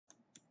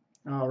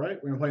All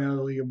right, we're gonna play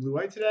another League of Blue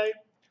White today.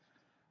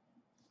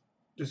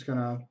 Just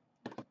gonna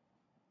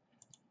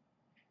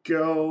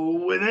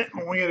go with it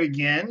and wing it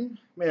again.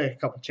 Made a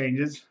couple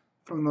changes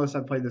from the list I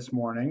played this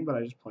morning, but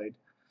I just played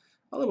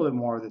a little bit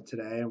more of it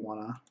today and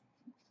wanna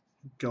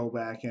go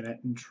back in it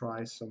and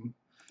just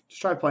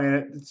try playing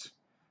it. It's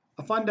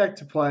a fun deck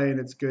to play and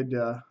it's good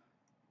to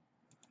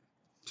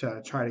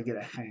try to get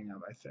a hang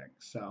of, I think.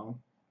 So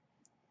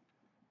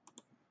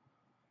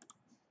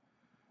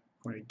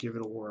I'm gonna give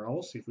it a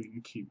whirl, see if we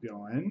can keep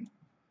going.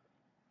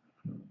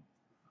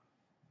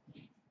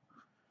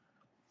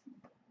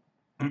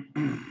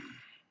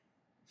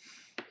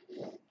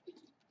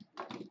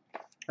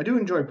 I do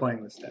enjoy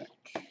playing this deck.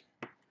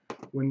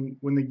 When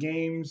the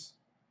games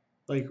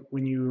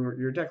when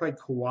your deck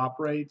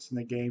cooperates and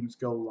the games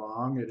go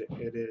long,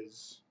 it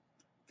is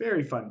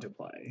very fun to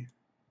play.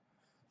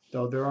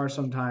 Though there are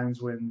some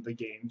times when the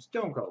games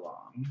don't go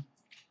long,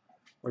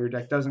 or your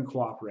deck doesn't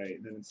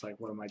cooperate, then it's like,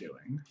 what am I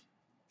doing?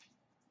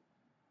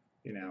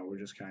 We're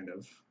just kind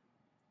of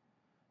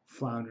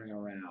floundering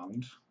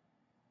around.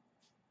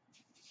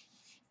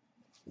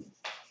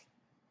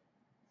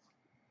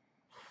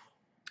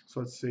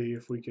 So let's see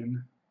if we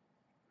can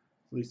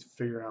at least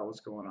figure out what's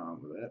going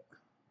on with it.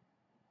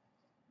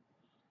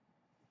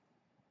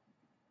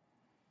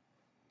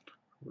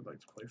 Who would like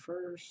to play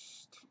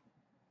first?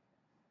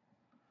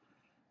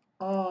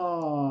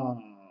 Oh.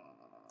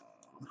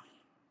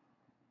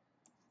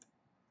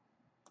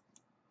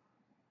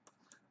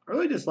 I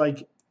really just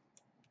like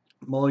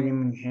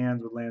mulliganing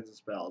hands with lands and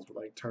spells,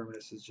 but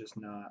Terminus is just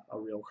not a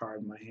real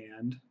card in my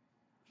hand.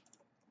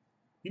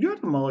 You do have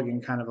to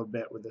mulligan kind of a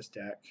bit with this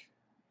deck.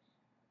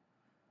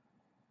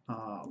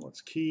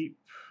 Let's keep.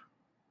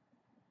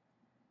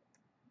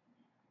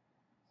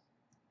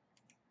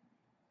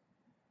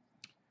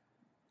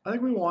 I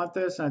think we want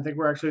this, and I think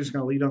we're actually just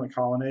going to lead on the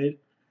Colonnade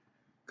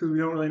because we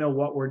don't really know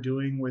what we're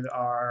doing with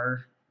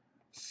our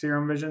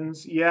Serum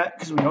Visions yet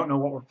because we don't know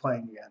what we're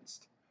playing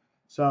against.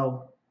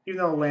 So even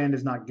though the land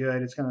is not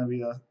good, it's going to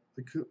be the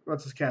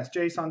let's just cast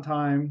Jace on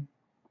time.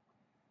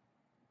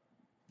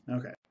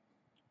 Okay.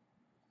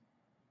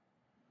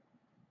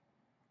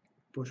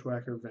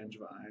 Bushwhacker,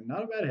 Vengevine.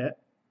 Not a bad hit.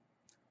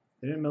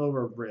 They didn't mill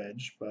over a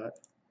bridge, but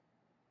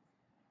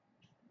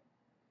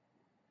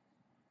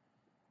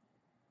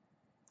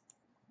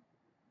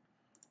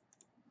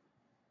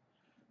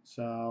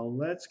so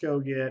let's go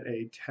get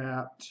a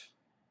tapped.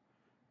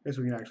 I guess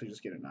we can actually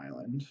just get an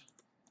island.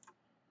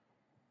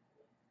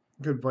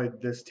 Could play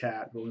this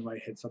tap, but we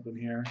might hit something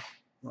here.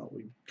 Well,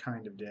 we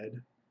kind of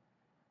did.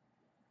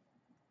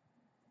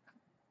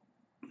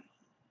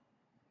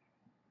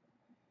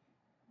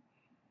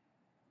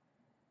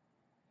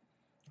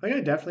 I think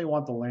I definitely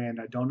want the land.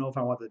 I don't know if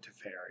I want the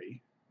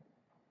Teferi.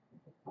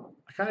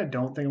 I kind of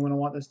don't think I'm going to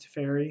want this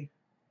Teferi.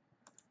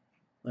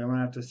 I'm going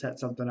to have to set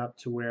something up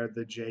to where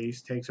the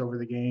Jace takes over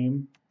the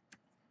game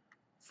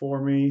for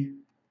me.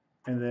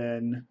 And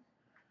then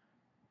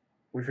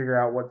we figure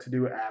out what to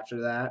do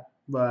after that.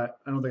 But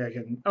I don't think I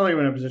can. I don't think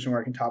I'm in a position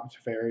where I can top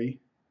a Teferi.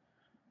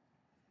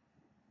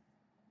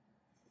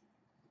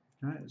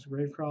 All right, it's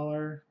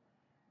Gravecrawler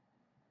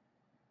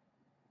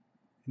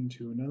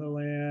into another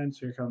land.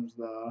 So here comes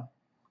the.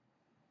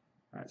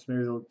 All right, so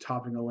maybe the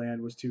topping the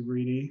land was too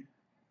greedy.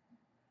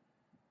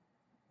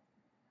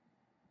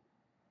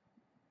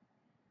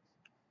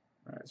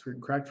 All right, so we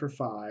can crack for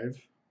 5.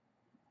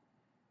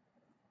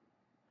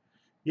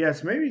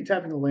 Yes, maybe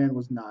tapping the land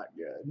was not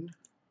good.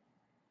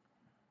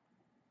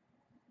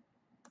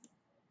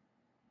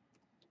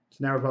 So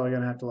now we're probably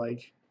going to have to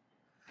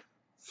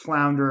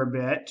flounder a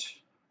bit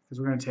because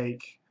we're going to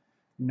take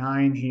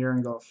 9 here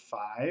and go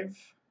 5.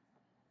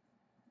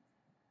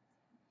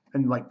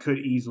 And could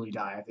easily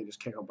die if they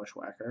just kick a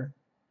Bushwhacker.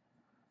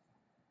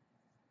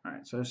 All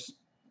right, so just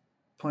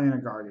playing a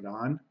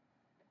Gargadon.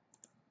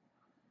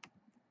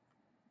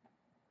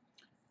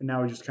 And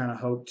now we just kind of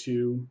hope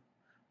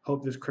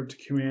this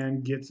Cryptic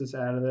Command gets us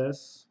out of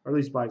this, or at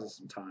least buys us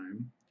some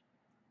time.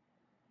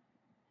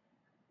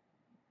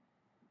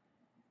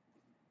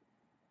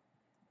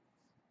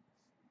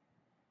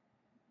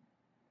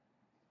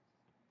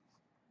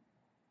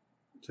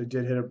 So he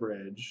did hit a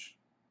bridge,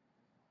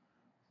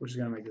 which is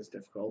going to make this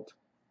difficult.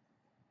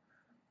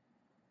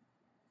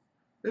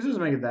 This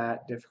doesn't make it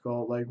that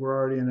difficult. We're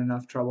already in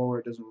enough trouble where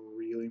it doesn't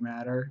really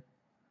matter.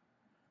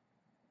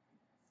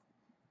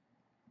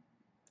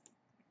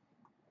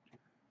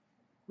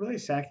 Really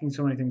sacking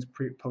so many things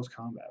post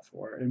combat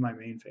for in my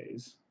main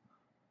phase.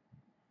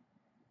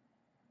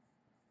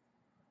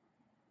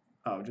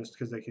 Oh, just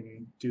because they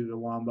can do the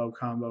Wombo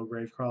combo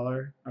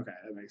Gravecrawler? Okay,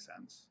 that makes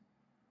sense.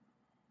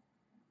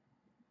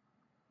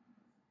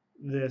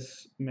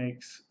 This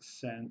makes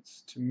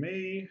sense to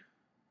me.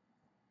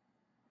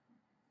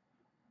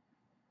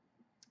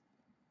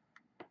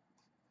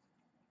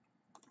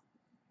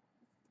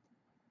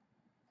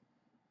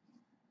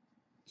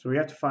 So we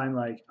have to find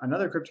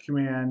another Cryptic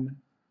Command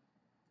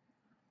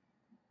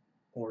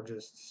or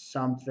just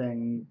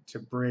something to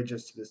bridge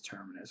us to this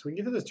Terminus. We can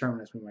get to this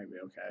Terminus, we might be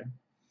okay.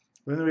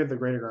 But then we have the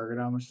Greater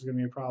Gargadon, which is going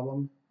to be a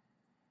problem.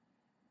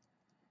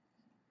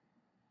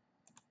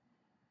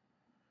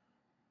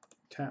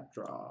 Tap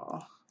draw.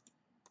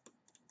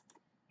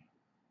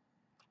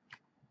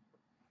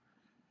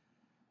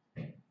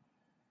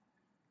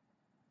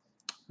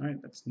 All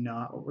right, that's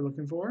not what we're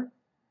looking for.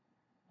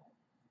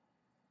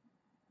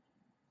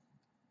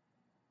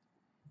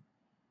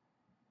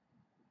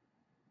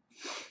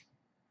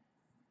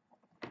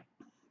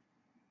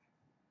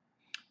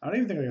 I don't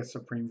even think like a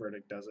Supreme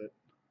Verdict does it.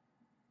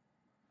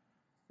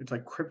 It's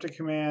like Cryptic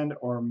Command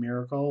or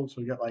Miracle, so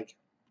we get like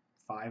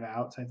 5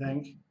 outs, I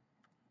think.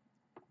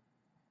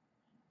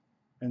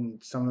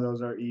 And some of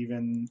those are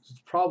even. So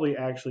it's probably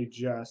actually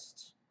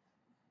just.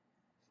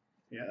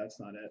 Yeah, that's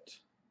not it.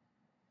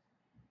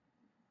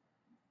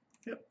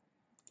 Yep.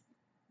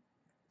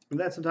 And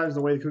that's sometimes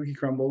the way the cookie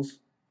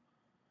crumbles.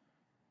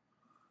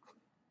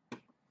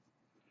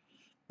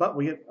 But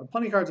we get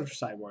plenty of cards after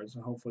sideboard, so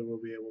hopefully we'll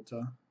be able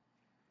to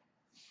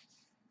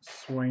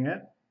swing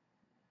it.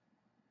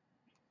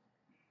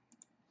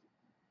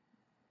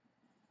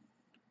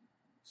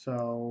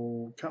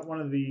 So cut one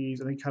of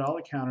these. I think cut all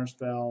the counter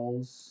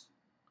spells.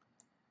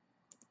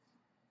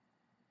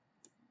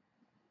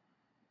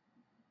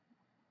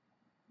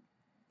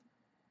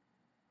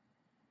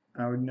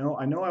 I know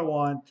I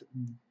want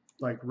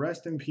like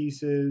Rest in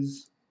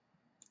Pieces,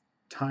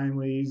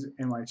 Timelies,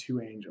 and my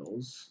 2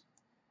 Angels.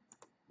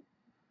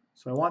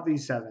 So I want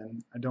these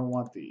 7. I don't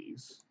want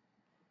these.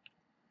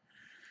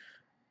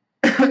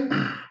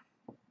 Probably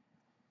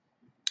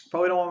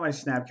don't want my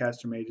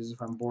Snapcaster Mages if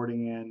I'm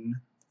boarding in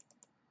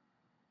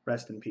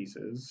Rest in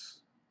Pieces.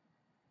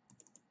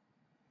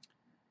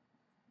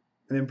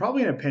 And then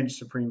probably in a pinch,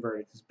 Supreme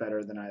Verdict is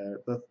better than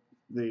either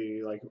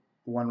the like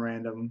one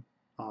random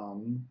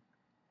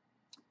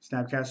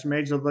Snapcaster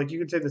Mage. So like you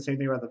could say the same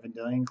thing about the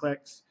Vendilion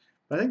clicks,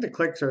 but I think the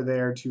clicks are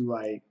there to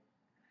like.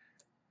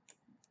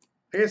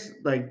 I guess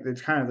like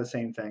it's kind of the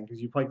same thing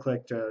because you play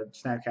click to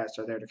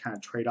Snapcaster there to kind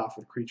of trade off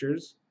with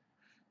creatures.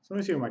 So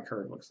let me see what my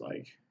curve looks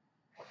like.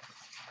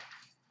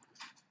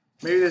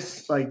 Maybe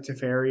this like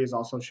Teferi is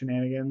also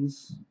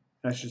shenanigans.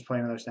 That's just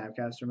playing another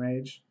Snapcaster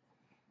Mage.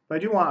 But I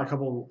do want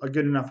a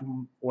good enough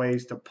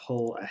ways to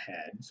pull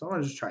ahead. So I'm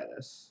gonna just try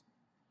this.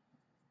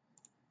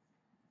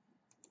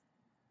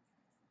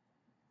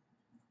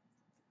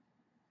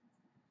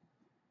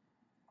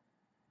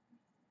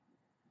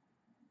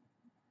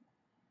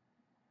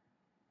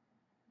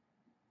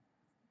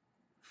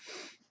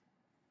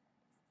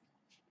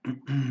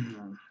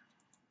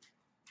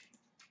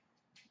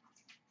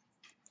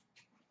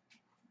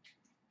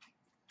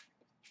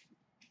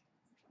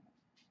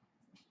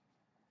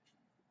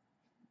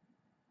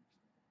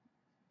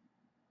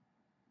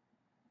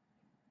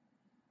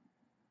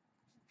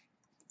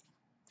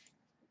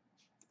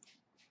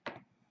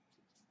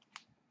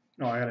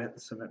 Oh, I gotta hit the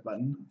submit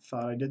button.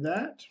 Thought I did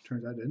that.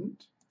 Turns out I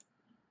didn't.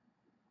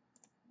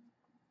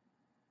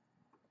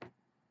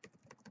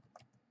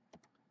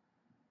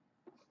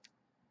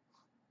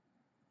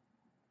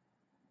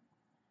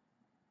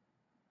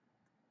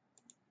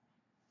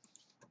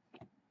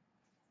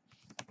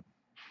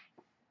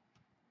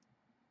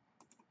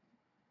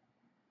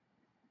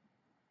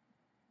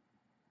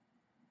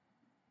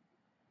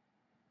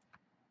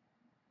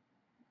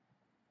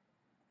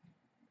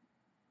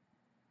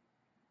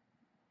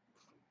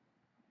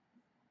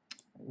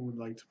 Would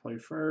like to play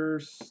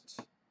first.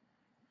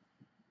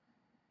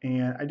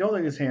 And I don't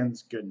think this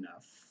hand's good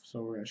enough,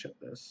 so we're going to ship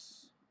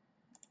this.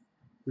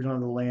 We don't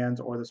have the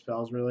lands or the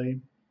spells, really.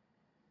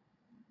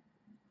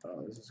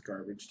 Oh, this is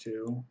garbage,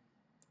 too.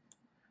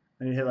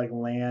 I need to hit, like,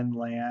 land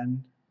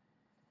in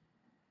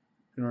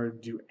order to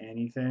do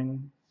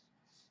anything.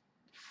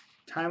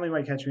 Timely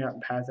might catch me up,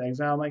 and Path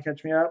Exile might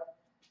catch me up.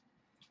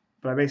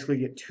 But I basically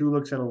get 2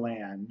 looks at a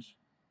land.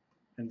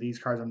 And these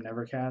cards I'm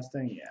never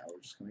casting. Yeah,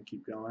 we're just going to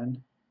keep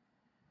going.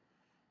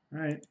 All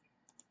right.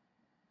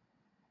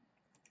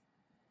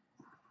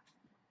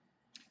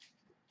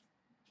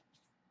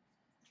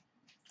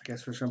 I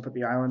guess we're just going to put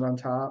the island on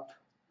top.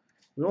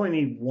 We only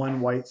need 1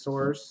 white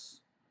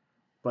source,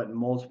 but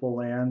multiple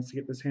lands to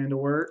get this hand to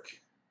work.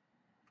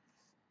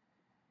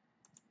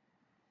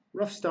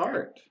 Rough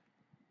start.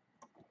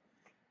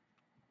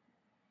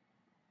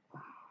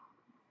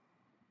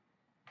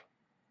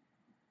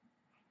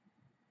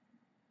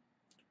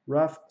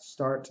 Rough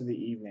start to the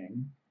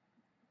evening.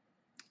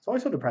 It's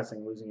always so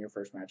depressing losing your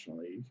first match in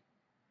the league.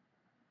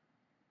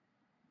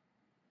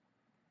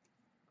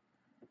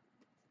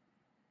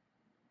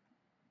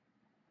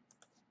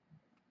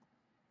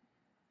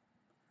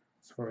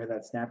 So we hit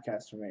that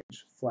Snapcaster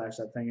Mage, flash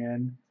that thing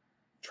in,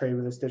 trade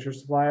with a Stitcher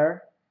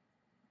Supplier.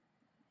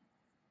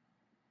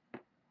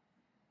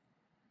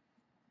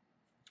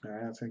 All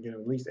right, that's going to get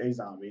him at least a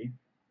zombie.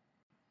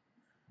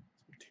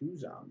 2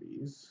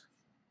 zombies.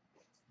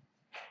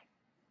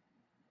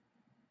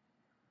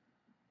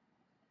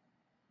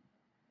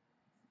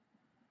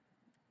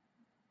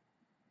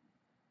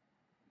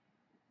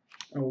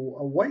 A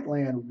white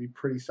land would be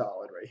pretty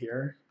solid right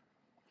here.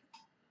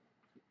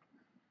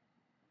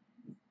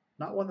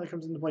 Not one that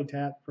comes into play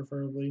tap,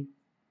 preferably.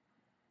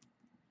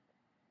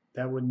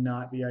 That would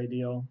not be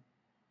ideal.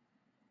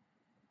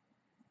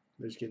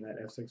 They're just getting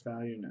that F6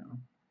 value? No.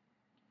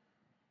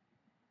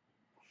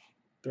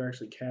 They're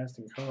actually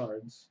casting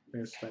cards. I'm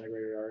going to spend a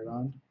Greater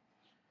Gargadon.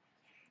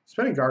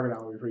 Spending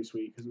Gargadon would be pretty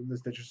sweet because the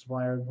Stitcher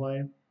Supplier would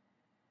play.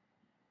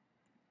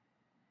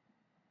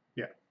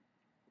 Yeah.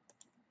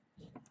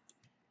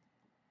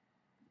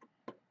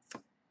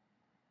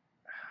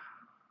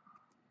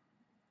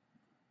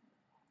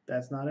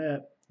 That's not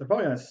it. They're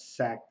probably going to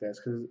sack this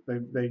because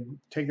they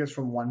take this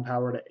from 1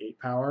 power to 8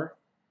 power.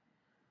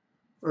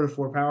 Or to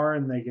 4 power,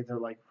 and they get to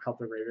like help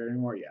their graveyard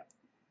anymore. Yeah.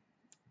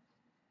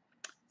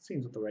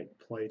 Seems like the right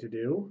play to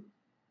do.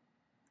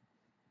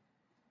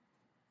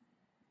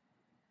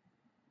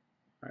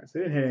 Alright, so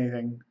they didn't hit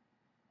anything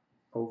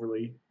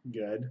overly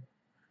good.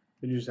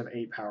 They just have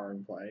 8 power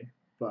in play,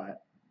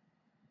 but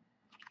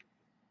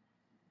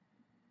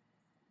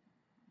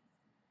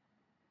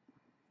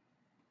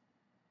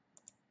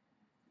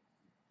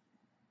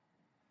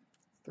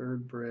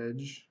third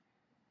bridge.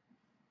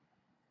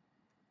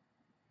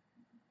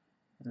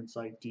 And it's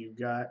like, do you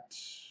got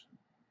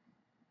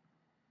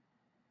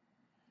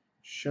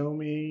show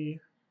me?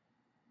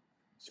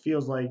 This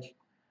feels like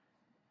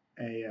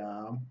a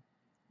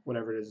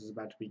whatever it is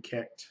about to be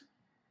kicked.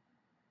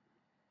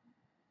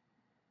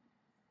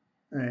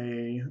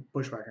 A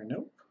Bushwhacker,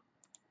 nope.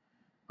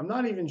 I'm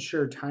not even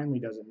sure Timely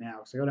does it now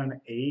because I go down to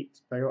 8,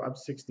 if I go up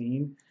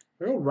 16,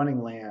 if I go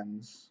running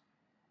lands,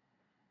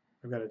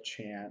 I've got a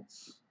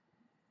chance.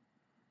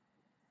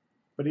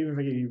 But even if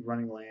I get you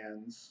running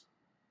lands,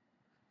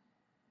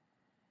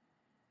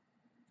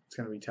 it's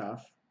going to be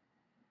tough.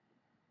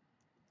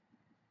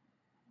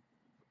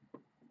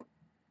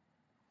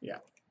 Yeah.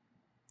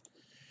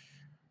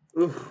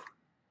 Oof.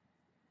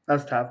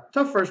 That's tough.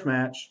 Tough first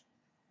match.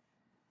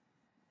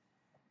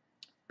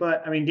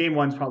 But, I mean, game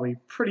 1's probably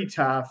pretty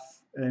tough.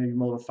 And then you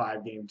roll to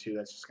 5 game 2,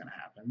 that's just going to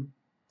happen.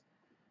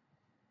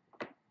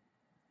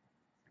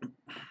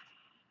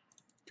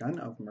 Gun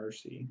of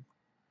Mercy.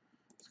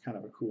 It's kind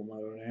of a cool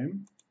moto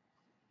name.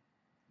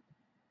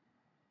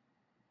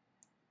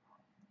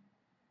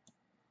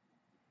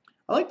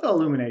 I like the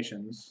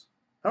Illuminations.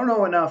 I don't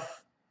know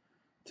enough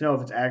to know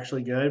if it's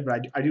actually good,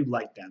 but I do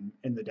like them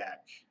in the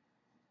deck.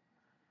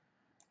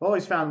 I've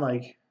always found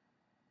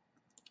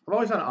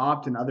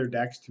Opt in other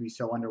decks to be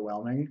so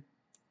underwhelming.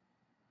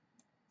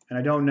 And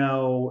I don't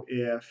know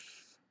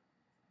if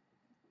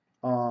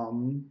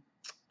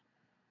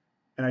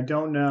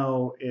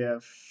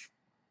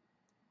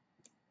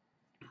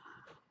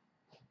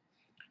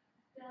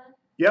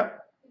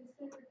Yep.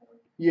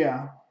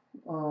 Yeah.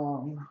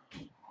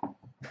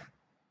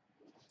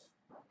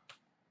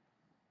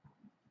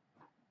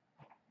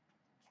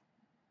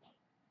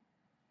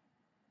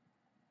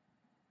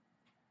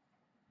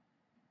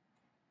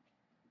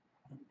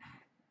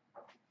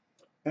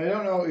 I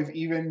don't know if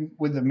even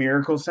with the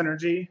Miracle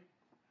Synergy,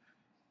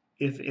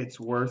 if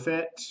it's worth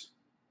it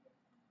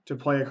to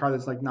play a card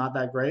that's like not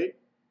that great.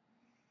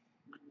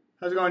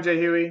 How's it going, Jay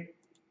Huey?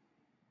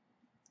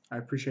 I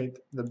appreciate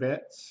the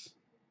bits.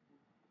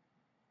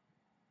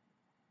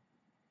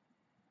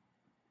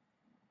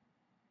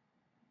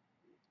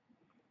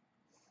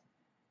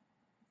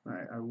 All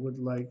right, I would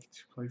like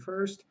to play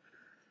first.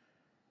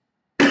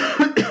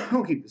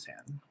 We'll keep this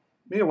hand.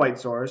 We need a white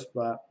source,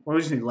 but we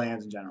just need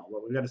lands in general.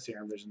 But we've got a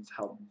Serum Vision to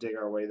help dig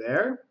our way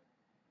there.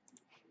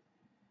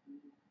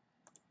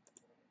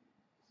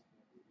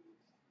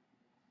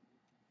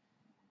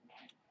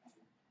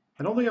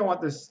 I don't think I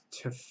want this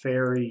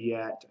Teferi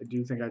yet. I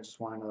do think I just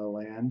want another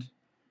land.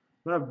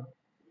 I'm going to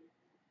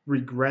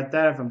regret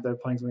that if they're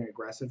playing something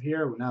aggressive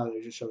here. But now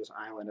they just show this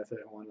island if they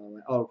don't want another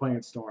land. Oh, we're playing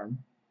at Storm.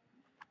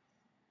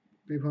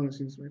 The opponent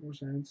seems to make more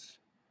sense.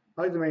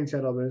 I like the main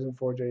setup, but isn't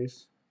 4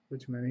 Jace. Way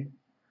too many.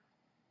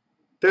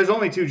 There's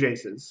only 2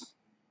 Jaces.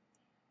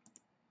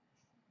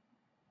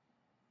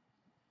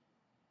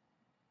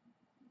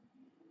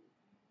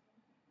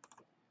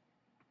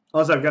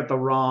 Unless I've got the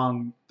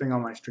wrong thing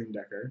on my Stream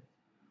Decker.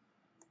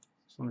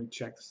 So let me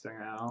check this thing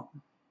out.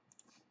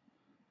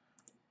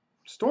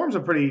 Storm's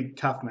a pretty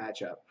tough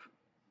matchup,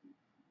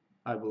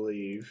 I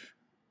believe.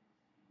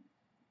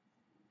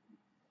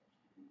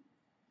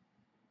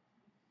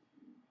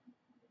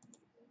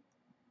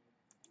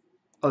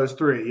 Oh, there's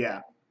 3,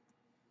 yeah.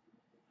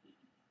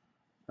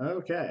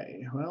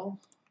 Okay, well.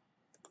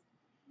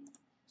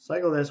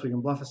 Cycle this, we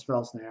can bluff a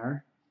Spell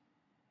Snare.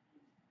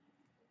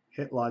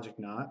 Hit Logic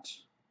Knot.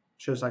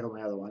 Should have cycled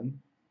my other one.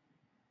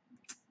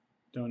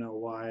 Don't know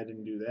why I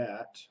didn't do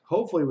that.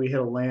 Hopefully we hit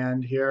a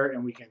land here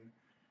and we can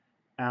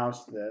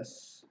oust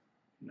this.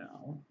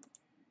 No.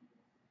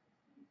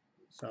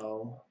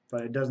 So,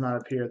 but it does not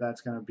appear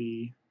that's going to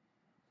be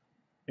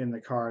in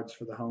the cards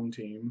for the home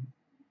team.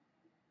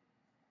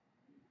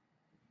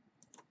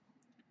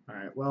 All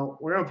right, well,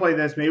 we're going to play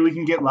this. Maybe we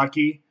can get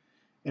lucky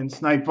and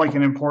snipe like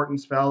an important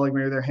spell, like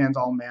maybe their hand's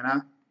all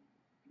mana.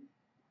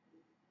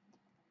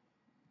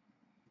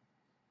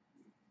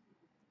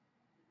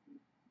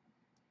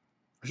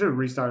 I should have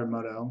restarted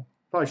Moto.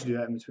 Probably should do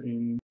that in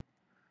between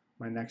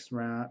my next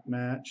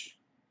match.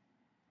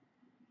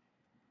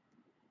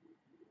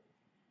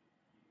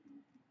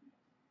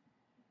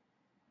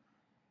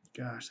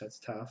 Gosh, that's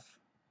tough.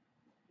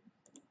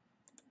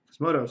 Because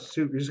Moto's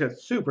super, just got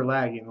super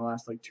laggy in the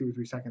last like 2 or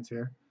 3 seconds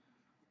here.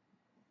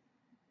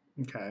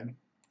 Okay.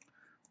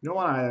 We don't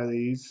want either of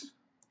these.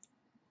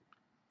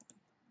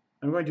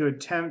 I'm going to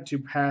attempt to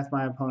path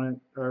my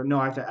opponent, or no,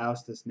 I have to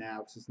oust this now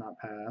because it's not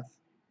path.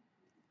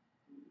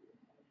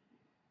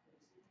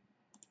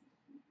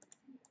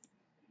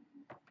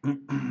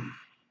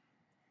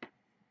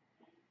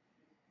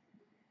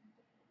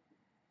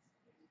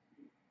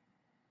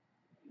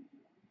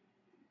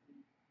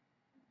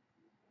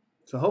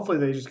 So hopefully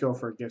they just go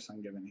for gifts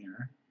ungiven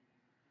here.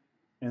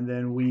 And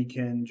then we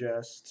can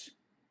just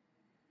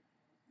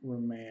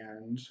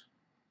remand.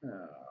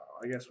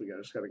 I guess we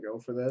just got to go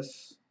for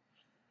this.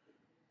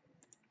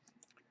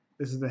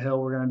 This is the hill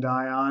we're going to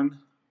die on.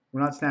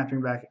 We're not snapping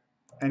back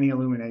any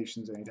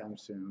illuminations anytime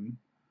soon.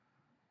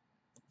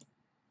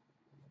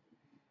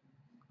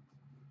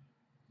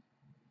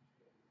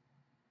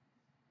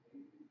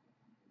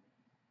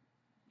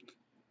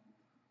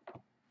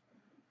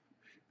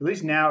 At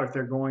least now, if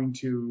they're going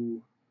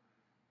to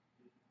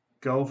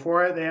go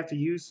for it, they have to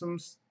use some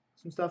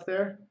stuff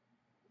there.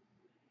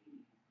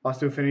 Lost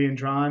to Affinity and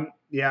Drawn.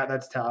 Yeah,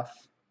 that's tough.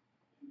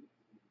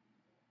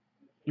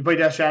 You play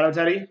Death Shadow,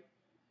 Teddy?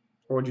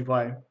 Or would you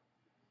play?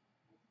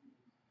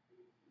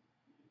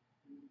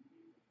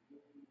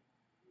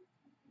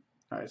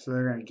 All right, so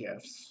they're going to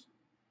gifts.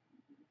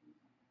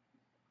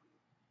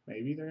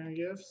 Maybe they're going to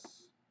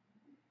gifts.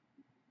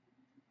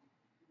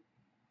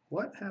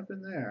 What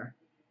happened there?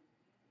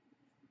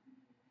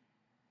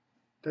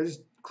 Did I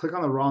just click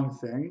on the wrong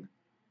thing?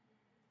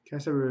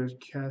 Cast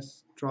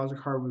draws a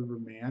card with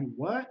remand.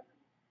 What?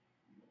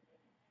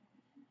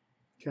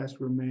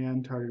 Cast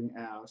remand targeting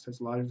oust. That's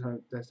logic.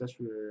 That's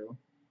real.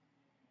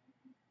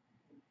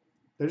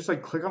 They just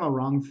like click on the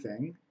wrong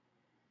thing.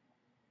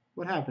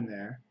 What happened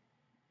there?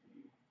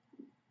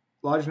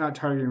 Logic not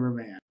targeting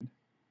remand.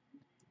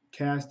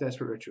 Cast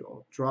desperate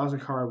ritual. Draws a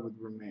card with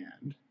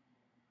remand.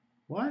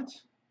 What?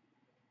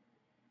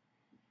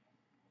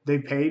 They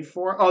paid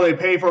for? Oh, they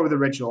paid for it with a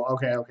ritual.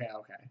 Okay.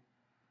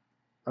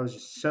 I was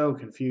just so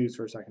confused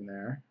for a second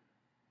there.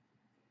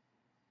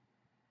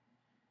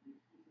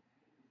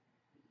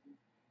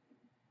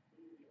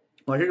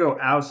 Well, I could go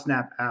oust,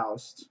 snap,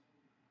 oust,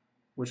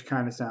 which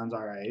kind of sounds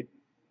all right.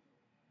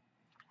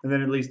 And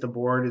then at least the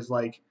board is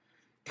like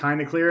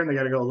kind of clear, and they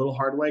got to go a little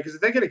hard way. Because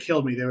if they could have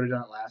killed me, they would have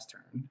done it last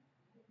turn.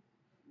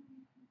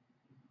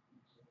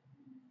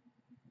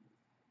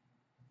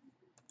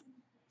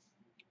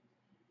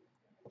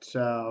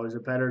 So is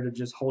it better to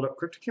just hold up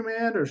Cryptic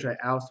Command, or should I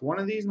oust one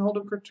of these and hold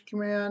up Cryptic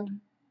Command?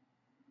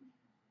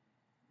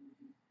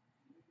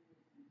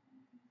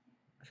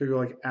 I could go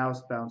like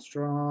oust, bounce,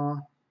 draw.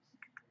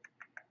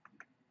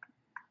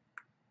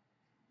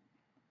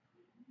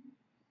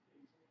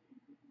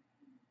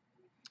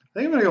 I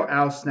think I'm going to go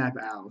oust, snap,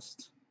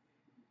 oust.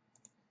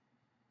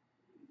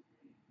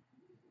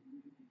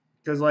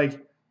 Because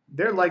like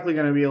they're likely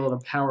going to be able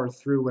to power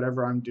through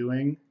whatever I'm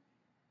doing.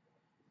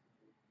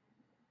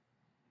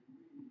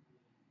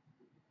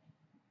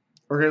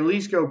 Or at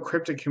least go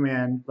Cryptic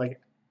Command.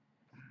 Like,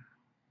 I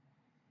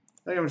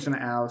think I'm just going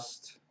to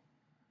oust.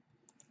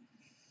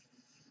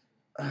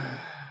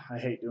 I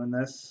hate doing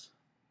this.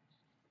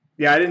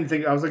 Yeah, I didn't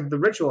think. I was like, the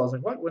ritual. I was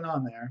like, what went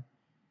on there?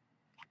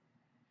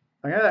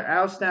 I can either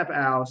oust, snap,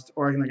 oust,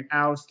 or I can like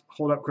oust,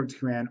 hold up Cryptic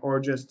Command,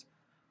 or just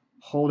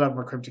hold up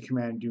a Cryptic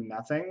Command and do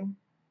nothing.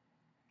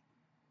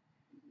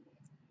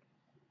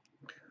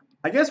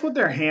 I guess what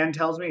their hand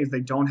tells me is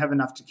they don't have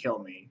enough to kill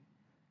me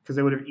because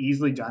they would have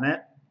easily done it.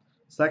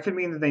 So that could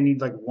mean that they need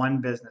like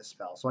one business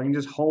spell. So I can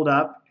just hold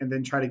up and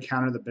then try to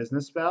counter the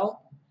business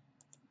spell.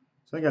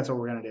 So I think that's what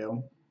we're going to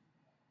do.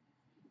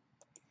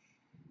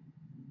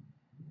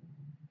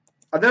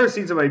 I've never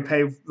seen somebody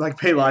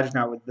pay logic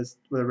now with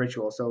a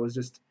ritual, so it was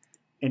just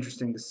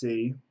interesting to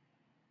see.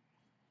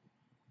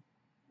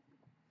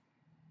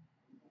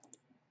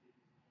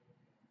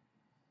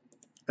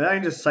 And I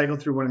can just cycle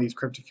through one of these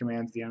Cryptic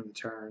Commands at the end of the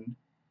turn.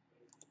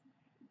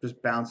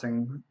 Just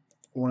bouncing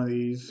one of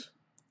these.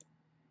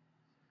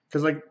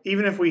 Because like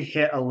even if we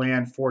hit a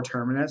land for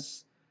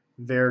Terminus,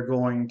 they're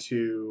going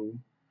to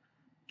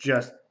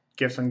just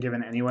gifts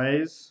ungiven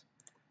anyways.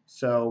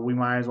 So we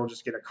might as well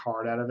just get a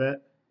card out of it.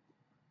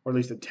 Or at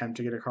least attempt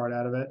to get a card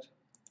out of it.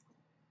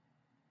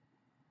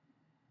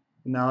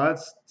 No, that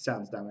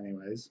sounds dumb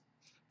anyways.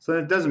 So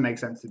it doesn't make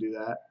sense to do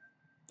that.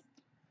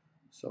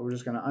 So we're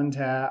just going to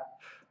untap.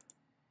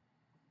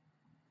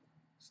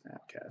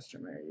 Snapcaster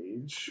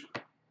Mage.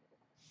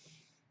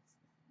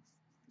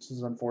 This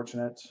is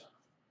unfortunate.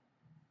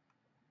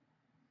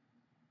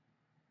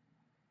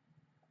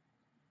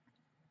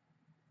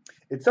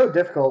 It's so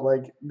difficult,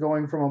 like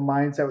going from a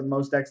mindset with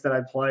most decks that I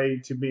play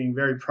to being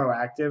very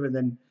proactive and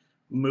then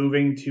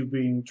moving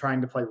to trying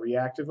to play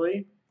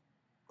reactively.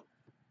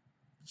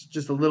 It's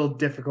just a little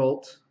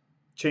difficult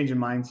change in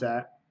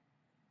mindset.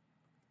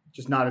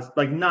 Just not as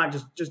like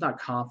just not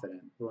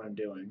confident with what I'm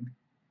doing.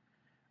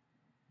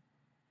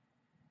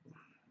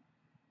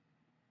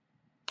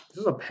 This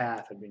is a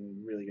path I'd be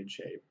in really good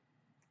shape.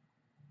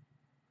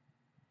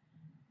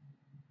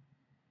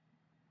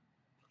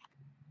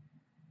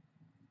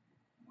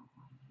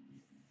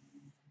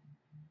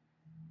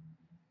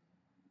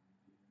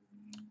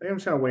 think I'm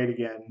just gonna wait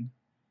again.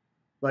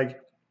 Like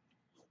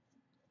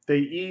they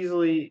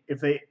easily,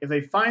 if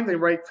they find the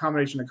right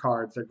combination of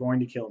cards, they're going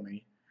to kill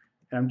me.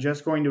 And I'm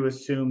just going to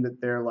assume that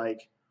they're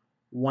like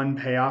one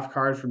payoff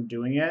card from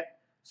doing it.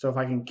 So if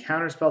I can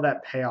counterspell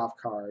that payoff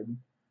card,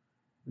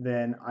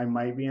 then I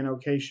might be in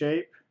okay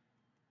shape.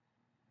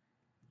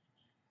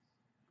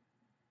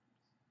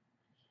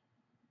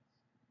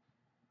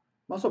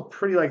 I'm also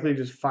pretty likely to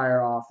just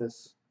fire off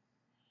this.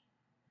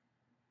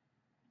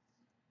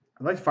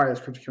 I'd like to fire this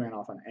Cryptic Command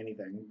off on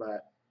anything,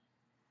 but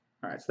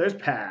all right, so there's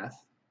path.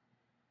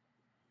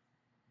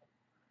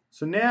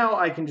 So now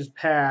I can just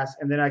pass,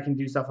 and then I can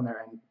do stuff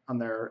on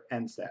their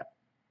end step.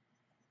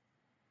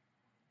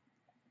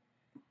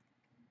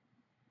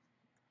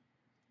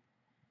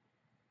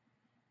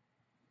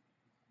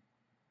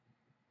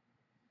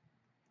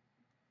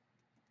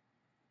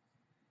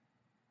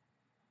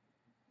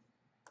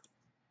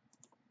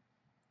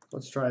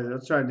 Let's try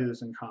to do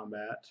this in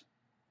combat.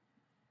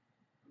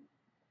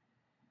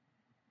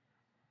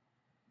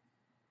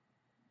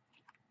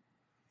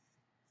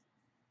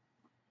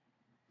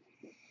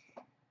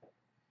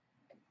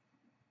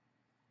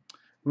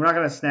 We're not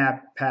going to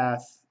snap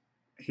path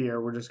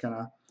here. We're just going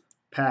to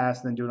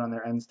pass and then do it on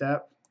their end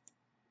step.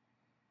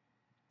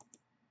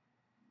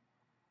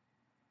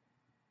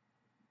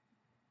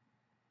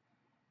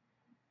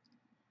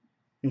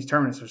 These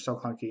terminus are so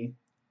clunky.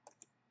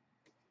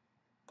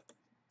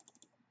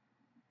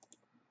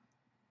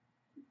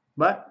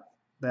 But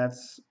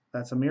that's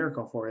a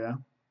miracle for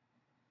you.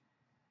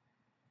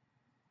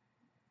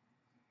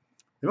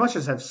 They must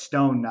just have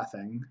stone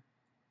nothing.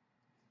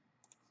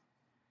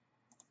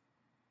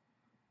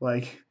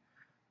 Like,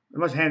 it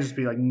must hand just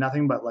be like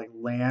nothing but like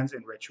lands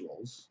and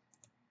rituals.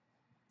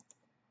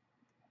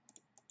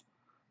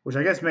 Which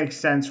I guess makes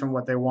sense from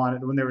what they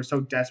wanted when they were so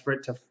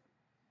desperate to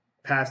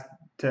pass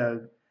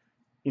to,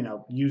 you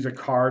know, use a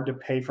card to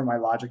pay for my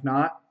Logic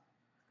Knot.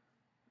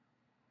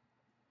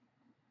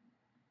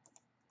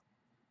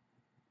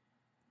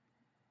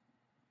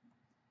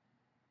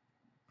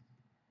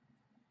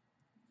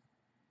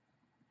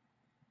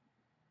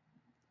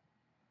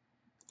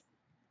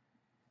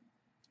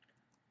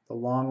 The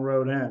long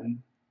road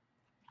in.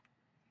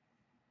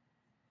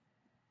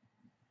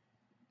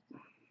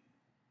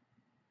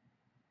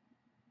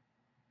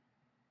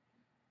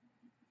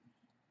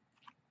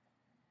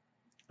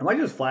 I might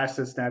just flash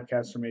this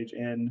Snapcaster Mage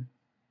in.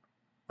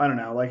 I don't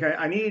know. Like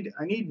I need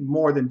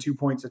more than 2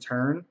 points a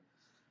turn.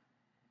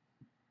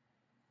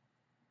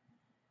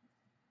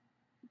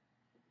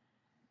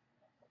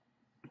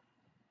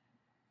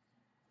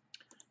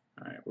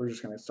 All right, we're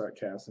just gonna start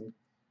casting.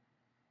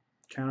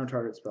 Counter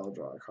target spell,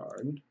 draw a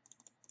card.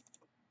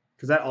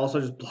 Because that also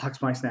just blocks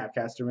my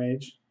Snapcaster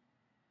Mage.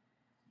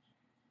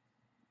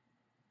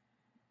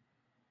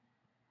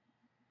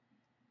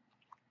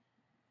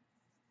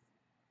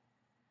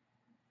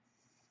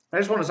 I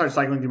just want to start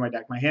cycling through my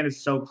deck. My hand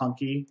is so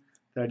clunky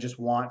that I just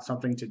want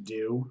something to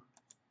do.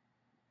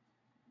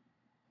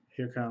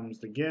 Here comes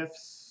the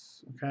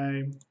gifts.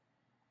 Okay.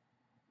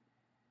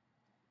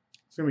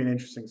 It's going to be an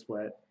interesting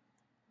split.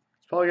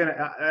 It's probably going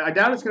to, I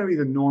doubt it's going to be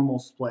the normal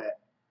split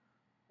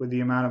with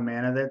the amount of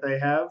mana that they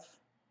have.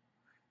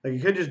 Like,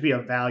 it could just be a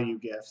value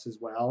gifts as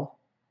well.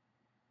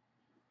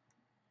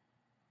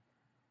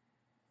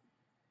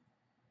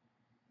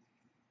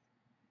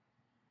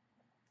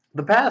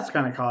 The paths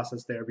kind of cost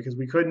us there because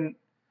we couldn't,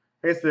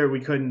 I guess there we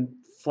couldn't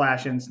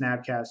flash in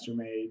Snapcaster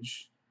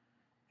Mage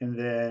and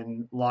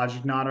then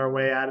Logic Knot our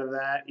way out of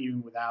that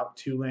even without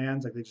 2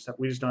 lands. Like we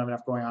just don't have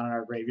enough going on in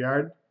our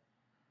graveyard.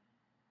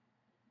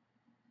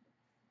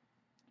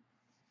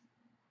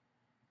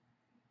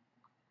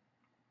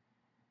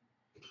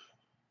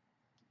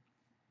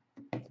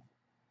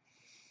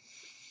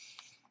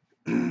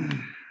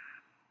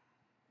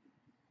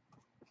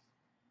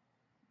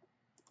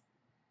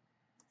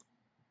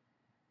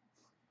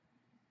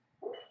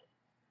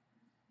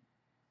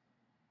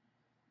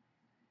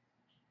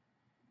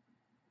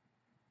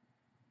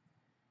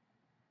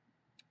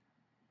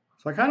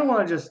 So I kind of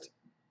want to just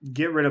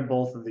get rid of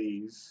both of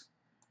these.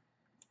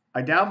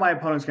 I doubt my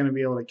opponent's going to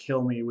be able to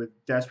kill me with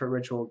Desperate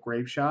Ritual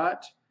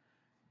Grapeshot.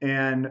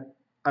 And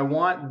I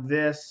want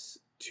this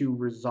to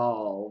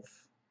resolve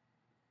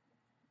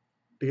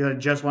because I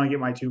just want to get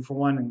my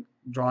 2-for-1 and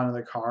draw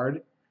another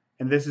card.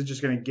 And this is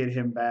just going to get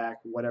him back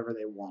whatever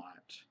they want.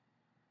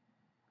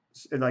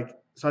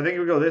 So I think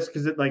we go this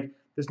because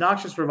this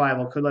Noxious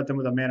Revival could let them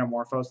with a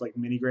Manamorphose like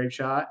mini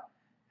Grapeshot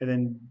and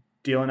then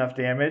deal enough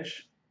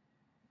damage.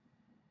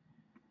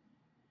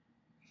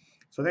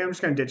 So I think I'm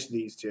just going to ditch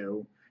these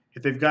two.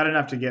 If they've got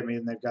enough to get me,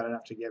 then they've got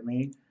enough to get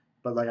me.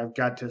 But like I've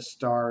got to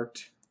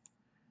start.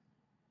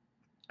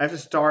 I have to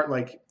start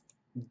like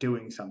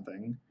doing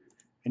something,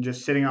 and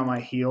just sitting on my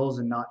heels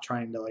and not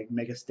trying to like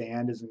make a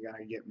stand isn't going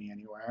to get me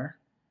anywhere.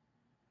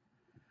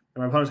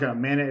 And my opponent's got a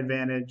mana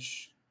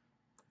advantage.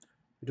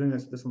 They're doing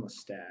this on the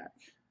stack.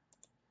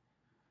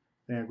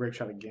 They're going to Grape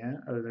Shot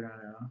again, or they're going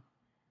to.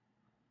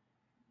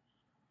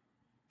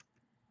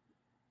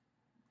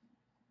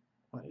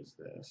 What is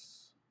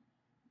this?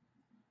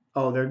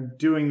 Oh, they're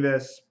doing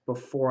this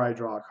before I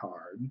draw a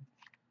card.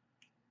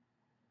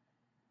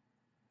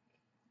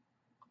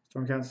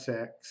 Storm count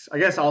 6. I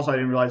guess also I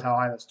didn't realize how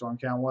high the storm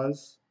count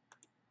was.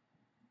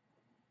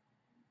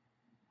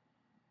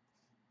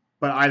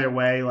 But either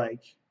way,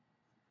 like,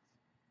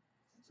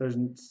 so there's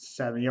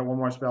 7. You got one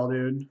more spell,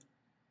 dude.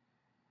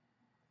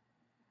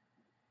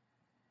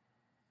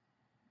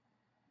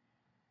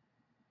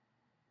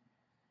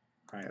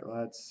 All right,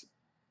 let's.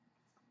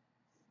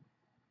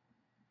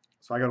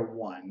 So I go to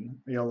 1.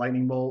 You got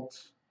lightning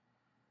bolt.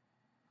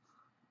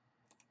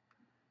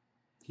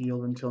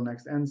 Healed until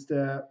next end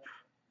step.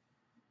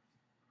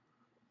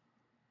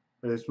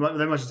 They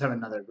must just have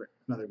another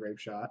grave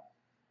shot.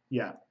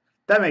 Yeah,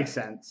 that makes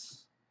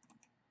sense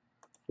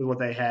with what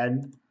they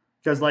had,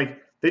 because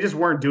like they just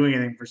weren't doing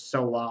anything for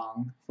so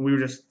long. We were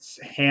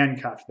just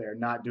handcuffed there,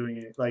 not doing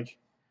it. Like it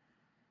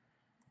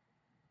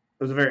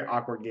was a very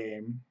awkward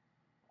game.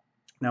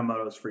 Now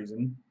Moto's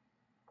freezing,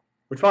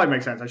 which probably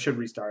makes sense. I should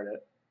restart it.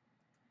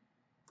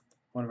 I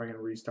wonder if I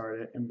can restart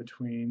it in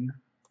between.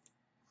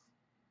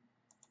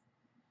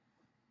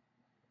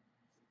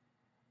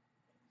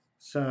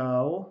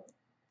 So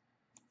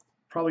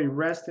probably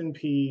rest in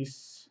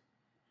peace,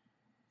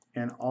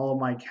 and all of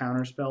my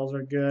counter spells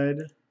are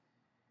good.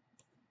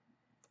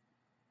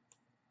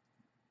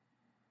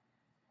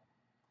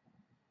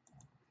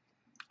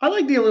 I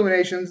like the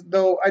Illuminations,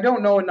 though I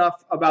don't know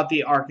enough about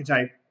the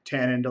archetype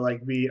Tannen to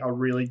like be a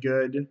really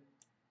good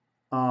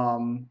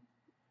to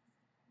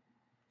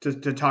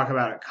talk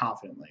about it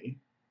confidently.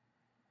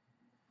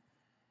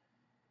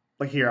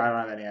 Like here, I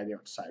don't have any idea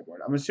what to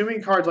sideboard. I'm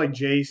assuming cards like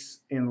Jace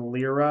and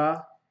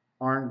Lyra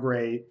aren't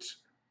great.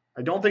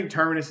 I don't think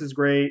Terminus is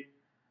great,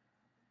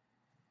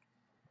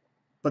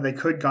 but they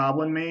could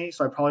Goblin me,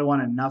 so I probably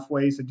want enough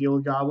ways to deal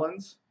with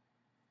goblins.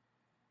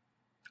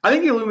 I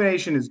think the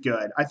Illumination is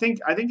good. I think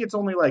it's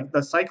only like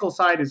the cycle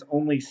side is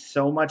only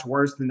so much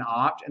worse than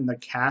Opt, and the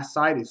cast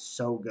side is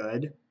so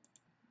good.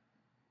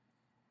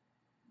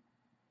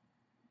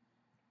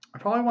 I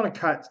probably want to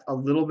cut a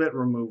little bit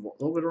removal.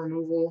 A little bit of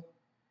removal.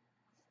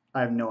 I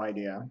have no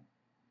idea.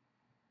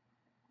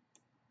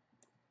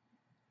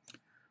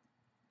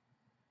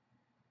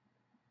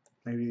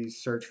 Maybe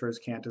these search for his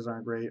Cantas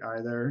aren't great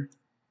either.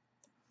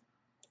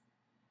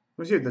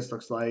 Let's see what this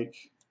looks like.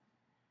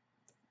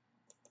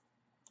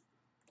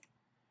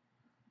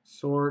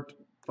 Sort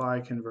by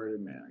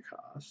converted mana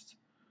cost.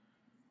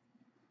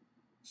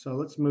 So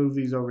let's move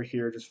these over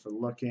here just for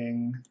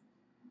looking.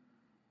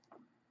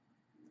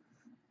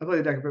 I played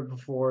the deck a bit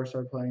before,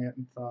 started playing it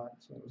and thought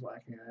so I was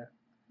lacking in it.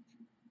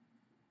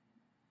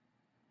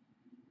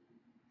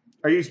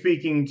 Are you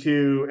speaking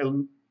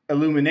to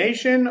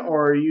Illumination,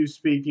 or are you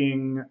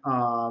speaking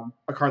a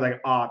card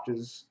like Opt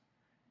is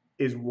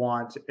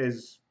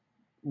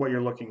what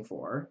you're looking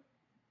for?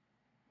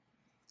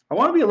 I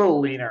want to be a little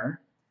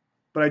leaner,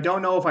 but I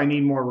don't know if I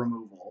need more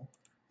removal.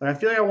 Like I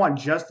feel like I want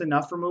just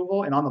enough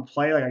removal, and on the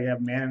play, like I have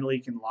Mana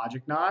Leak and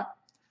Logic Knot.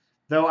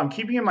 Though I'm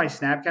keeping in my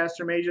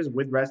Snapcaster Mages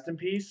with Rest in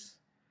Peace,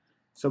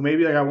 so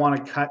maybe like I want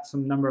to cut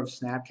some number of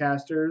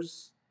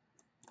Snapcasters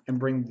and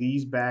bring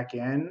these back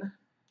in.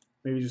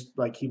 Maybe just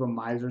like keep a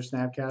Miser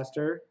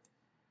Snapcaster.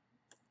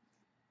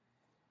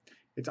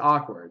 It's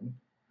awkward.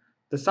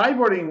 The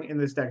sideboarding in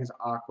this deck is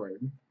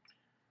awkward.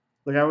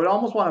 Like I would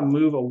almost want to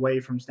move away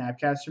from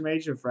Snapcaster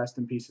Mage if Rest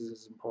in Pieces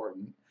is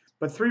important.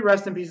 But 3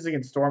 Rest in Pieces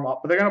against Storm,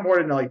 but they're gonna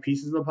board into like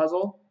pieces of the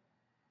puzzle.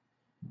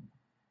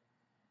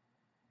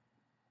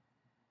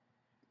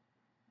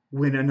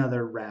 Win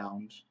another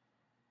round.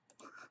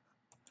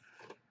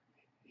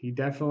 He's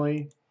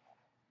definitely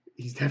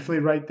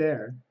right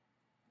there.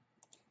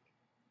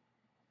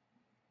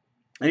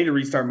 I need to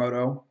restart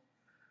Moto.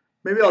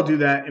 Maybe I'll do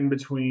that in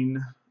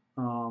between.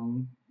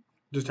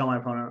 Just tell my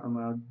opponent I'm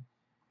gonna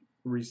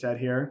reset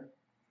here.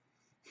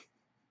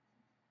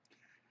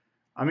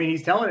 I mean,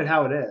 he's telling it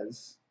how it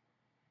is.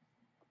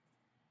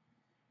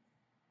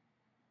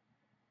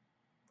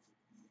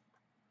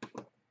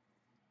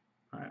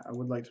 All right, I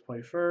would like to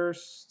play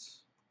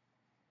first.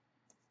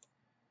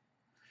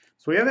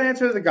 So we have the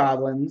answer to the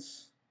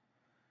goblins.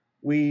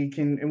 We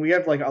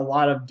have like a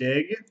lot of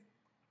dig.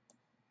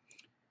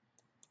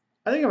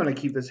 I think I'm gonna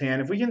keep this hand.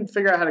 If we can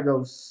figure out how to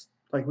go,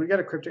 like we got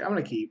a cryptic, I'm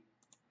gonna keep.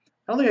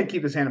 I don't think I'd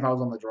keep this hand if I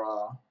was on the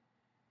draw.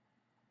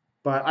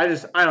 But I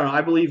don't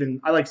know.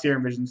 I like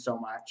Serum Vision so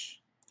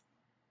much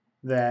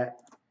that.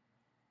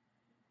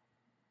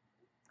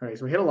 Okay,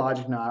 so we hit a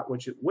Logic Knot,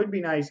 which would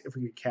be nice if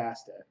we could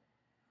cast it.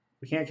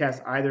 We can't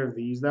cast either of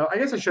these though. I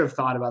guess I should have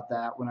thought about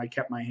that when I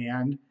kept my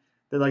hand.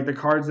 That like the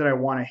cards that I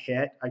want to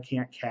hit, I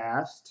can't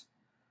cast.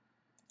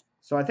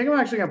 So I think I'm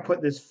actually gonna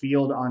put this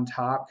field on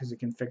top because it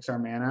can fix our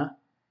mana.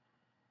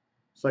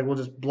 So like we'll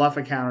just bluff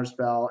a counter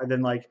spell and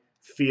then like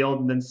field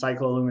and then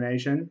cycle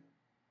Illumination.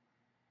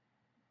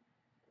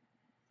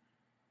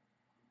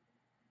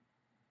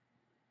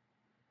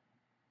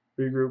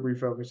 Regroup,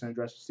 refocus, and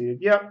address succeeded.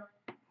 Yep.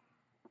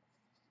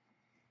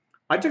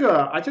 I took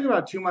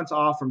about 2 months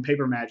off from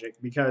Paper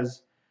Magic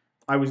because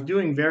I was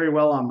doing very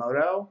well on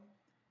Moto,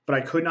 but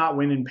I could not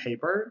win in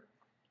paper,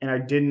 and I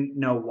didn't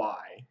know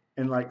why.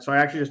 And like, so I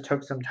actually just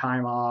took some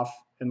time off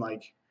and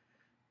like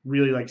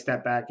really like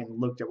stepped back and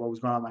looked at what was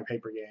going on in my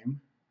paper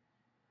game.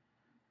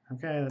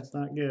 Okay, that's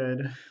not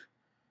good.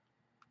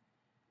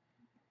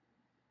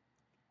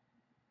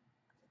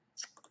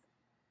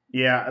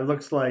 Yeah, it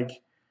looks like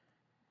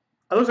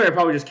I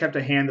probably just kept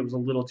a hand that was a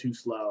little too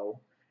slow,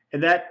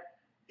 and that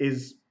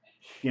is,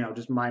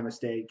 just my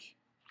mistake.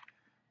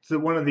 So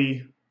one of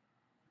the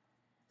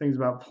things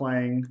about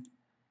playing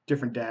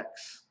different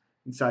decks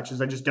and such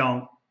is I just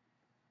don't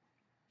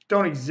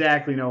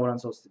exactly know what I'm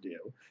supposed to do.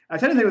 I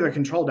tend to think with a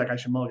control deck I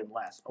should mulligan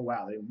less. Oh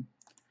wow,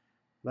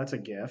 that's a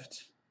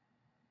gift.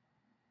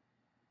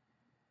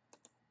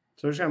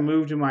 So I'm just gonna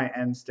move to my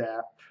end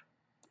step,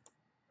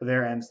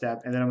 their end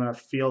step, and then I'm gonna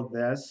field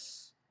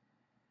this.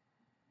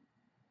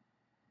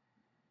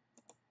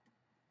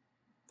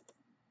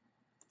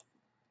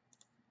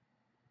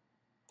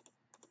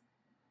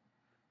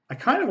 I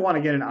kind of want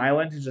to get an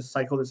island to just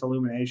cycle this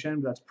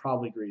illumination, but that's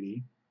probably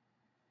greedy.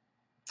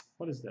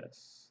 What is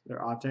this? They're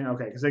opting?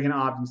 Okay, because they can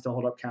opt and still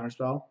hold up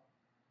counterspell.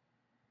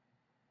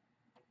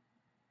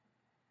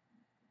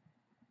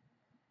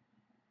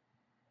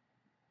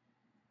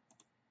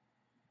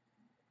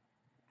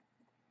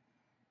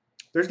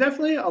 There's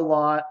definitely a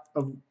lot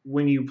of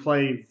when you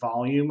play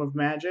volume of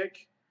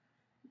Magic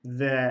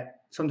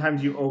that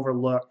sometimes you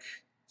overlook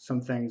some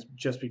things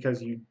just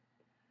because you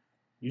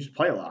just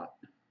play a lot.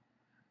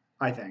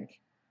 I think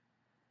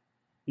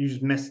you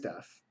just miss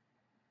stuff.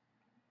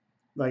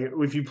 Like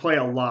if you play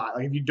a lot,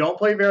 like if you don't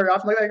play very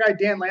often, like that guy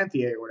Dan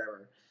Lanthier or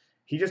whatever,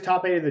 he just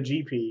top eighted the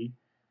GP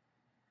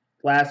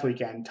last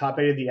weekend, top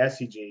eighted the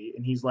SCG,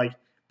 and he's like,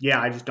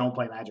 yeah, I just don't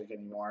play Magic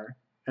anymore.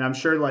 And I'm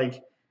sure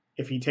like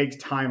if he takes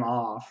time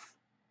off,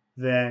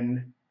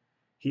 then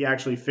he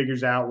actually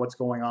figures out what's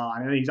going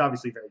on, and he's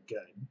obviously very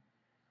good,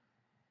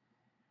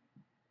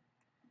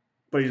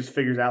 but he just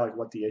figures out like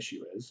what the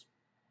issue is.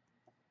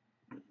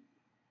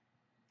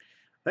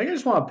 I think I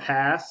just want to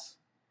pass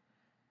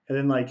and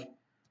then like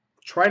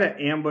try to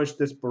ambush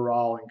this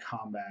Baral in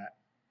combat.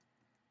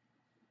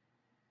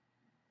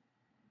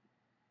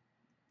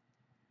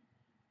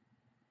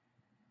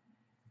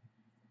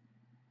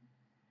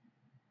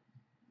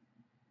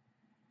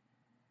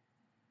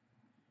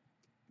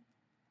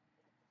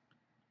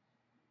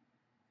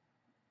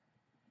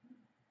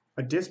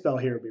 A Dispel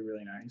here would be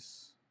really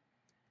nice.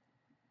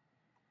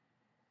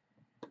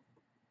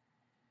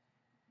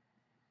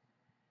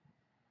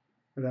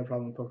 I've had that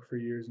problem with poker for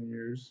years and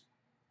years.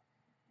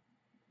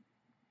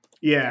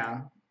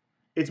 Yeah.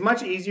 It's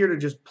much easier to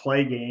just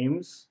play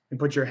games and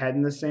put your head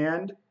in the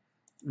sand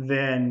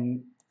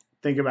than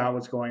think about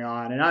what's going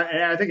on. And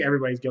I think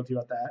everybody's guilty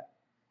about that.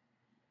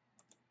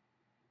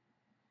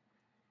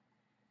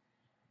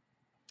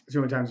 See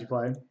how many times you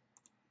play.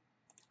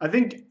 I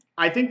think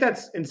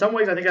that's in some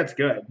ways I think that's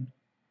good.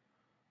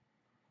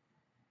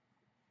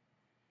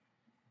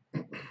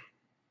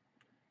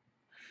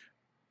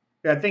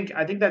 Yeah, I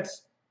think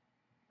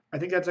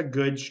that's a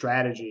good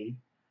strategy.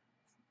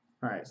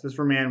 All right, so this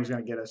Remand was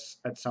going to get us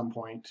at some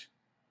point.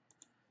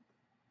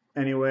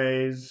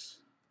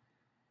 Anyways,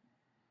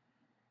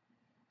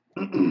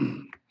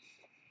 the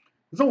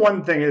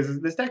one thing is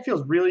this deck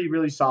feels really,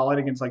 really solid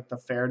against like the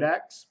fair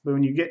decks, but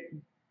when you get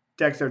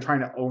decks that are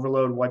trying to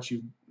overload what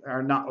you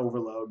are not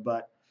overload,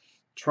 but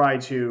try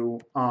to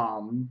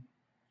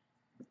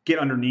get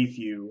underneath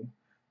you,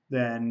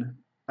 then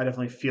I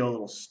definitely feel a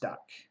little stuck.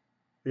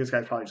 This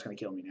guy's probably just going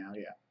to kill me now.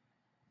 Yeah.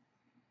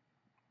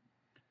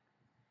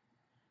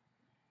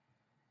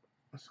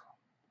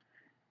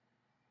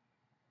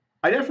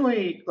 I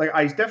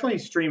definitely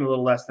stream a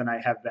little less than I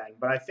have been,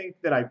 but I think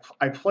that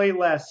I play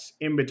less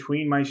in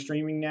between my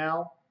streaming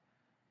now,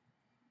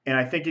 and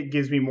I think it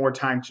gives me more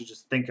time to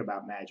just think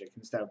about Magic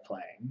instead of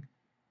playing,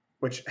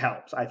 which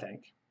helps, I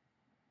think.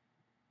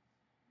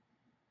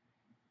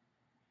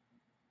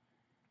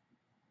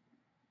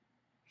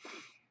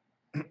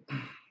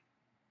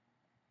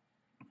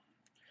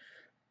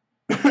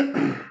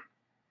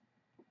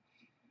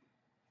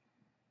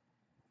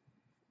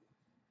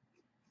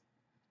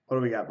 What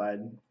do we got,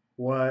 bud?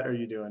 What are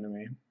you doing to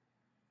me?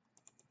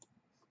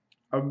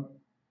 I'd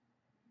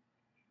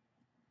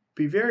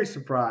be very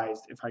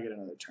surprised if I get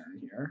another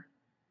turn here.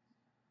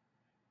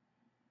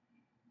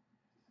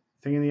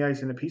 Thing in the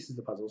ice and the pieces of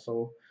the puzzle,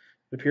 so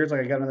it appears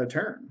like I got another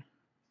turn.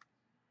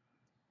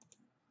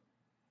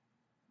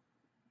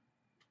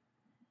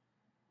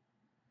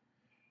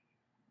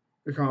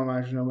 The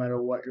combination, no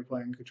matter what you're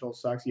playing, control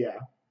sucks. Yeah.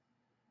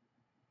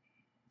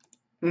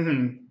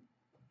 Mm-hmm.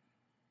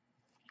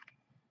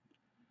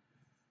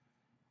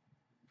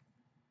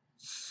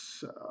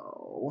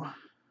 So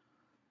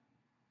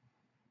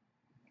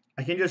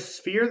I can just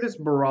sphere this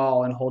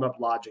Baral and hold up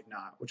Logic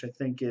Knot, which I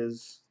think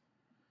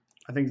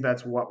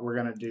that's what we're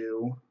gonna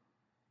do.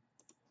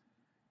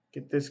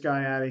 Get this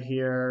guy out of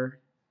here.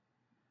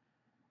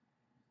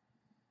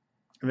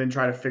 And then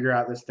try to figure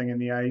out this thing in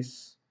the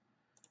ice.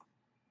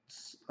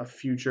 It's a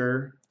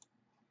future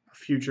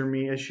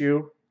me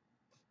issue.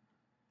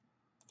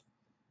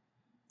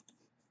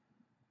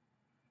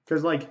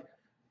 Because like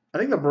I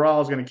think the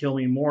Baral is gonna kill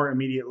me more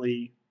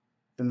immediately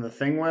than the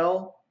thing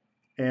will,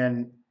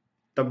 and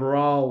the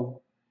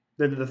Brawl,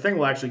 the thing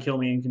will actually kill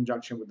me in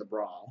conjunction with the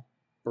Brawl.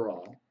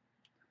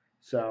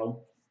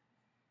 So,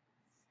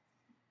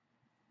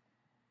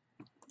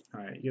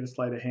 all right, you get a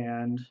sleight of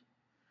hand.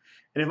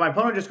 And if my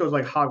opponent just goes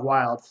like hog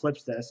wild,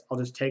 flips this, I'll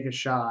just take a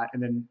shot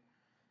and then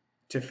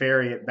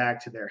Teferi it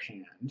back to their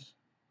hand.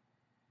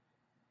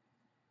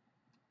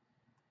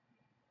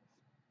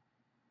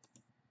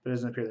 But it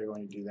doesn't appear they're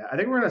going to do that. I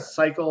think we're going to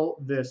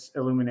cycle this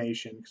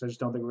Illumination because I just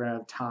don't think we're going to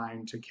have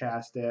time to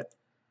cast it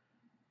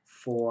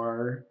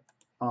for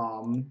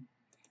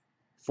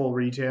full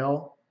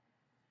retail.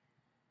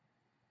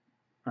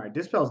 All right,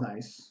 Dispel's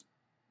nice.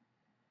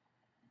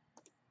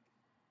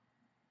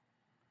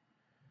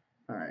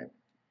 All right.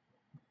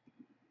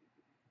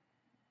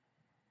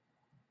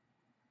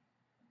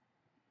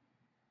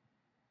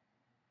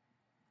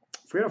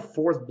 If we had a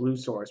fourth blue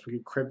source, we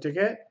could Cryptic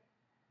it.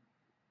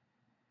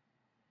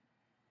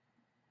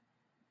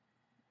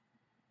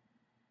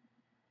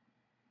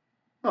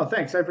 Oh,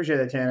 thanks. I appreciate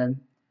that, Tannen.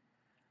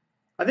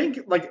 I think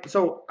like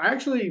so I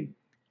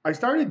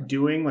started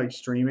doing like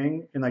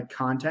streaming and like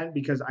content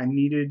because I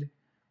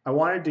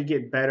wanted to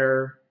get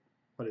better.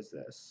 What is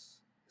this?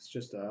 It's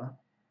just a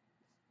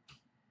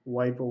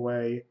wipe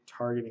away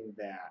targeting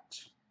that.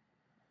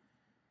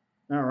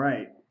 All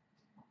right.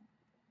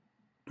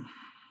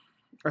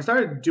 I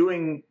started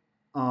doing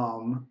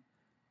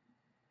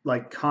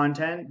like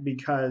content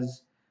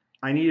because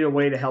I needed a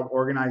way to help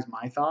organize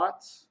my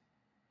thoughts.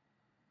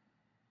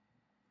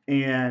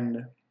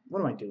 And what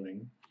am I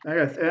doing? I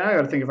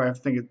gotta think if I have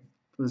to think of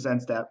this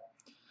end step.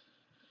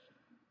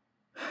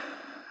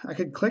 I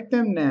could click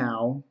them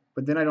now,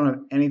 but then I don't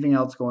have anything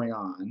else going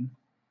on.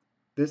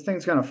 This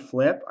thing's gonna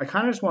flip. I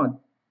kind of just want to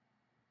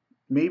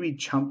maybe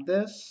chump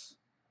this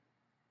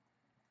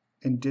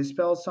and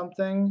dispel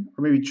something,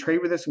 or maybe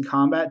trade with this in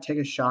combat, take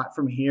a shot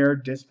from here,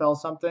 dispel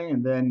something,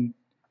 and then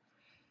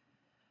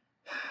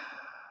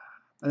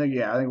I think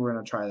we're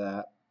gonna try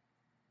that.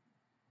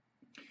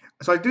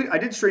 So I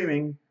did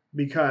streaming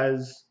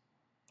because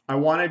I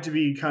wanted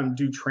to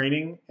do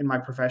training in my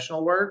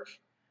professional work,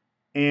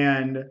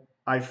 and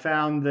I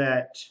found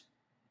that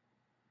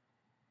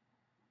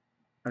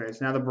okay,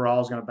 so now the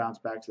Brawl is going to bounce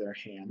back to their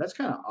hand. That's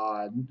kind of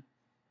odd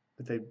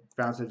that they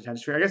bounced the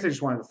Detention Sphere. I guess they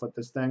just wanted to flip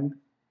this thing.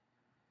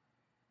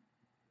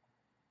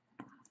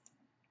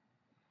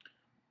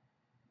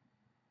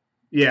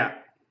 Yeah.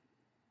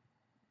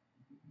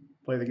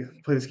 Play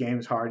this game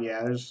is hard.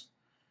 Yeah, there's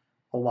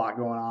a lot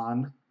going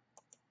on.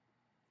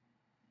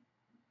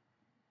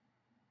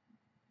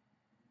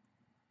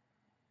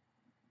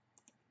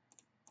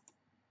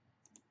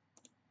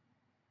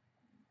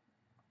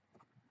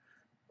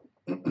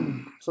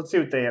 So let's see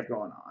what they have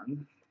going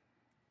on.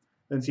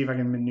 Then see if I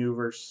can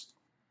maneuver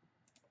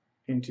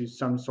into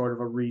some sort of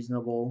a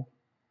reasonable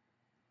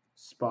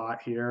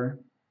spot here.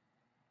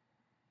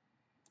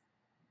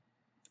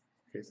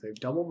 Okay, so they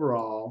have double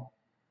Brawl,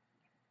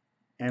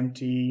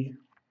 empty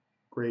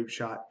Grape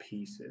Shot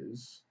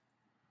pieces.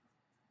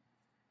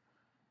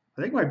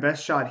 I think my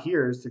best shot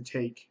here is to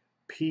take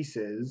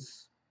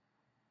pieces.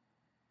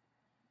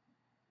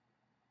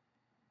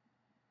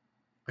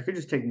 I could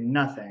just take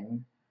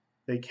nothing.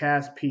 They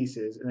cast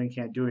pieces and then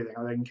can't do anything.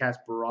 Or they can cast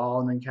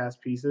Brawl and then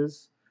cast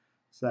pieces.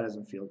 So that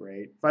doesn't feel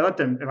great.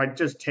 If I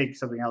just take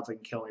something else, they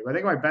can kill me. But I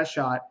think my best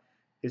shot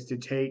is to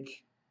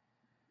take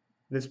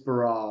this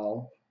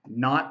Brawl,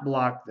 not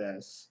block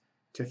this,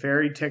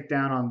 Teferi tick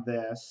down on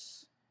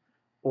this,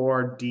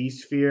 or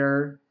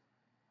D-Sphere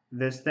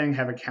this thing,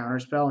 have a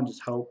counterspell, and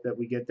just hope that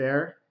we get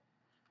there.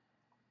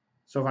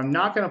 So if I'm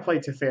not going to play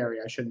Teferi,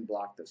 I shouldn't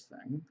block this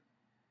thing.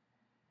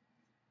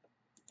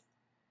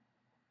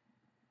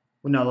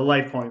 Well, no, the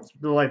life points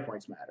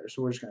matter,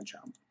 so we're just going to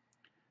jump.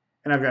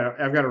 And I've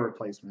got a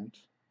replacement.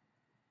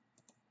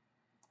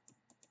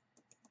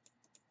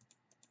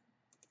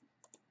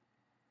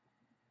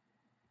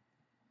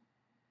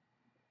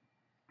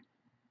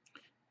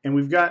 And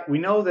we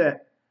know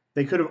that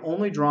they could have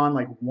only drawn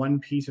like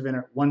one piece of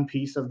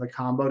the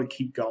combo to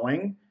keep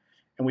going,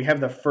 and we have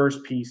the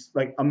first piece,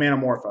 like a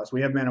Manamorphose.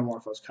 We have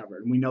Manamorphose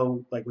covered, and we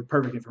know, like with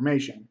perfect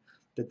information,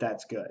 that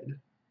that's good.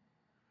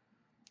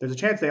 There's a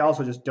chance they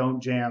also just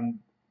don't jam.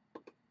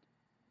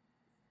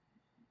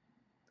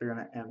 They're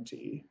gonna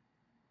empty.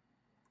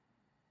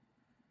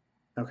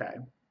 Okay.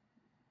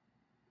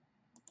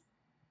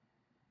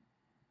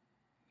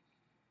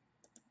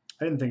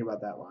 I didn't think about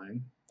that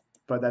line,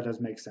 but that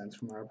does make sense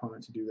from our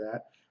opponent to do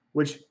that,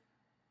 which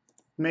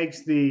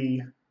makes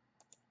the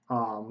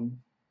whole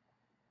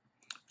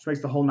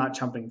not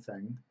chumping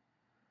thing.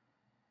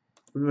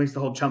 It makes the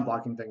whole chump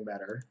blocking thing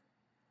better.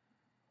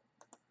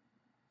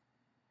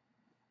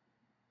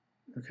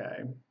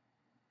 Okay.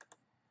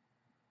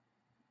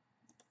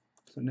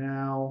 So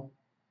now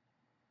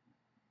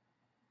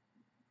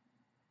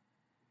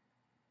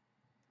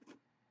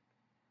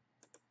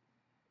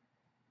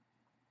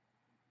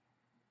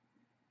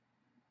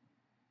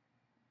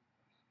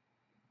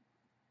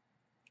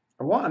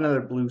I want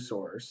another blue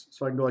source.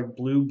 So I can go like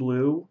blue,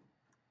 blue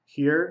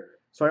here.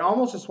 So I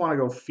almost just want to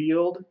go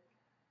field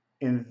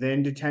and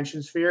then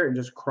Detention Sphere and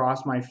just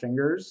cross my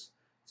fingers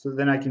so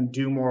then I can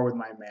do more with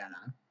my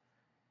mana.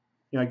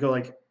 You know, I go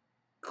like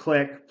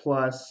click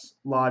plus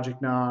Logic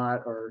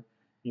Knot or,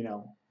 you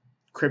know,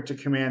 Cryptic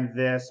Command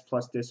this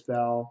plus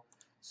Dispel.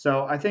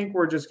 So I think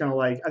we're just going to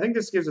I think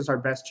this gives us our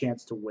best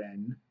chance to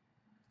win.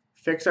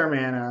 Fix our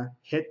mana,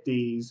 hit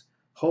these.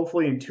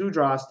 Hopefully in 2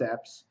 draw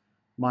steps,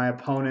 my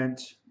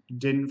opponent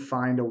didn't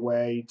find a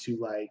way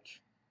to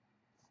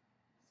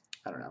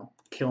I don't know,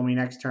 kill me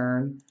next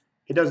turn.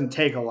 It doesn't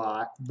take a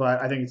lot,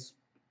 but I think it's,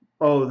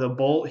 oh, the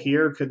bolt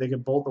here, they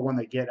could bolt the one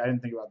they get. I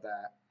didn't think about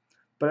that.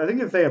 But I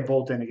think if they have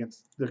bolt in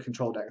against the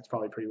control deck, it's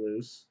probably pretty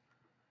loose.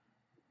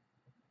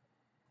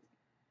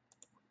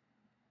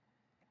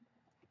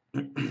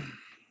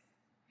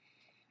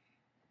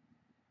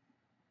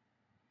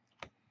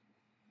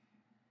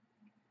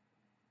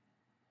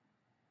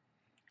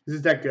 Is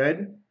this deck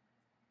good?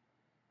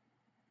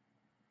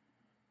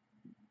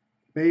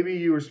 Maybe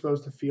you were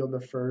supposed to field the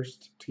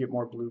first to get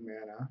more blue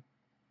mana.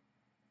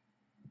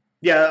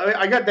 Yeah,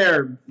 I got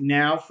there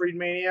now,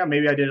 Freedmania.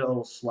 Maybe I did it a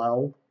little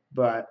slow,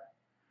 but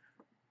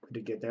I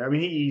did get there. I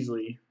mean, he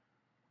easily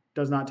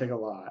does not take a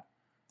lot.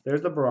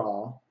 There's the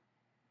Brawl.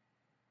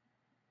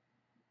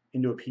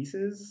 Into a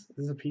Pieces?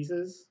 This is a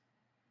Pieces?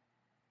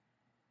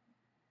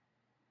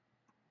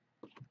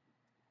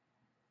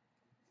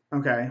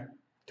 Okay.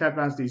 Tap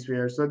bounce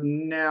D-Sphere. So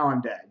now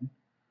I'm dead.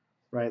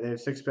 Right, they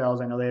have 6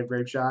 spells. I know they have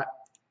Grape Shot.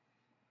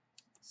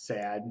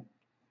 Sad.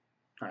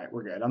 All right,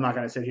 we're good. I'm not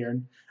going to sit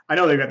here. I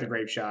know they've got the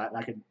Grape Shot, and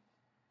I could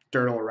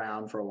dirtle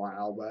around for a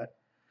while, but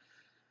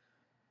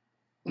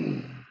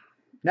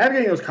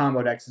navigating those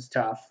combo decks is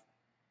tough.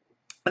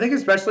 I think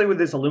especially with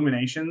this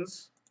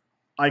Illuminations,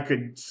 I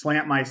could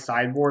slant my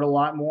sideboard a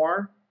lot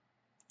more.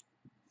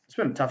 It's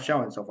been a tough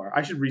showing so far.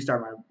 I should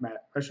restart Moto.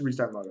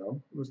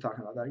 I was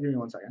talking about that. Give me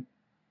 1 second.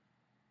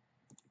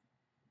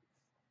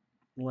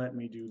 Let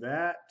me do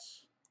that.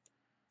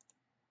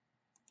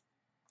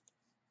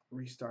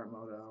 Restart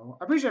Moto.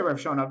 I appreciate everyone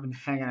showing up and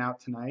hanging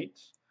out tonight.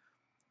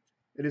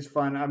 It is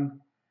fun.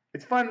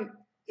 It's fun.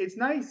 It's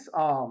nice.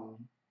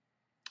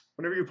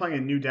 Whenever you're playing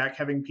a new deck,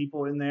 having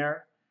people in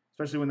there,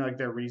 especially when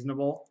they're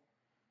reasonable,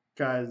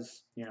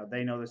 because you know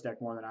they know this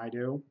deck more than I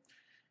do.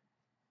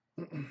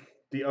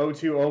 The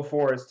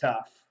 0204 is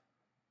tough.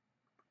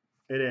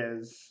 It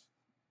is.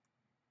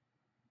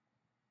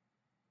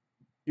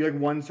 You like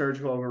 1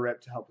 surgical over rip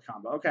to help the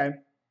combo. Okay.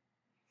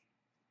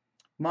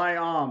 My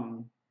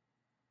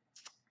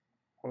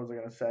what was I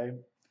gonna say?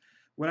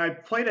 When I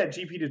played at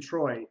GP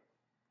Detroit,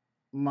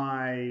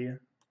 my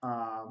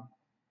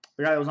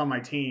the guy that was on my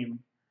team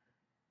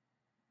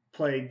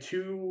played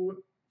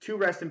two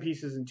rest in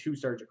pieces and 2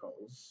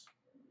 surgicals,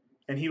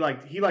 and he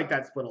liked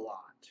that split a lot.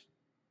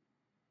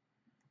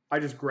 I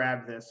just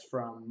grabbed this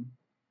from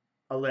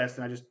a list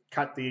and I just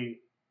cut the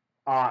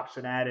ops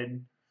and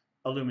added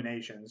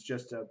Illuminations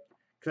just to,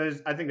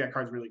 because I think that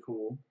card's really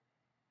cool.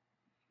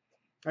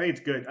 I think it's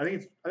good. I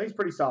think it's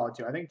pretty solid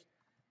too. I think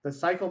the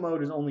cycle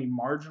mode is only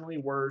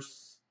marginally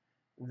worse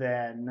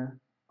than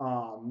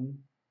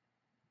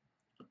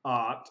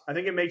opt. I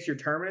think it makes your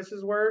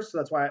terminuses worse, so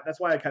that's why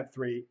I cut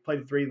 3.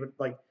 Played 3,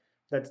 but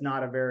that's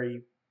not a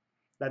very,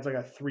 that's like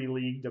a 3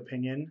 leagued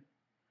opinion.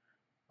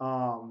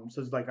 So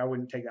it's I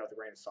wouldn't take that with a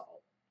grain of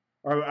salt,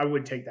 or I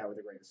would take that with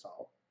a grain of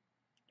salt.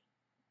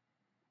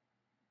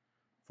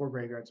 4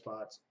 graveyard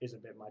spots is a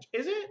bit much.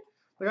 Is it?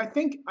 I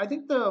think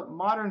the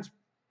Modern's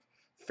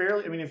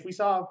fairly. I mean, if we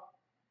saw,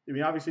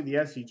 obviously the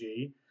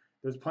SCG,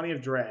 there's plenty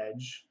of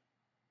dredge.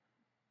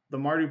 The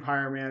Mardu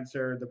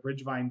Pyromancer, the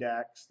Bridgevine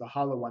decks, the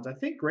hollow ones. I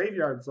think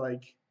graveyards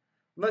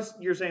unless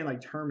you're saying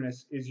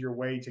Terminus is your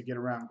way to get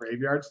around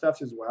graveyard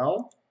stuffs as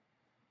well,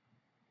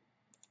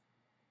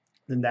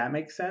 then that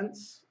makes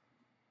sense.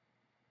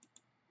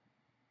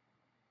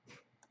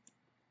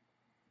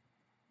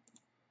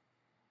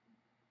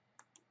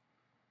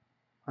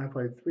 I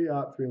played 3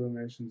 op, 3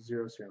 eliminations,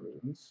 0 Serum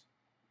Visions.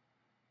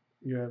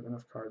 You have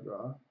enough card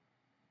draw.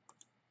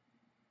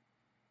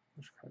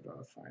 Which card draw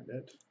to find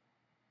it?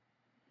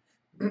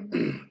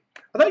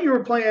 I thought you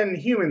were playing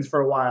humans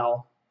for a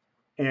while,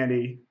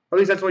 Andy. Or at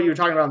least that's what you were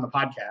talking about on the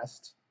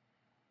podcast.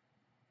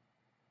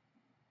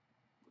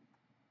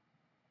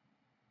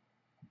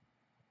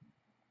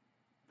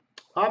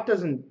 Opt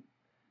doesn't.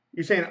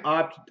 You're saying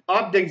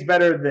opt digs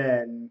better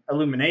than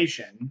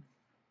Illumination,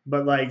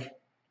 but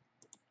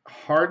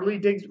hardly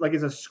digs.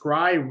 Is a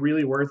scry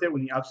really worth it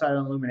when the upside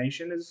on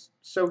Illumination is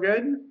so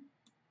good?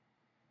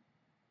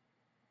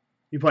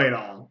 You play it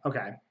all,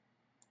 okay.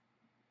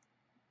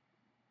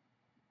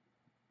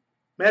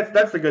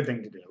 That's the good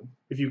thing to do.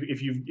 If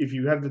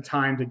you have the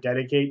time to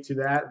dedicate to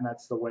that, and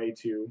that's the way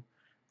to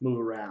move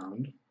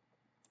around.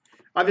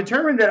 I've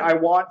determined that I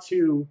want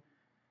to,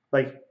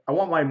 I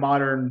want my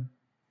Modern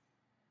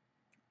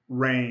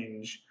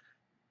range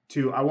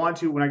to,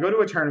 when I go to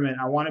a tournament,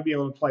 I want to be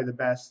able to play the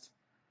best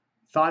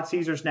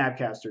Thoughtseize or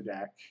Snapcaster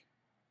deck.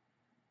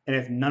 And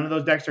if none of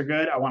those decks are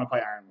good, I want to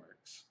play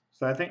Ironworks.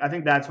 So I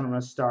think that's what I'm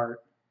going to start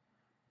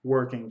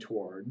working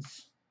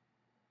towards.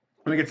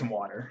 Let me get some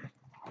water.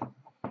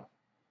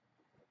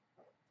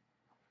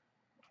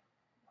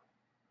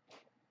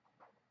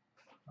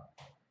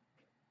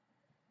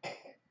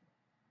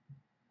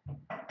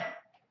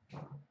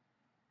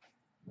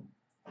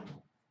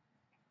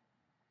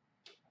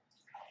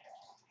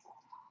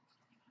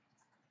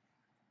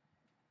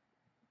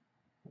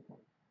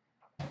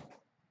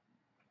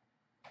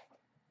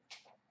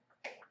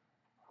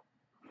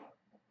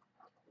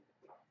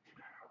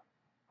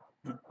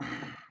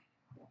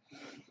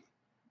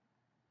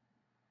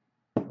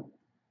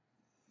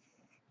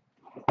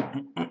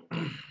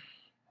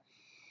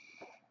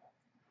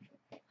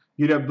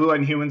 You'd have Blue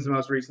and Humans the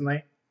most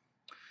recently.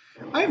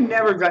 I've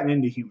never gotten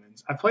into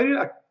Humans. I played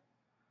it.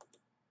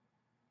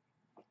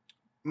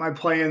 Am I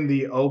playing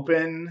the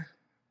Open?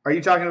 Are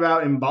you talking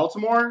about in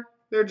Baltimore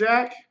there,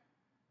 Jack?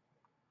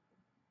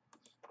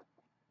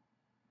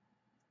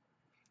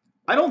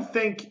 I don't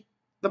think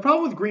the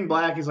problem with Green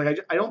Black is like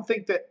I don't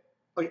think that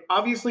like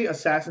obviously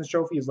Assassin's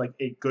Trophy is like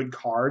a good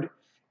card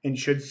and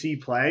should see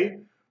play,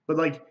 but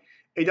like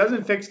it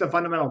doesn't fix the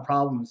fundamental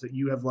problems that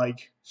you have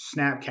like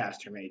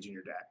Snapcaster Mage in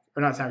your deck,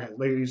 or not Snapcaster,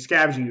 like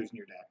Scavenging Ooze in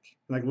your deck,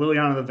 like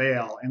Liliana the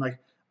Veil, and like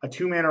a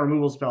 2-mana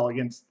removal spell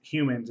against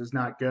humans is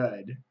not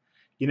good.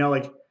 You know,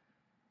 like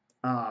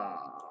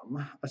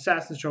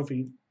Assassin's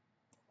Trophy.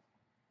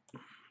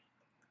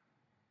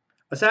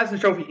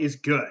 Assassin's Trophy is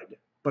good,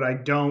 but I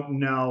don't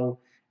know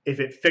if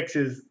it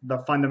fixes the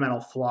fundamental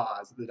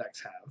flaws that the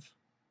decks have.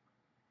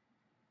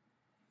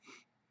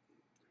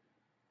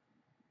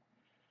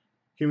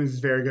 Humans is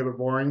very good but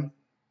boring.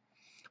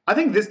 I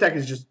think this deck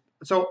is just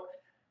so.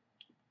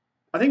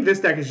 I think this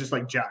deck is just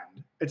like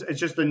Jund. It's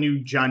just the new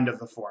Jund of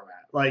the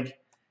format. Like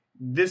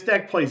this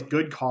deck plays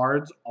good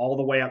cards all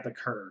the way up the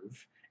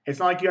curve. It's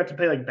not like you have to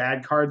play like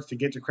bad cards to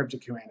get to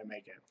Cryptic Command to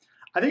make it.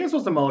 I think I'm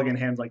supposed to mulligan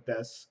hands like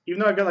this. Even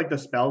though I've got like the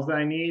spells that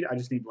I need, I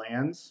just need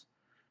lands.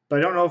 But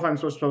I don't know if I'm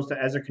supposed to,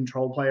 as a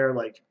control player,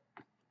 like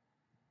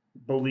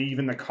believe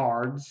in the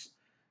cards.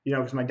 You know,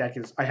 because my deck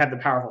is I have the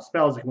powerful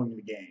spells that can win me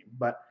the game.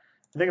 But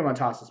I think I'm gonna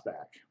toss this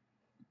back.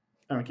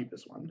 I'm gonna keep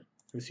this one.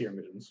 The Seer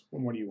Visions.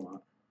 What more do you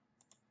want?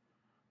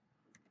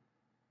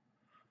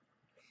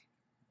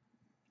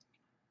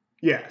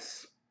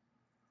 Yes.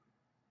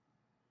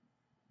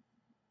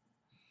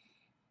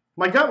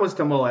 My gut was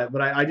to mull it,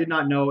 but I did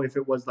not know if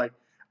it was like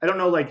I don't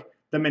know like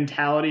the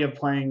mentality of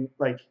playing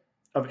like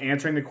of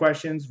answering the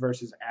questions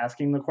versus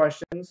asking the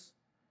questions.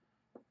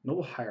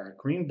 Noble Hierarch,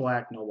 green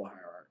black Noble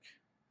Hierarch.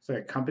 It's like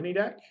a company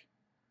deck.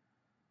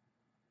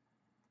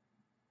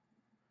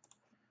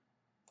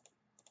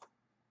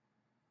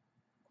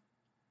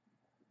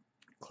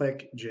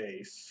 Click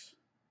Jace.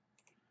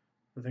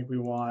 I think we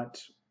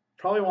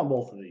probably want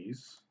both of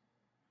these.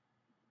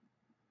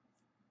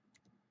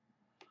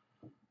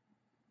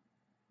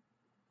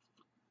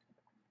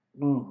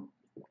 All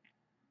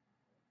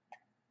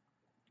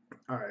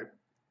right.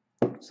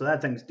 So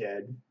that thing's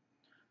dead.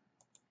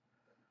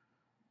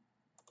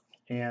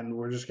 And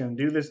we're just going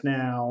to do this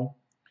now.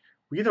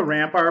 We get to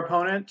ramp our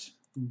opponent,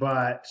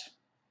 but,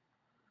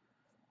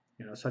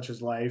 you know, such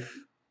is life.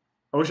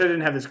 I wish I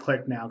didn't have this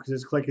click now, because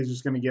this click is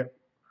just going to get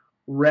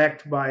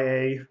wrecked by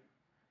a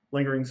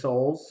Lingering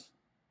Souls.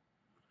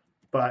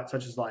 But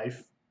such is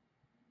life.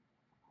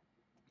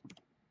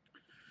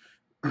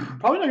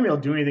 Probably not going to be able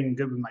to do anything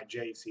good with my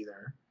Jace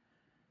either,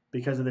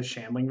 because of the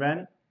Shambling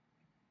Vent.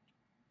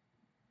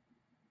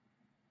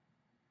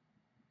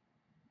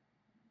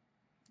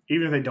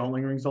 Even if they don't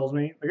Lingering Souls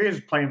me. Like, they're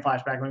just playing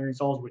Flashback Lingering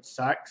Souls, which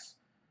sucks.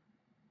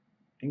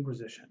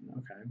 Inquisition,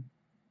 okay.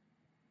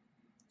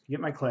 Get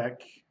my click.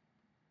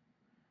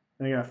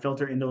 Then they're going to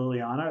filter into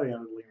Liliana. They're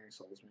going to Lingering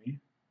Souls me.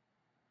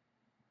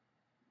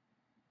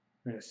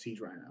 They're going to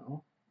Siege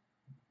Rhino.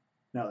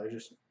 No, they're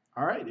just,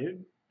 all right,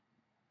 dude.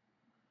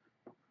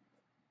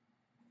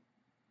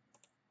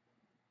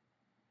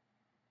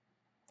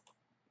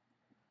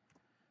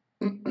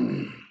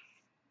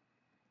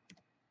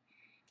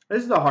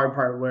 This is the hard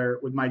part where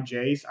with my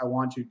Jace, I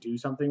want to do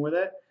something with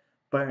it.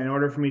 But in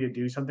order for me to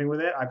do something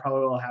with it, I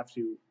probably will have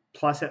to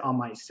plus it on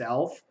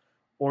myself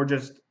or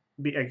just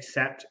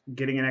accept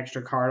getting an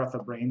extra card off the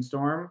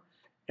Brainstorm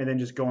and then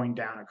just going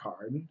down a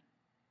card.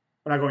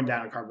 Or not going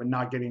down a card, but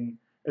not getting,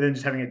 and then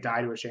just having it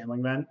die to a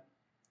Shambling Vent.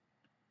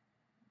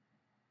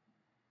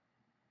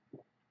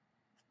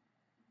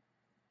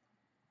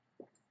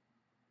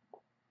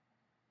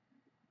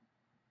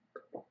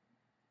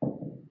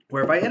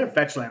 Where if I hit a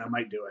fetch land, I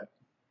might do it.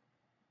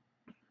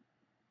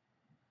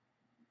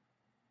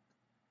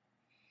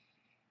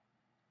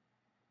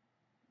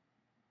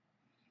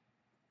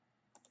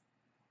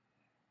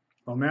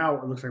 Well, now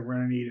it looks like we're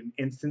going to need an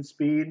instant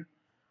speed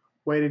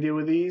way to deal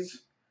with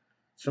these.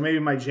 So maybe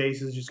my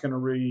Jace is just going to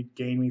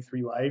regain me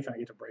 3 life and I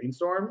get to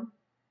Brainstorm.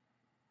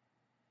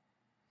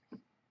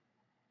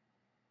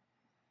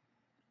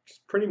 It's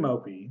pretty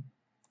mopey.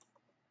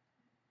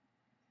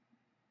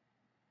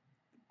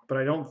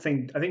 But I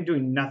think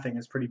doing nothing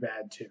is pretty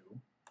bad too.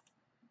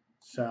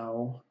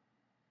 So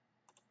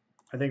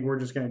I think we're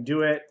just going to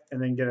do it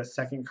and then get a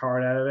second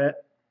card out of it.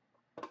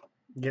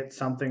 Get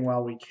something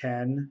while we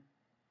can.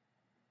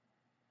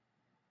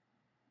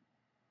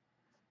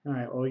 All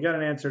right, well, we got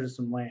an answer to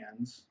some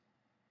lands.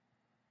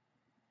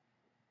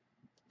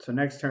 So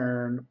next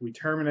turn, we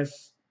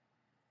Terminus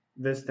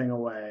this thing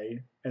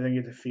away and then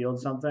get to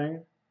field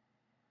something.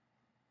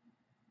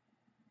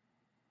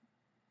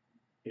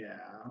 Yeah,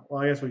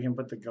 well, I guess we can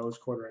put the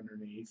Ghost Quarter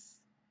underneath.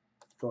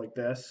 Go like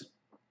this.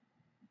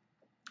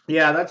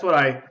 Yeah, that's what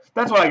I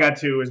got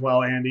to as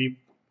well, Andy.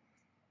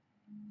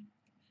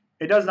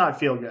 It does not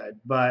feel good,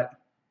 but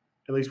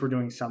at least we're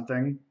doing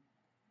something.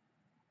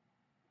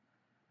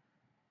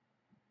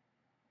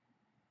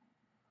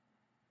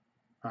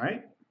 All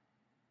right.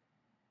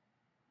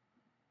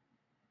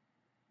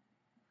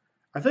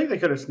 I think they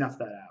could have snuffed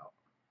that out.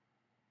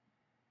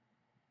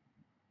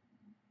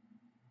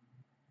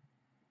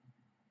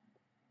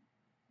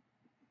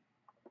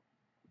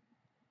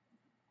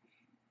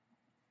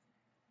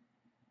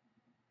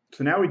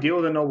 So now we deal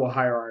with a noble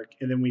hierarch,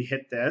 and then we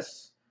hit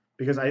this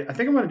because I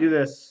think I'm going to do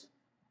this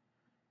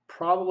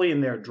probably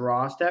in their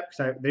draw step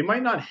because they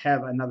might not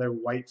have another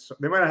white.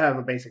 They might not have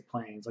a basic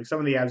plains like some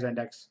of the Abzan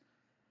decks.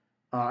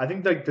 I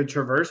think like the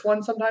Traverse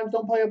ones sometimes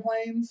don't play a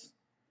plains.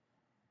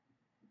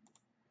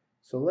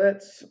 So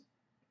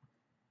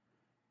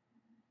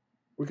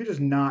we could just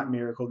not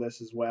miracle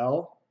this as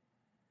well.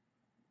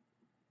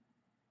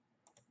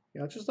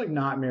 Yeah, let's just like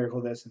not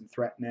miracle this and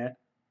threaten it.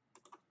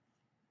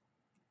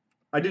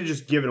 I did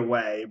just give it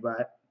away,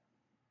 but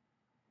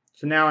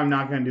so now I'm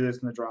not going to do this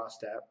in the draw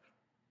step.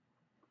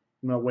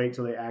 I'm going to wait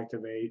till they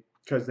activate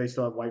because they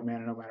still have white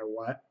mana no matter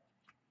what.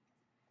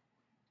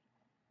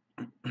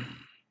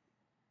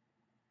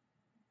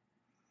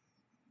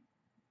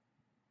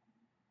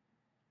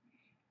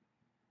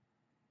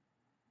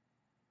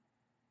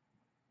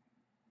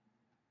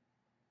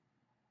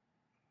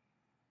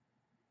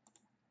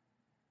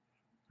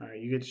 All right,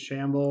 you get to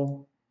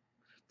Shamble.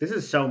 This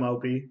is so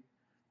mopey.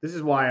 This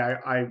is why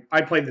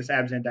I played this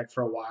Abzan deck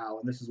for a while,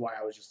 and this is why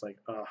I was just like,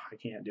 ugh, I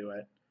can't do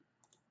it.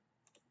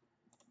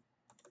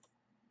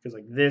 Because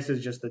like this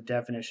is just the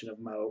definition of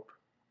mope.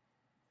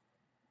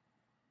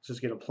 Let's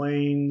just get a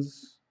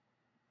plains.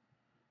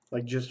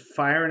 Like just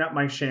firing up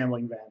my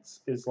Shambling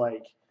Vents is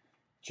like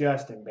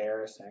just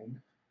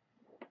embarrassing.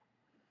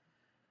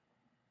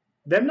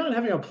 Them not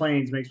having a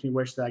plains makes me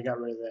wish that I got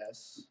rid of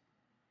this.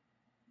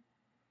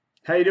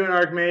 How you doing,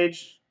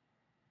 Archmage?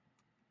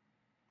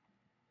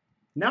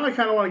 Now I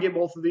kind of want to get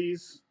both of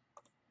these.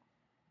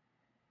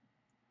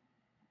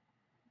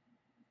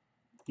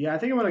 Yeah, I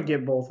think I'm going to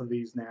get both of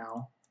these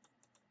now.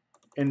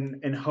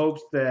 In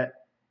hopes that,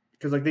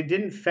 because like they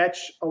didn't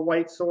fetch a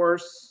white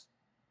source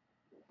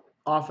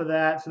off of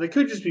that, so they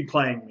could just be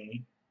playing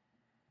me.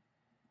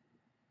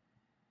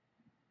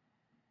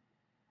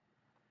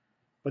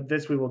 But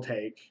this we will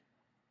take.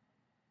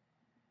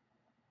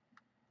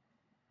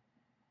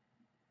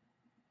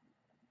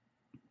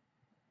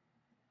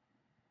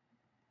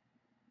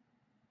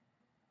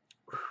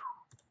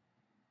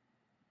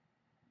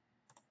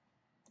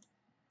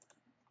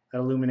 That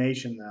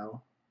illumination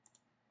though.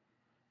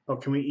 Oh,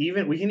 can we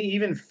even? We can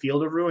even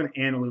Field of Ruin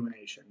and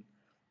Illumination.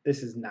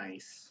 This is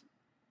nice.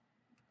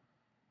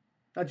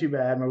 Not too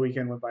bad. My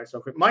weekend went by so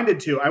quick. Mine did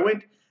too.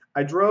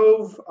 I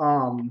drove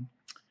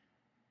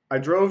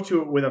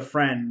to with a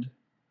friend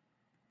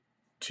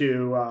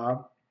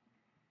to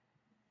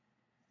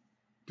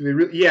do they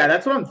really, yeah,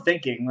 that's what I'm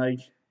thinking. Like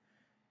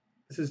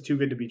this is too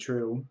good to be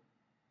true.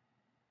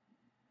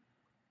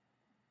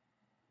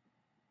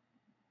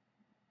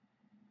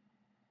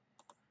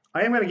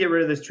 I am going to get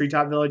rid of this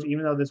Treetop Village,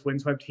 even though this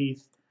Windswept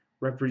Heath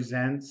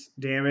represents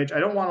damage. I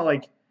don't want to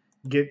like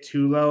get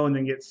too low and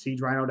then get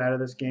Siege Rhino'd out of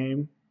this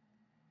game.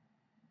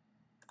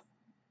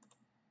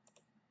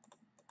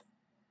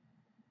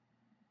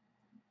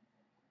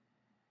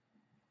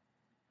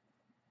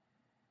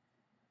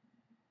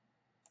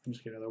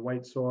 Just get another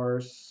white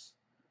source.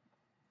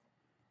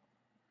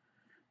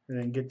 And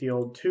then get the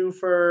old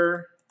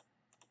twofer.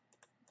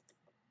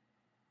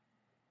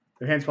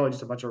 Their hand's probably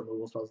just a bunch of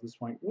removal spells at this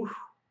point. Woo.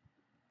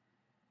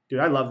 Dude,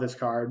 I love this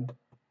card.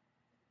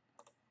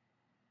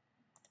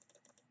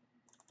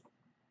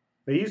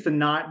 They used to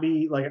not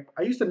be like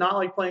I used to not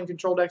like playing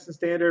control decks in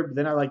standard, but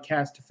then I like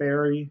cast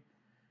Teferi,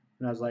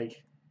 and I was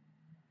like,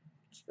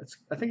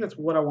 I think that's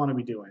what I want to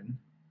be doing.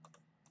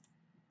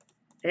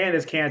 And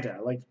as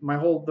Kanta, like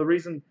the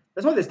reason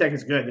that's why this deck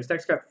is good. This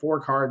deck's got 4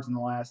 cards in the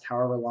last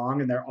however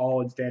long, and they're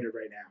all in standard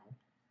right now.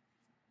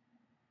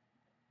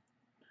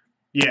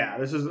 Yeah,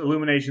 this is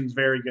Illumination's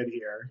very good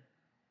here.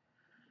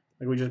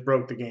 Like we just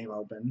broke the game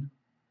open.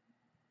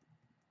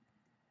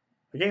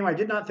 A game I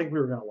did not think we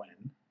were going to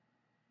win.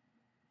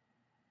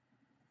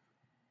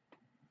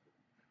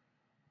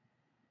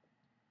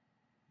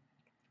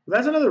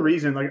 That's another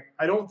reason. Like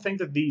I don't think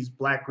that these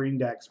black-green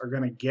decks are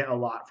going to get a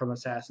lot from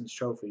Assassin's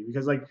Trophy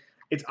because like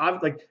it's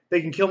like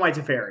they can kill my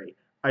Teferi.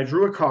 I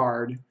drew a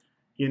card.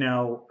 You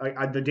know,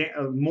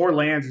 more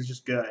lands is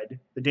just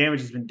good. The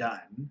damage has been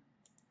done.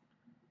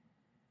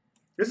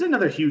 This is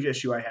another huge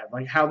issue I have,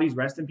 like how these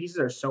rest in pieces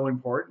are so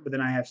important, but then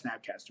I have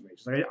Snapcaster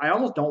Mages. Like I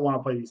almost don't want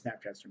to play these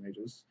Snapcaster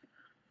Mages.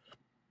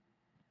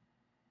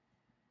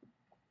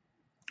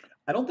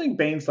 I don't think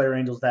Baneslayer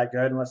Angel's that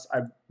good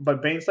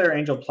but Baneslayer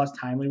Angel plus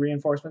timely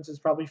reinforcements is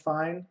probably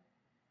fine.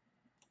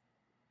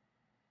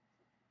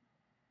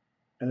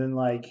 And then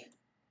like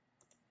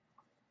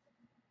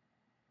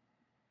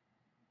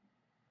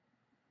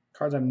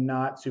cards I'm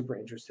not super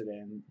interested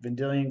in.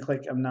 Vendilion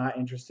Clique I'm not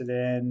interested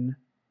in.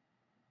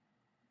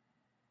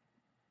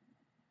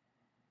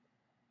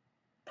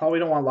 Probably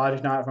don't want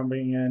Logic Knot if I'm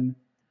bringing in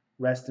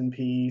Rest in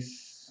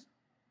Peace.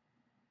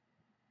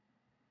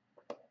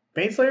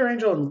 Baneslayer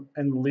Angel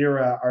and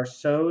Lyra are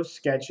so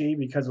sketchy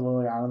because of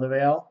Liliana the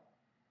Veil.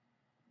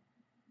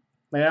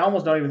 Like, I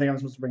almost don't even think I'm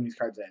supposed to bring these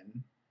cards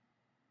in.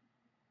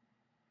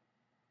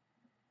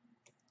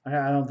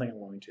 I don't think I'm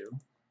going to.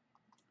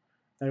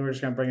 I think we're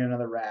just going to bring in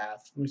another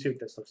Wrath. Let me see what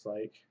this looks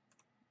like.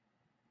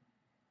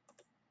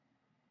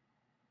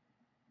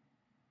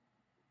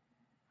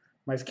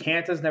 My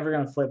Kanta's never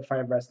going to flip if I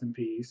have Rest in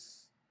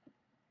Peace.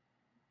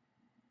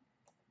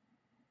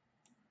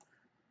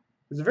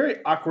 There's a very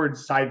awkward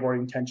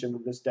sideboarding tension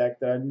with this deck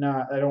that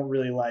I don't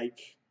really like.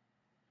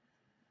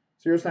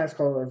 Zero snaps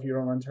color if you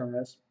don't run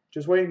Terminus.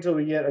 Just wait until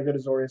we get a good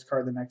Azorius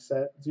card the next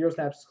set. Zero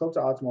snaps is close to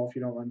optimal if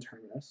you don't run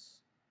Terminus.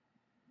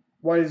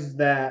 Why is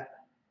that?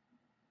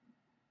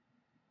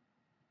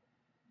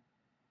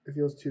 It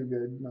feels too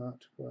good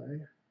not to play.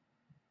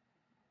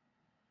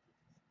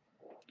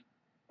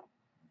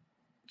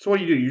 So what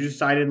do? You just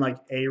side in like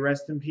a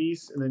Rest in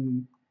Peace and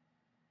then,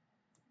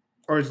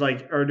 or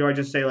do I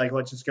just say like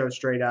let's just go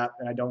straight up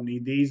and I don't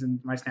need these and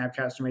my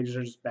Snapcaster Mages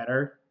are just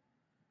better?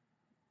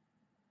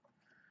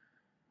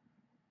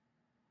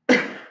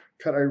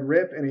 Cut a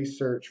Rip and a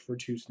Search for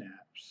 2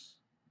 snaps.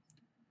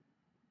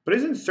 But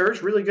isn't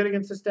Search really good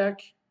against this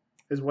deck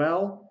as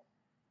well?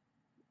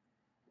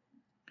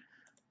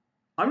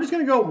 I'm just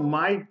going to go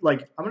I'm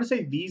going to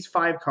say these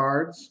 5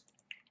 cards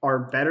are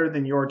better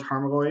than your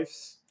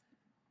Tarmogoyfs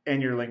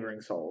and your Lingering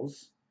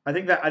Souls. I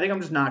think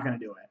I'm just not going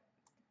to do it.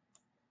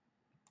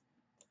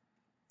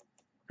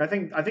 I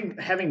think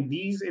having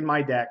these in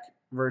my deck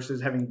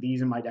versus having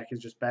these in my deck is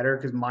just better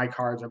because my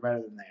cards are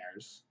better than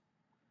theirs.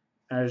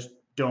 And I just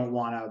don't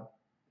want to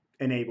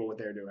enable what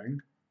they're doing.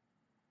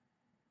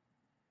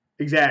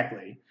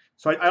 Exactly.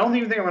 So I don't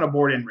even think I'm going to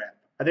board in Rip.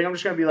 I think I'm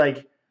just going to be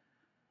like,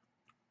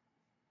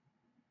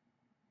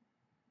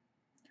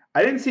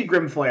 I didn't see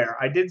Grim Flare.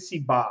 I did see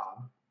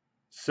Bob.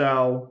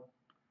 So,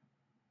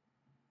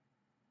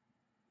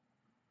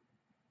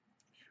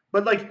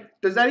 but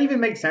like, does that even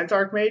make sense,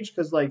 Archmage?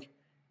 Because like,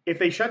 if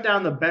they shut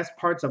down the best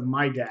parts of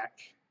my deck,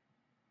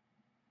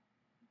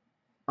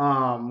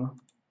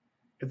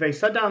 if they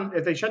shut down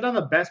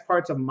the best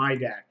parts of my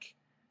deck,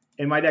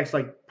 and my deck's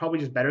like probably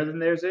just better than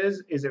theirs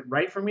is it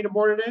right for me to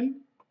board it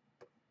in?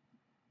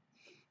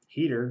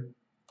 Heater.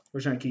 We're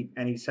just gonna keep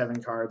any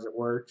 7 cards that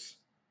works.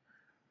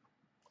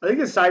 I think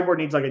the sideboard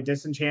needs like a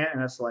Disenchant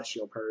and a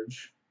Celestial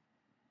Purge.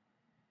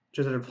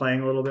 Just that they're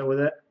playing a little bit with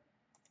it.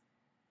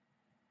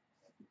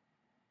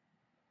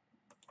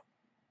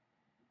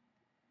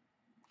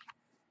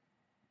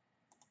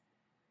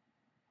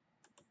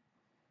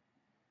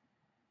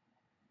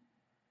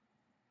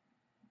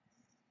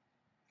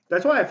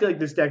 That's why I feel like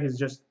this deck is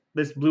just,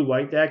 this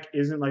blue-white deck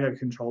isn't like a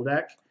control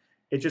deck.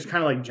 It's just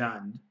kind of like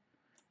Jund.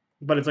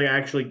 But it's like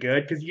actually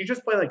good because you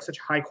just play like such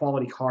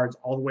high-quality cards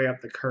all the way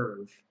up the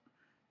curve.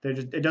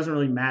 It doesn't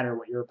really matter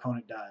what your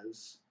opponent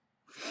does.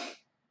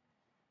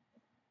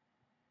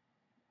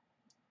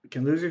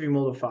 Can lose if you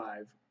mull to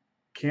 5.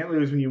 Can't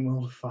lose when you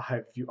mull to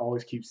 5 if you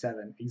always keep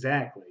 7.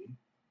 Exactly.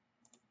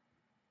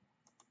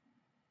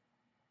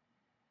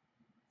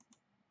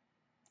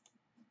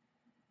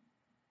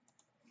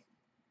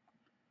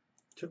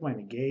 Took my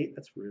negate.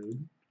 That's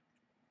rude.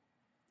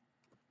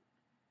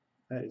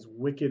 That is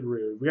wicked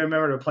rude. We gotta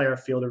remember to play our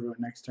Field of Ruin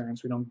next turn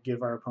so we don't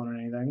give our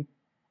opponent anything.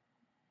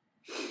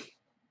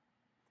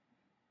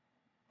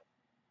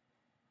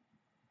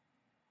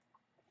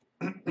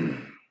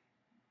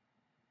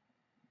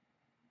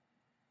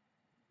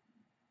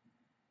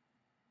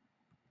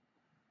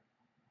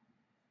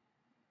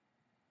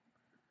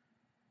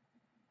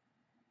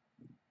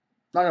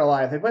 Not gonna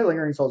lie, if they play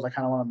Lingering Souls, I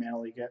kind of want to mana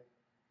leak it.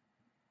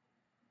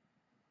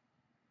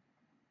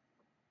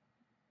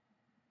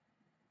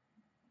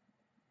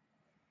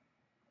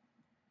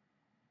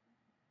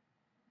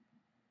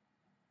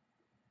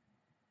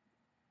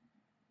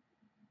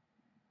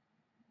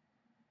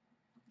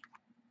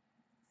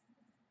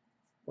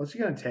 What's he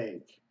gonna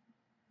take?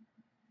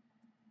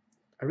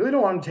 I really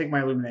don't want him to take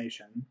my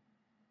Illumination.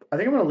 I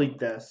think I'm gonna leak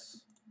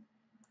this.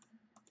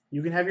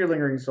 You can have your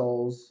Lingering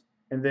Souls,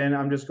 and then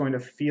I'm just going to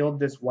field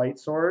this white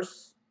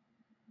source,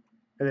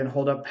 and then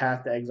hold up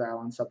Path to Exile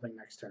on something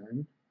next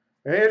turn.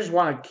 I think I just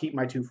want to keep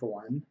my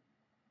 2-for-1,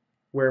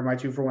 where my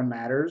 2-for-1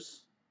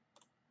 matters.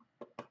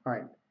 All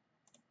right.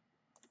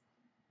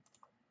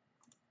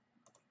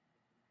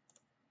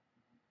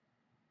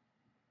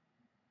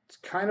 It's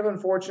kind of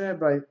unfortunate,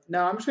 but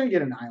no, I'm just going to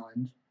get an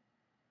island.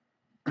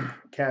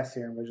 Cast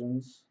Serum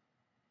Visions.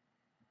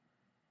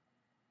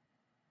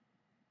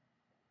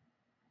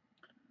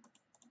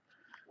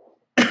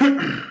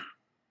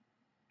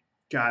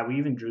 God, we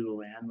even drew the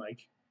land.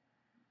 Like,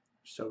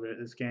 so good at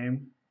this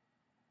game.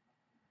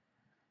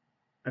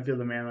 I feel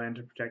the mana land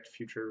to protect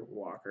future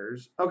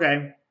walkers.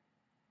 Okay.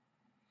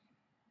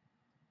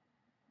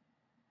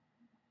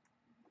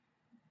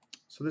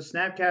 So the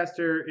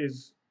Snapcaster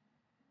is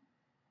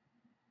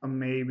a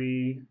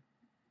maybe.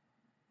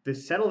 The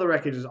Settle the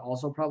Wreckage is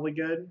also probably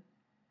good.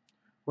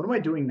 What am I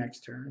doing next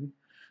turn?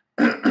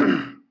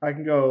 I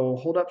can go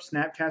hold up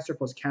Snapcaster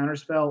plus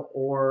Counterspell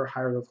or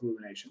Hieroglyph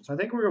Illumination. So I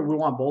think we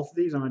want both of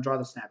these. I'm going to draw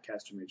the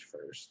Snapcaster Mage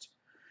first.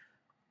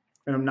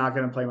 And I'm not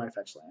going to play my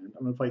fetch land.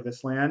 I'm going to play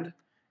this land.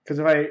 Because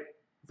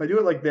if If I do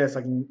it like this,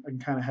 I can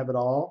kind of have it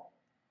all.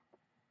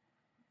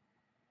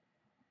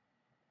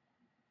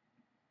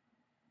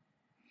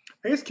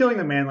 I guess killing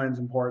the manland is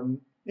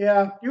important.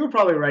 Yeah, you were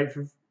probably right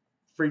for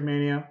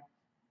Freedmania.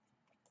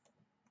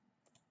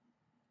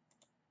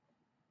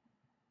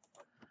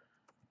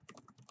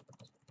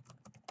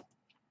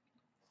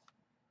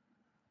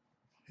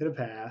 Hit a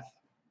path.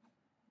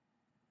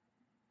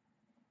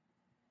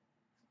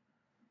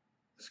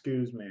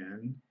 Excuse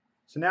man.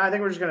 So now I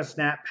think we're just going to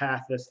snap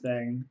path this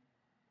thing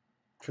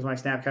because my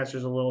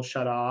Snapcaster's a little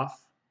shut off.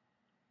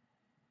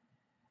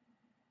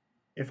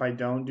 If I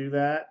don't do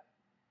that.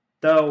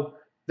 Though,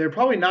 they're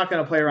probably not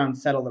going to play around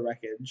Settle the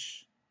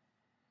Wreckage.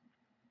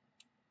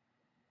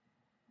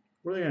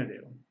 What are they going to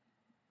do?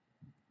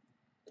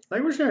 I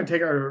think we're just going to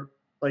take our,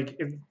 like,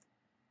 if,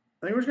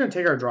 I think we're just going to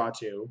take our draw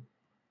two.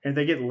 And if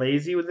they get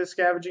lazy with this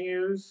Scavenging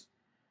Ooze,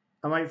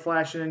 I might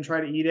flash it and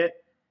try to eat it.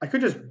 I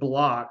could just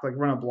block, like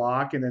run a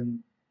block and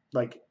then,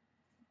 like,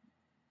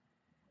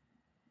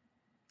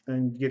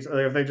 and get,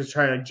 like, if they just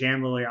try to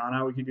jam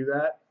Liliana, we could do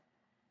that.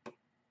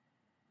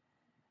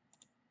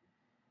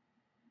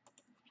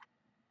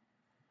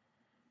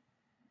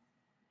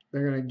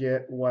 They're going to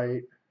get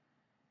white.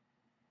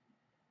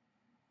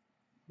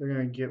 They're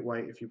going to get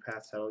white if you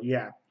path settle.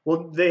 Yeah.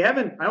 Well, they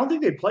haven't, I don't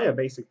think they play a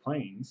basic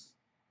plains.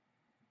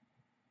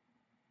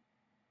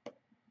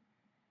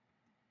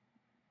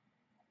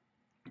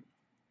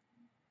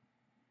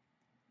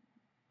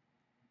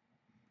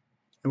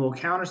 And we'll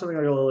counter something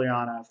like a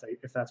Liliana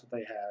if that's what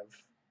they have.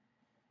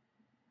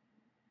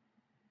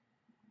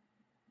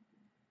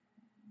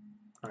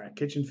 All right,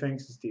 Kitchen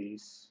Finks is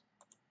these.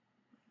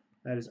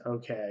 That is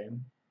okay.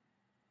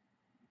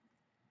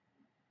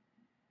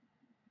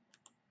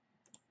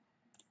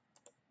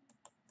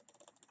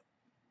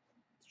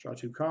 Let's draw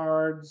two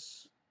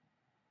cards.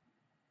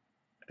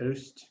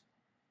 Oost.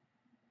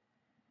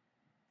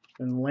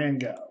 And land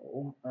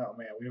go. Oh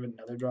man, we have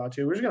another draw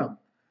too. We're just gonna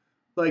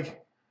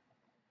like,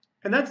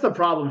 and that's the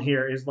problem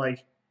here is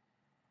like,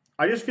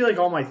 I just feel like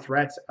all my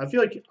threats. I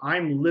feel like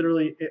I'm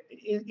literally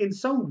in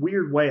some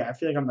weird way. I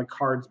feel like I'm the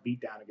cards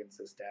beat down against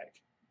this deck.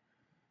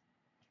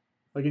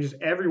 Like in just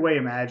every way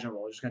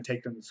imaginable. Just gonna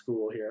take them to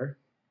school here.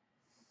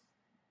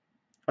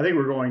 I think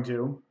we're going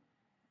to.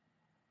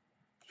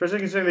 Especially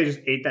considering they just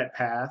ate that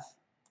path.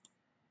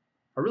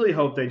 I really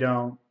hope they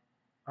don't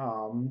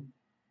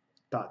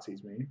dot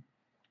sees me.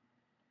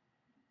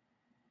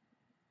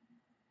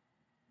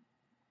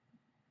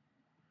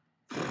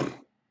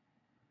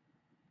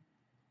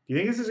 Do you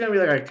think this is going to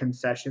be like a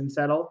concession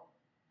settle?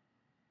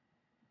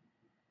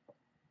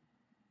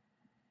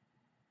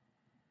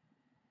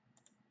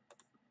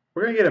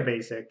 We're going to get a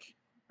basic.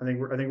 I think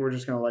we're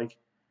just going to like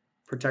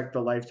protect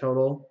the life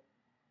total.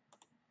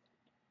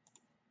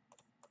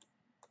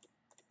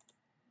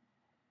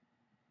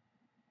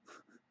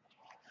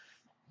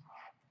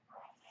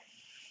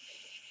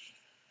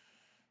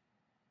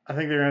 I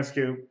think they're going to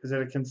scoop. Is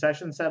it a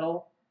concession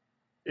settle?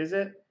 Is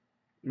it?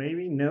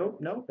 Maybe. Nope.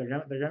 Nope. They're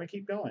gonna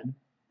keep going.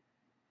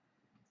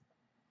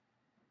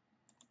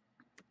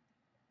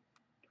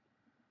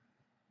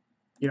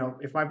 You know,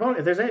 if my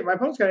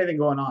opponent's got anything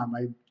going on,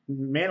 my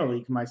mana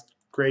leak, my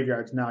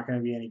graveyard's not going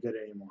to be any good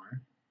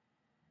anymore.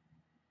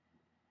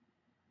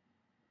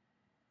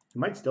 It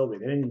might still be.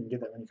 They didn't even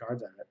get that many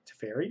cards out of it.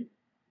 Teferi?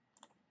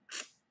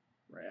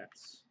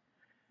 Rats.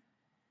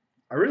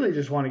 I really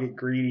just want to get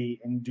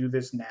greedy and do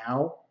this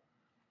now,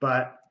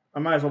 but I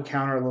might as well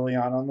counter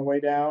Liliana on the way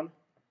down.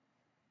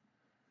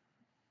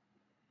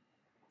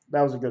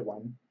 That was a good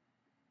one.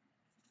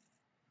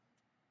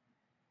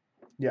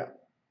 Yeah.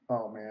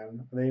 Oh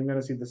man. Are they even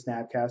gonna see the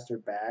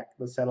Snapcaster back?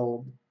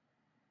 The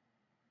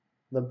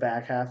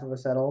back half of a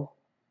settle?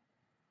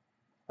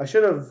 I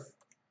should have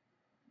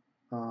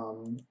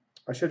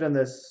done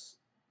this.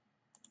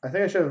 I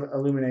think I should have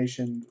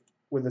Illumination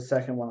with the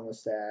second one on the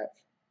stack.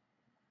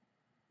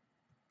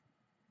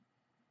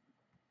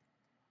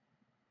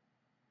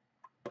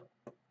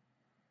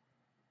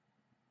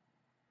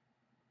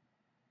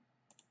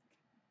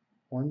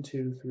 One,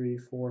 two, three,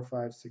 four,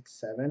 five, six,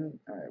 seven.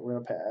 All right, we're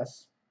gonna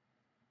pass.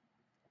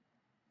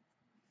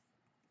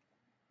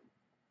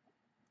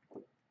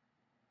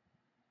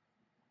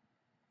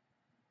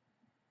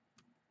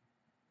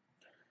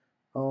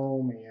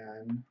 Oh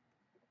man,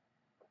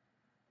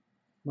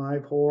 my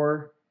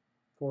poor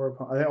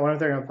opponent. I wonder if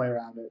they're gonna play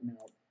around it. No.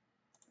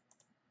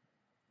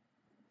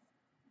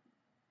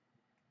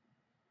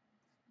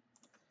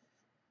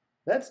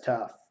 That's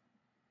tough.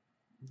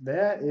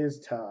 That is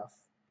tough.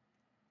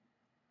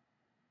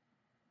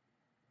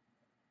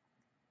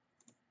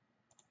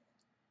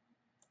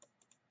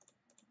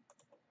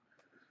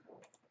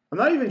 I'm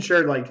not even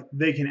sure like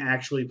they can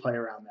actually play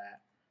around that.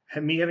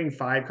 Me having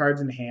 5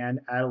 cards in hand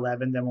at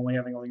 11, them only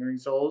having Lingering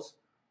Souls,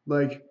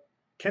 like,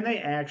 can they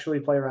actually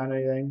play around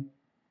anything?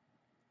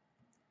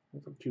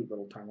 That's a cute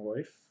little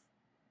Tarmogoyf.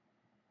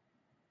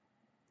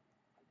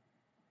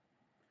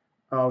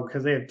 Oh,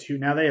 because they have 2.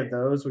 Now they have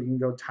those. We can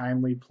go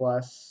Timely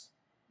plus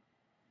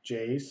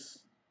Jace.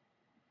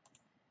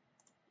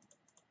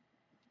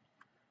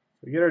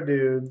 We get our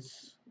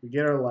dudes. We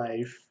get our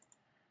life.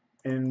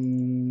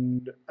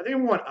 And I think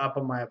I'm going up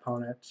on my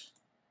opponent.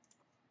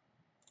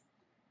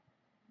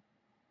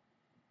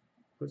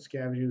 Put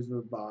Scavenging Ooze to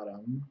the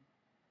bottom.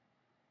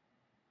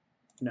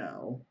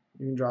 No.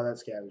 You can draw that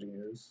Scavenging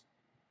Ooze.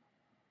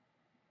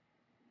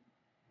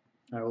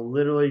 I will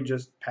literally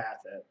just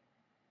path it.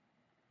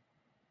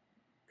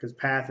 Because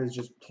path is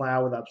just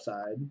plow with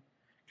upside.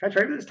 Can I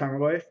trade this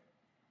Tarmogoyf?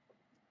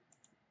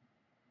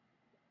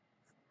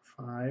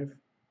 5.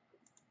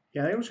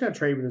 Yeah, I think I'm just going to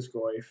trade with this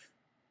Goyf.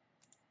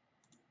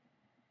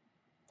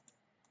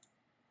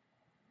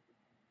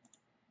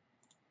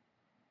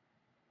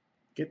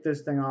 Get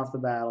this thing off the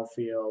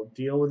battlefield.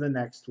 Deal with the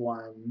next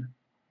one.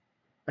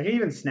 I can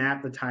even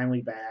snap the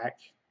Timely back.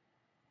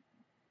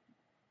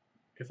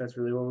 If that's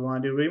really what we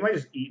want to do. But he might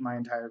just eat my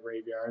entire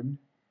graveyard.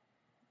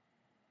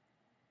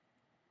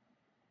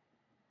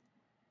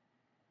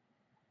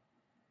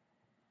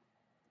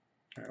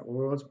 Alright,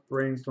 well, let's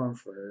brainstorm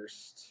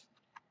first.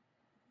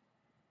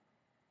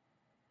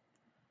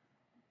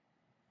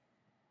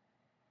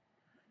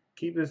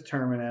 Keep this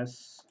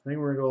Terminus. I think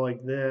we're going to go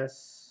like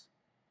this.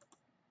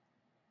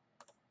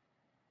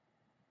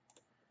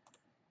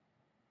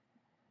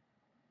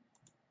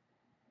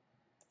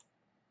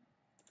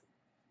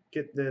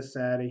 Get this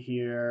out of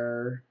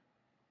here.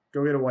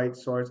 Go get a white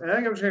source. And I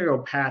think I'm just going to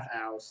go Path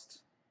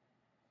Oust.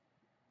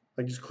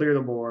 Like, just clear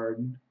the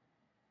board.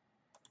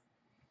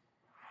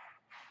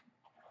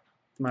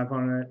 My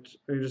opponent.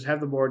 We just have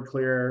the board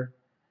clear.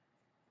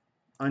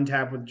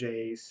 Untap with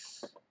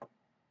Jace.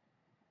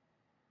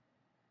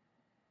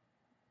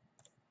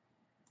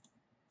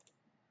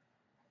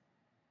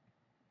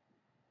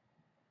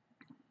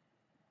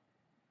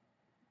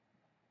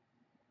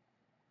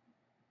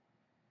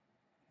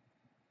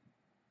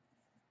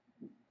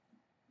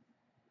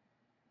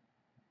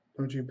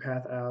 Don't you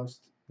Path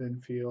Oust,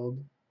 then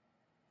Field.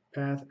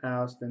 Path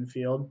Oust, then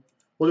Field.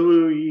 What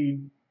do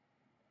we...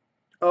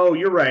 Oh,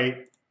 you're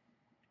right.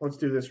 Let's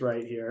do this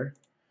right here.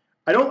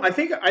 I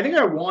think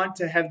I want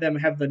to have them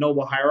have the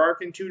Noble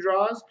Hierarch in 2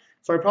 draws.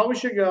 So I probably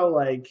should go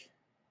like...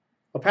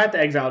 Well, Path to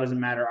Exile doesn't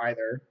matter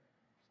either.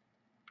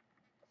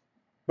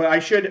 But I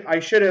should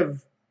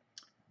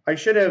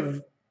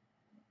have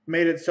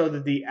made it so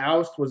that the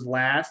Oust was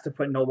last to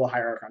put Noble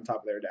Hierarch on top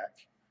of their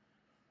deck.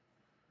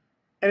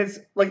 And it's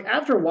like,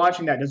 after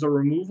watching that, does a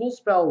removal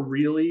spell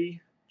really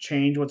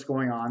change what's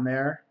going on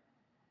there?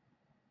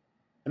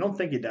 I don't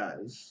think it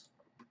does.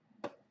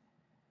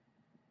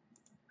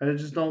 I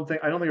don't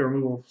think a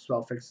removal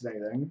spell fixes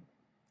anything.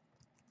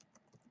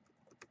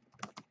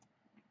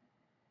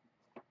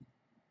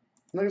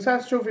 Like,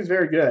 Assassin's Trophy is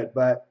very good,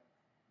 but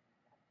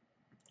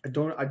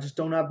I just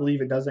do not believe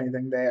it does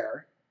anything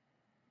there.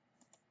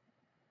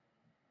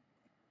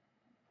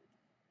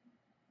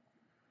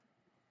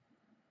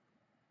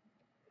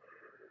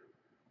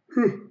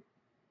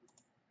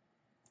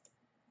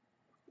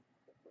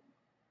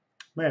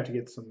 Might have to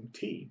get some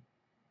tea.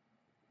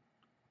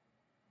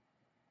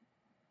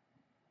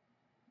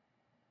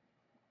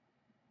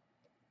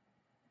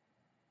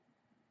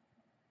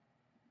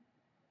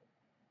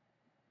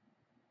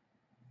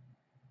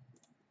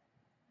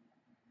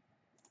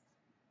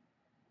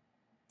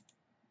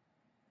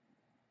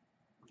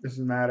 This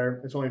doesn't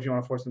matter. It's only if you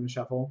want to force them to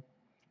shuffle.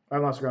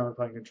 I'm also going to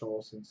play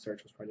control since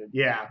search was printed.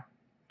 Yeah.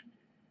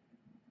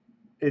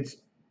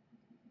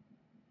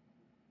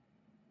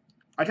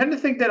 I tend to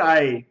think that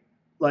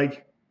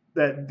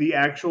that the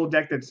actual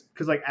deck that's,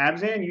 because like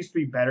Abzan used to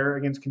be better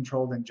against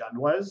control than Jund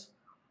was,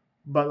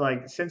 but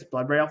like since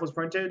Bloodbraid Elf was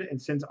printed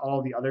and since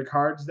all the other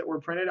cards that were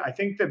printed, I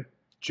think that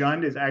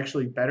Jund is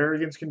actually better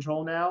against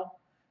control now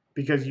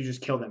because you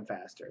just kill them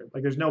faster.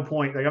 Like there's no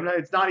point. Like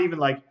it's not even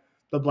like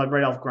the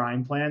Bloodbraid Elf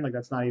grind plan. Like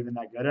that's not even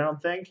that good. I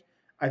don't think.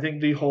 I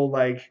think the whole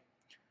like,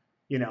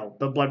 the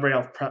Bloodbraid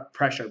Elf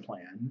pressure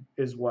plan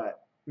is what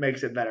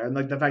makes it better, and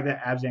like the fact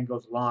that Abzan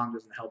goes long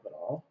doesn't help at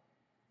all.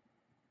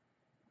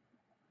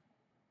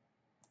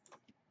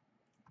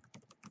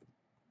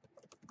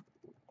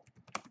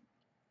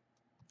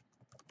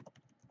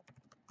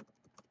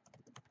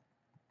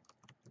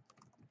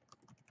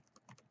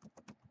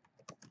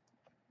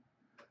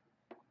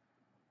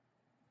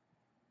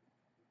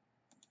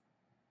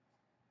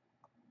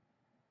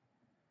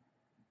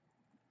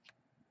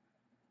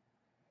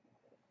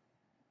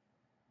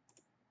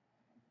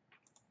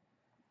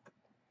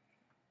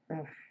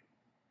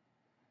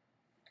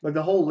 Like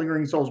the whole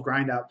Lingering Souls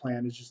grind out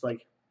plan is just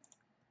like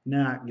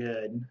not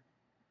good.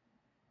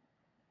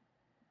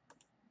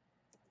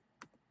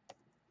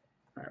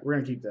 All right, we're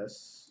gonna keep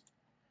this.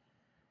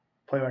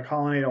 Play my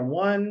Colonnade on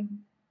 1.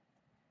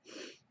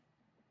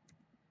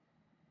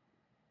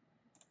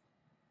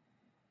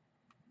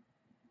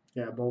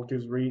 Yeah, both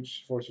gives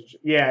reach, forces.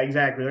 Yeah,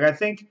 exactly. Like I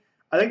think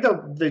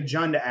the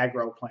Jund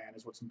aggro plan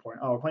is what's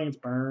important. Oh, we're playing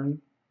against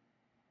Burn.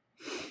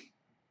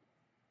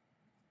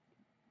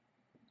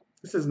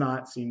 This does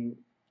not seem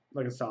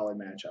like a solid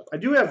matchup. I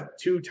do have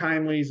 2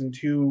 Timelies and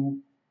 2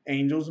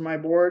 Angels in my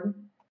board,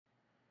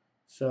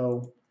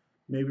 so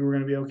maybe we're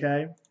gonna be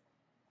okay.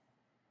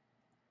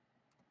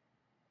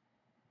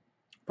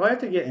 Probably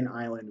have to get an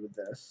island with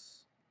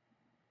this.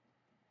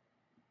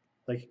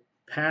 Like,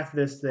 path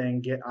this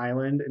thing, get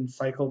island, and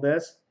cycle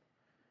this.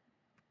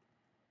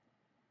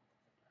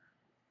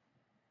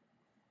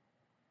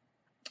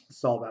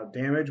 It's all about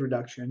damage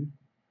reduction.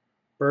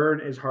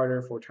 Bird is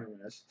harder for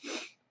Terminus.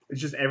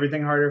 It's just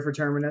everything harder for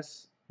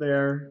Terminus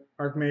there,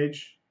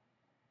 Archmage.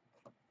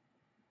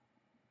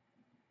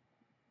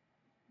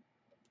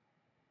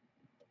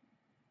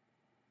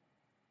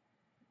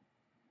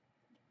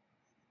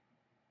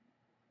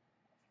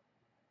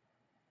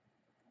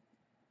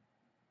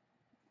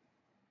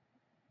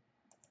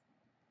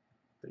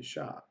 The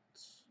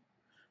shots.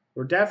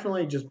 We're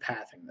definitely just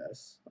pathing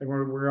this. Like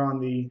we're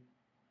on the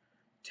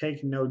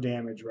take no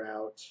damage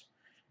route.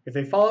 If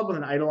they follow up with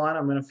an Eidolon,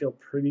 I'm gonna feel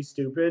pretty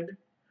stupid,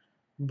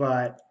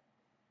 but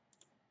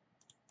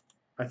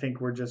I think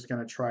we're just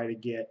gonna try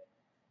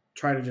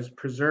to just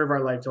preserve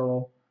our life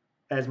total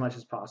as much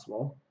as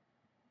possible.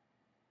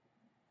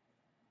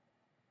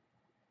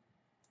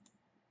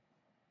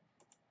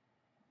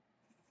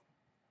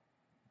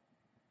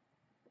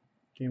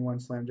 Game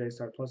 1 Slam J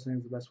start plusing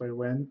is the best way to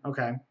win.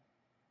 Okay.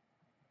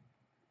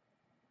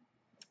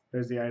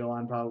 There's the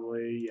Eidolon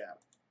probably, yeah.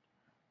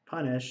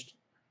 Punished.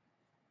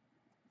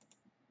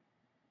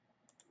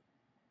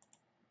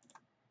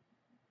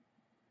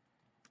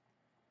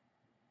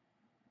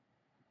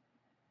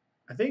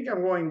 I think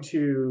I'm going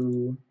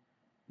to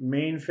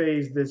main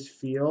phase this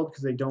field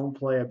because they don't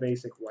play a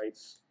basic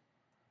whites.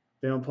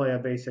 They don't play a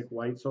basic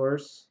white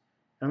source.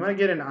 I'm going to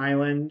get an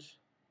island.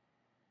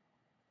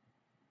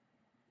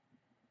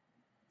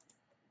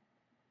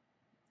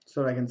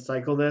 So that I can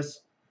cycle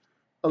this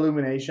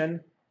illumination.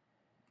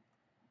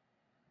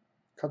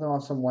 Cut them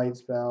off some white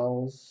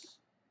spells.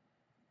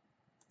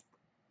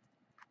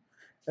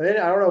 And then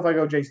I don't know if I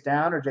go Jace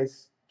down or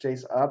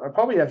Jace up. I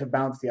probably have to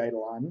bounce the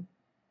Eidolon.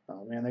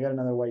 Oh man, they got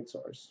another white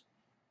source.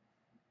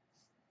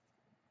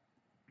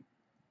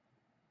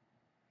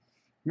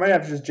 Might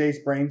have to just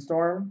Jace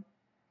Brainstorm.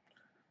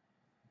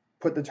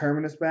 Put the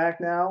Terminus back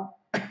now.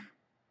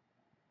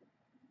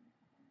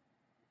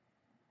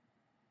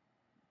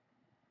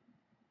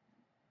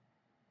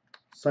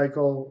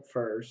 Cycle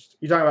first.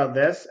 You talking about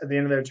this at the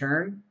end of their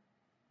turn?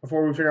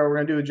 Before we figure out what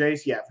we're going to do with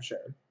Jace? Yeah, for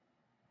sure.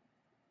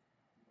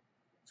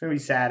 It's going to be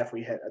sad if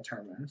we hit a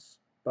Terminus,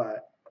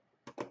 but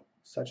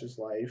such is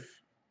life.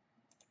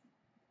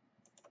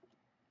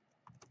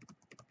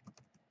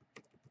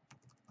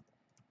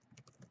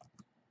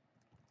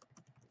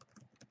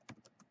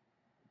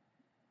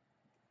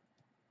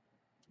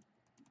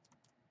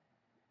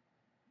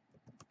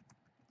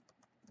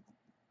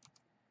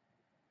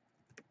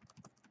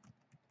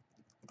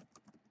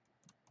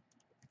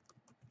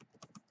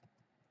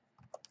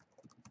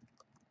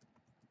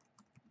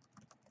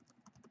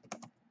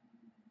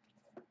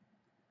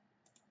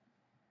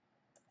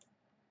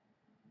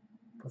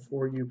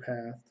 Before you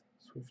pathed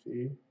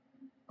Swifty.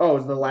 Oh,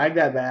 is the lag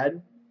that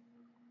bad?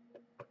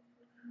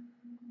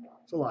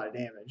 That's a lot of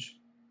damage.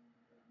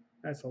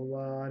 That's a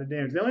lot of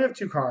damage. They only have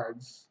 2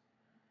 cards.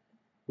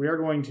 We are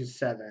going to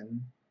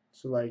 7.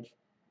 So, like,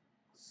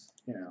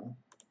 you know,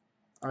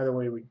 either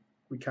way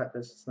we cut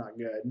this, it's not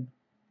good.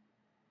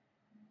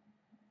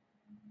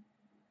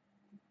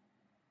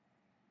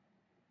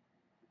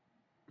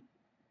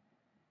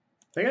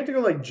 I think I have to go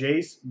like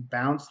Jace,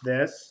 bounce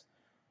this.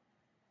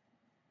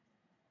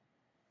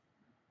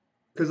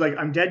 Because, like,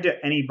 I'm dead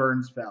to any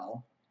burn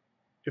spell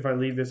if I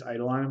leave this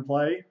Eidolon in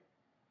play.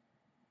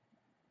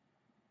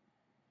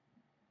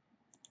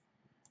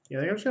 Yeah,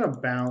 I think I'm just going to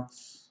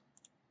bounce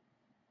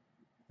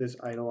this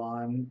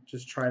Eidolon.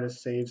 Just try to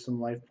save some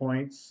life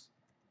points.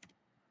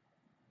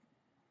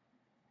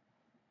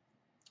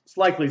 It's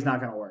likely it's not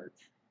going to work.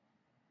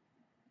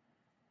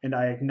 And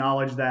I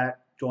acknowledge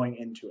that going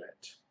into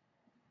it.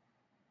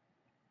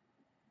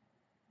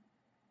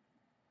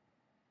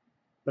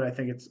 But I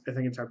think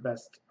it's our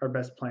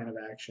best plan of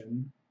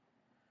action.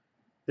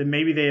 Then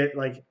maybe they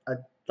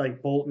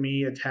like bolt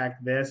me,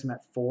 attack this, and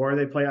at 4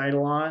 they play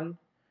Eidolon,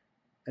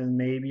 and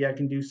maybe I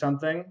can do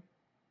something.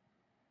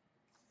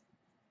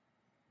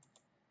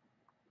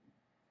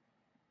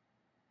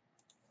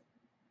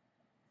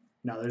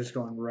 No, they're just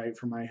going right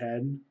for my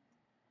head.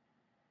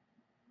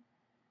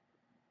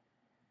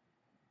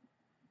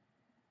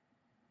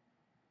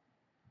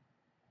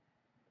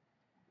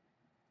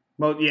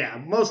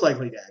 Yeah, most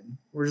likely dead.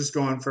 We're just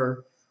going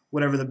for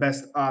whatever the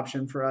best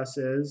option for us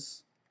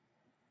is.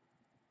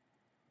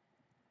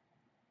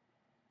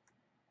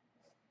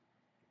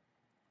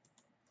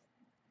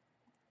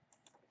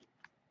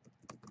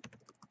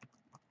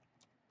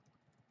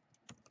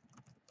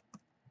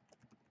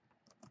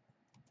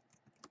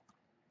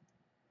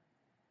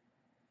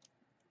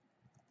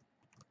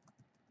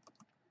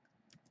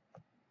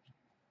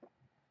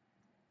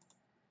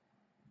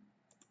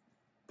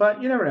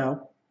 But you never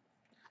know.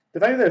 The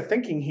fact that they're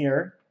thinking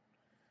here.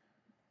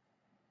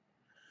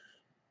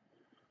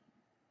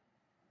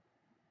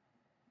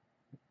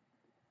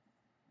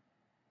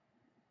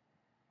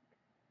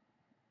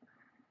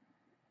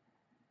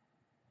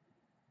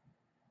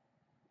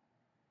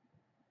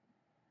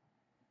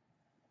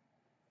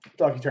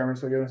 Lucky tournament,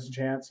 so give us a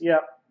chance.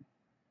 Yep.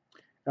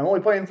 I'm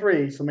only playing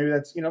 3, so maybe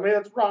that's maybe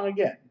that's wrong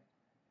again.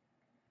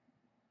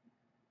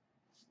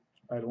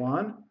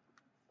 Eidolon.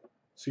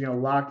 So you're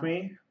gonna lock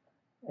me,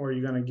 or are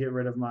you gonna get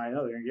rid of my?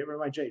 Oh, they're gonna get rid of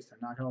my Jace. They're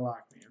not gonna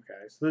lock me.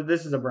 Okay, so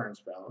this is a burn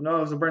spell. No,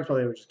 it was a burn spell.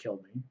 They would just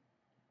killed me.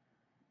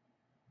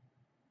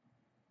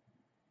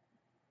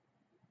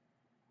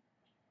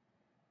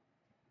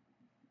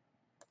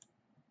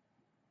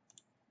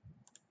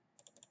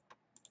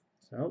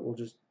 So we'll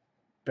just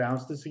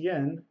bounce this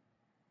again.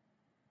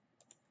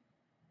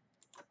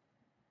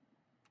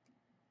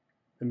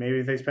 And maybe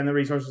if they spend the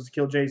resources to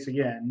kill Jace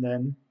again,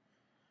 then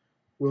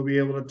we'll be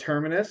able to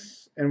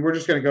Terminus. And we're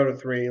just going to go to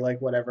 3,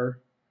 like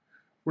whatever.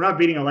 We're not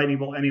beating a Lightning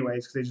Bolt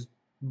anyways because they just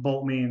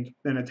bolt me and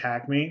then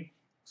attack me.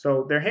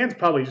 So their hand's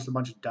probably just a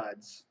bunch of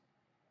duds.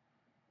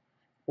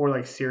 Or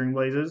like Searing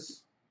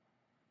Blazes.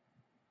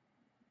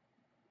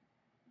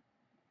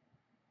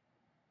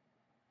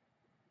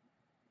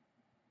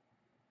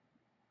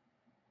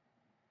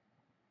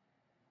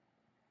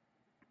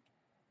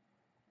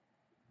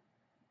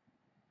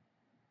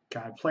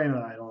 God, playing an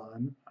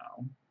Eidolon.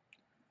 Oh.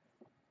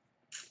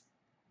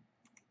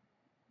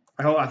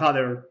 I thought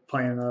they were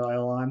playing the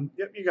Eidolon.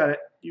 Yep, you got it.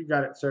 You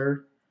got it,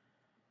 sir.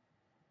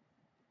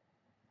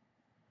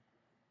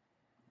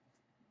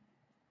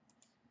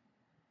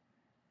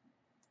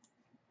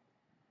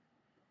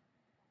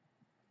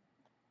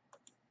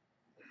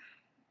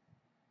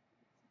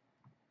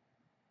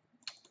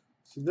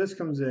 So this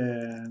comes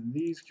in.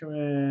 These come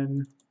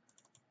in.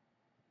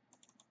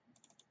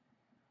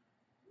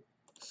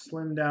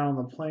 Slim down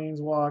the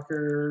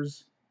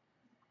Planeswalkers.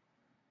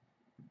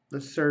 The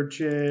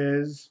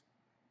searches.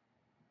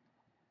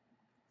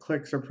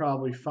 Clicks are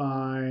probably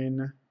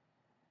fine.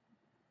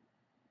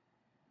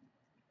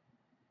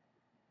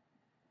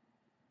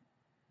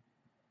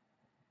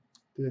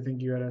 Do they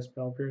think you had a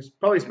Spell Pierce?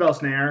 Probably Spell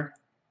Snare.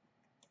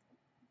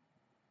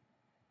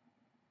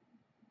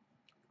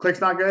 Click's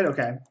not good?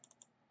 Okay.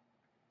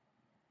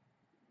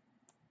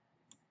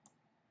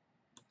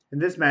 In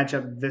this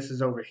matchup, this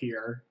is over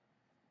here.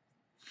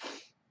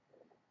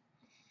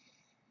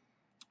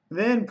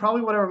 Then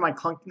probably whatever my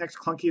next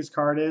clunkiest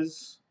card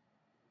is.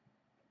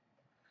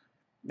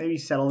 Maybe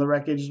Settle the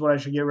Wreckage is what I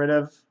should get rid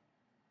of.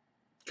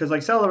 Because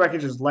like Settle the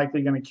Wreckage is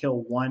likely going to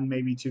kill 1,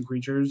 maybe 2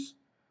 creatures.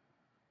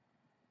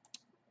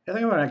 I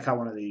think I'm going to cut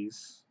one of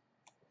these.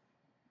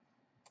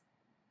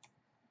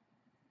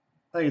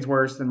 I think it's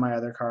worse than my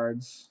other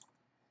cards.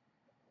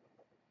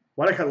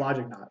 Why'd I cut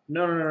Logic Knot?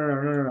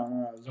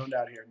 No. Zoned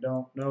out here.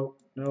 Don't. No.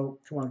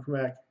 Come on, come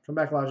back. Come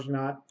back, Logic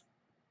Knot.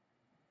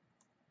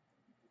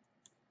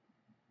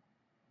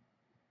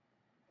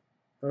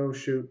 Oh,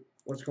 shoot.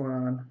 What's going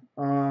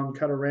on?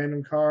 Cut a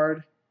random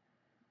card.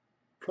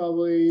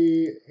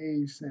 Probably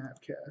a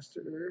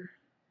Snapcaster.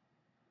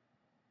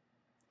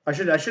 I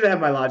should have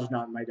my Logic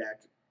Knot in my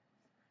deck.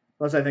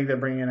 Unless I think they're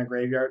bringing in a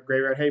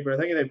Graveyard Hate, but I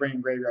think if they bring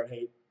in Graveyard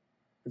Hate,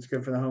 it's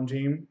good for the home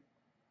team.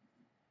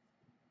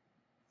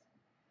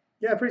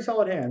 Yeah, pretty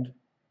solid hand.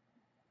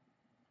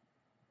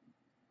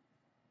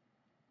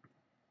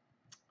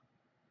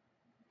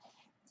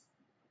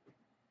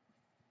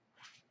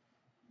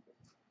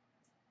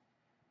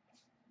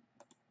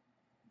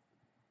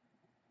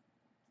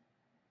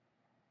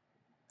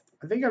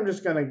 I think I'm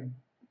just gonna.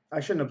 I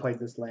shouldn't have played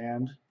this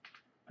land.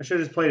 I should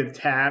have just played it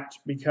tapped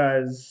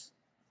because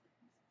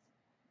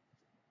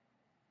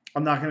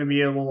I'm not going to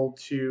be able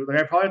to. Like,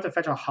 I probably have to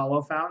fetch a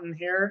Hollow Fountain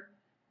here.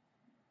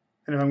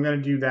 And if I'm going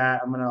to do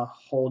that, I'm going to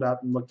hold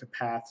up and look to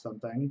path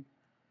something.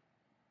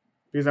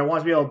 Because I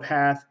want to be able to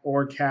path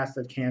or cast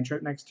a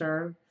cantrip next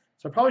turn.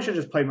 So I probably should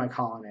have just played my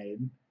Colonnade.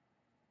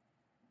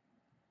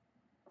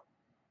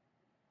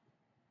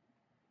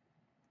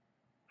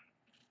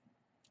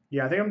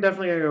 Yeah, I think I'm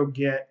definitely going to go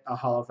get a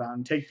Hollow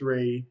Fountain. Take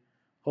 3.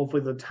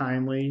 Hopefully the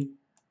Timely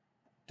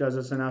does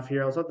us enough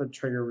here. Let's let the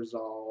trigger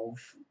resolve.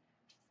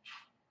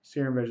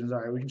 Serum Visions. All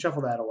right, we can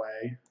shuffle that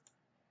away.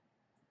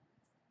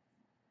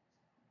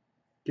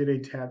 Get a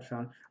tapped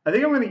fountain. I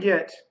think I'm going to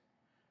get...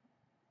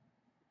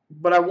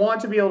 But I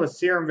want to be able to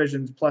Serum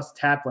Visions plus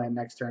tap land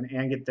next turn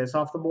and get this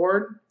off the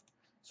board.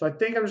 So I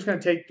think I'm just going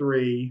to take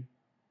 3.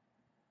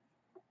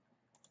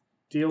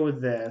 Deal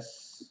with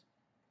this.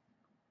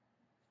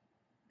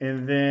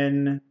 And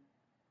then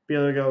be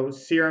able to go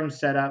Serum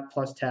Setup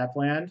plus tap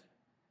land.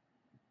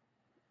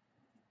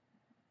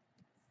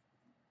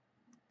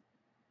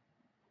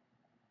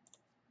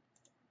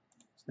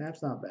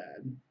 Snap's not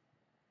bad.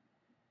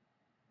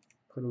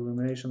 Put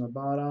Illumination on the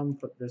bottom.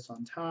 Put this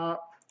on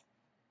top.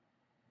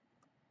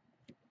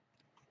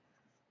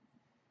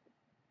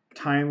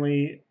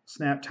 Timely,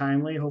 Snap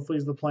Timely, hopefully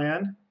is the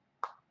plan.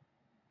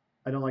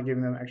 I don't like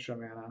giving them extra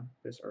mana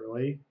this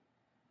early.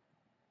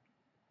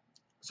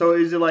 So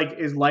is it like,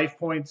 is life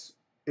points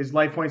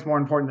more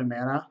important than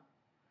mana?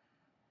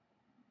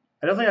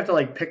 I definitely have to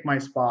like pick my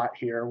spot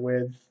here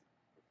with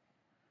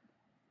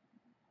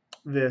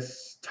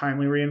this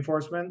Timely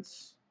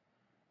Reinforcements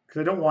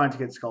because I don't want it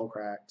to get skull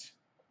cracked.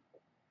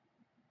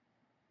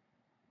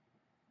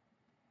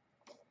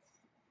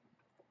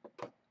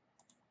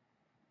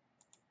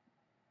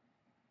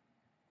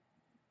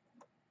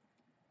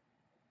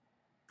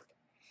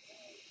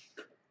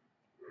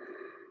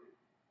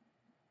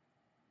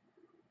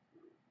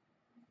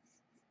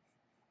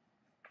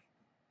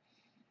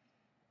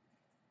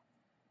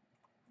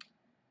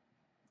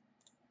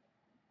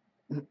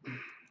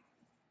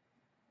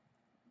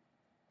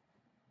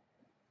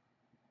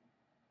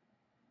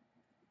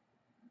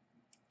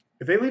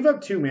 If they leave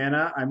up 2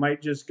 mana, I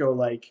might just go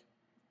like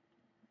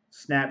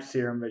Snap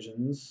Serum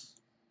Visions.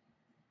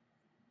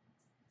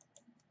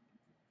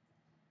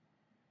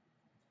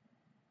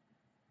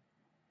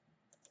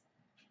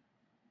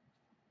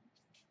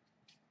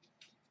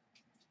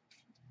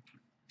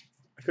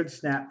 I could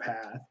Snap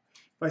Path.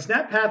 If I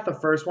Snap Path the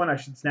first one, I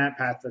should Snap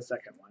Path the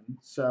second one.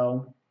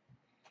 So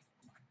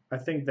I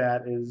think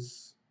that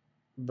is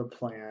the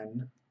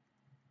plan.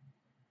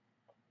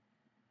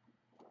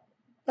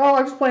 Oh,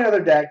 I'm just playing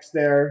other decks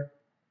there.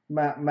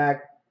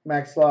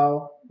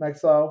 Maxlow.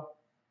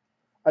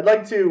 I'd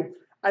like to.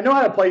 I know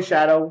how to play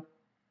Shadow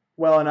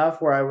well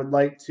enough where I would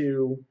like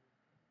to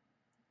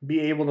be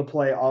able to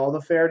play all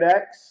the fair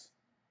decks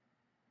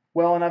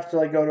well enough to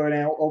like go to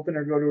an open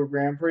or go to a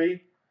Grand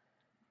Prix.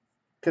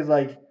 Because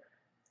like,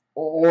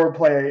 or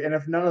play, and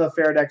if none of the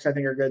fair decks I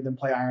think are good, then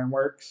play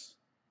Ironworks.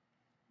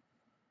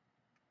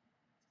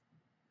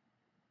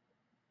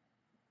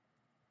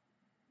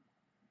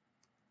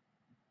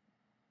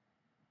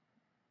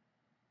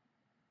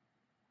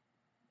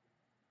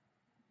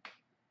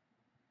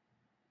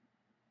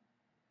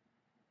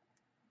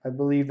 I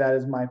believe that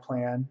is my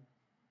plan.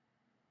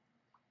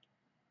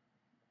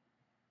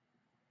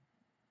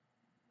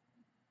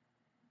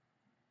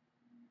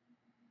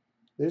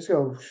 They just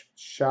go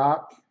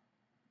shock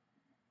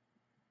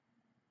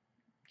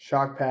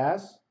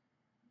pass.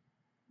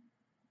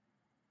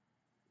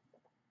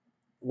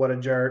 What a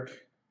jerk.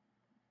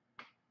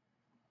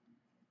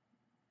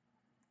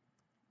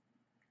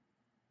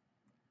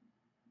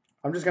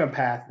 I'm just going to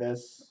path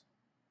this.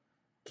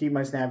 Keep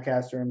my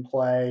Snapcaster in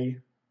play.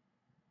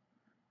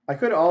 I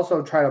could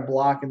also try to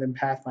block and then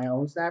path my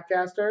own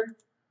Snapcaster.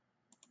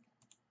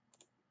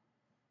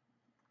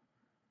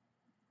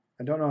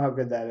 I don't know how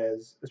good that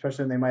is,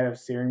 especially when they might have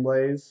Searing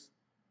Blaze.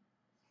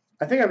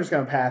 I think I'm just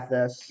going to path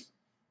this.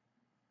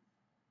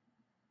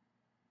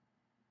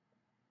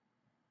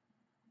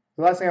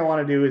 The last thing I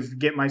want to do is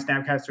get my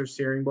Snapcaster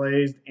Searing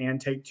Blazed and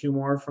take 2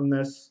 more from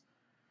this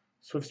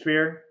Swift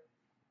Spear.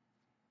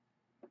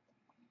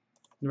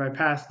 If I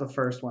pass the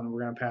first one,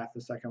 we're going to path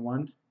the second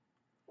one.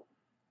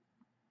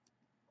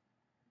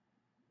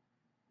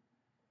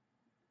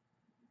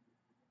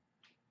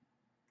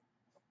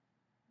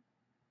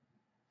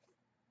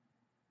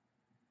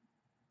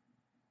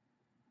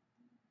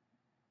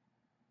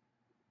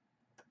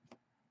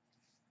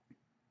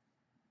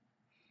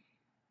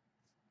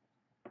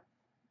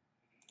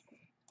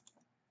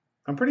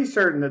 I'm pretty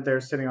certain that they're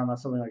sitting on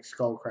something like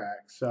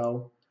Skullcrack,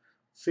 so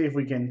see if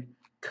we can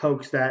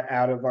coax that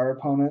out of our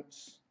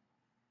opponents.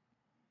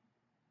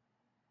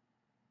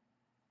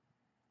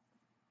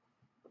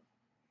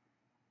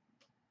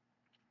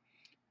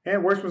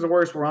 And worst was the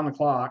worst, we're on the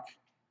clock.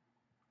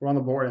 We're on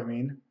the board, I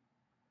mean.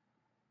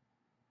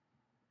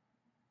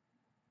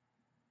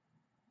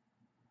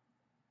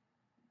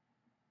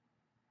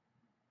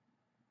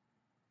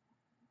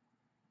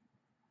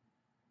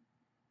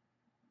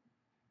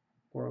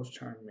 Boros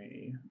Charm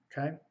me.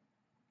 Okay.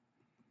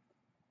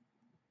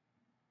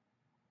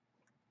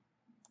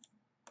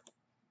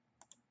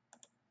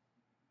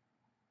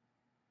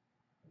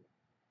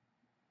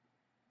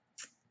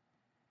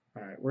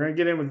 All right, we're going to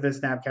get in with this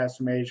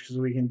Snapcaster Mage because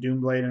we can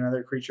Doomblade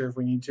another creature if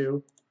we need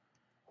to.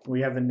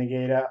 We have a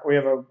negate up. We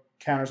have a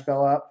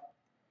counterspell up.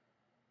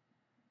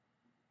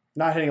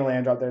 Not hitting a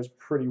land drop there is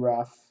pretty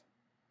rough.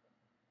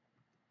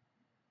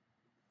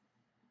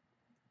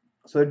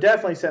 So they're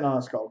definitely sitting on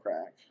a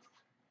Skullcrack.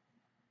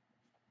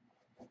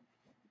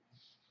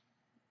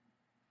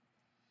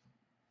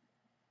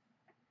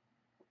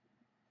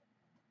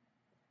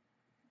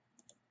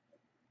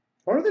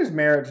 I wonder if there's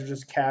merit to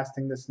just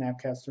casting the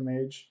Snapcaster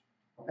Mage.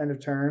 End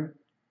of turn.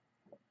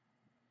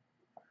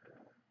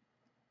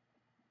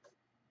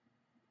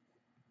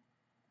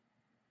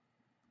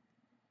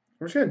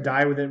 I'm just going to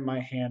die with it in my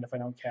hand if I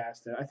don't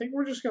cast it. I think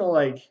we're just going to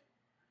like...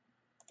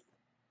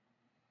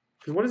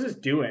 Because what is this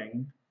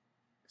doing?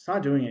 It's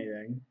not doing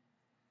anything.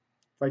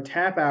 If I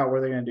tap out, what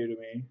are they going to do to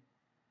me?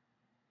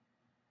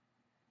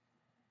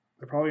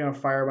 They're probably going to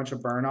fire a bunch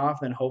of burn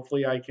off, then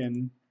hopefully I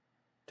can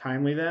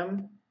timely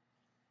them.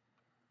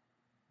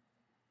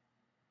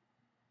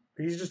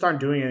 These just aren't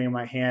doing anything in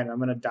my hand. I'm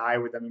going to die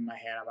with them in my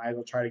hand. I might as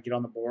well try to get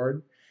on the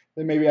board.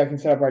 Then maybe I can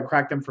set up where I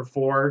crack them for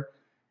 4,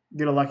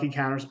 get a lucky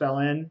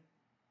counterspell in.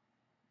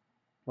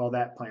 Well,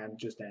 that plan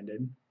just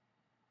ended.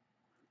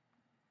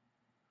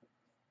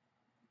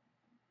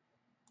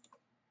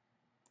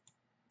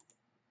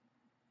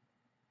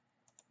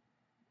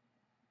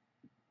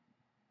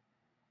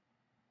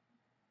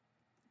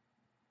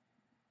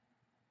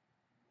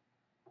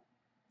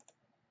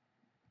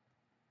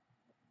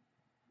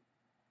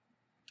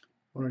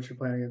 When you're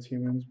playing against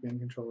humans, being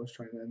controllers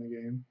trying to end the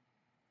game.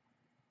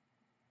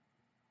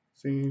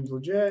 Seems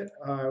legit.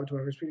 I went to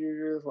my first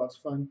preview. Lots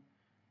of fun.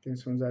 Getting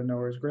someone's out of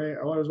nowhere is great.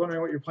 I was wondering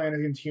what you're playing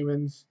against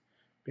humans,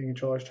 being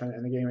controllers trying to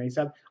end the game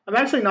ASAP. I'm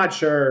actually not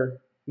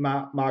sure,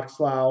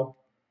 Moxlow.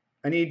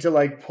 I need to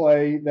like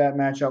play that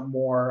matchup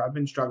more. I've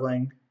been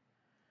struggling.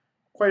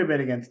 quite a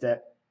bit against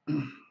it.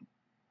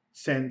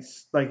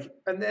 Since, like,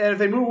 and if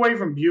they move away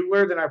from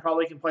Bugler, then I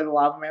probably can play the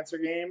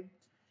Lavamancer game.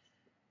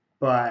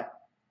 But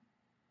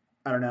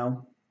I don't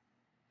know.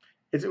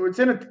 It's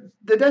in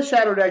the Death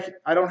Shadow deck.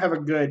 I don't have a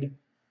good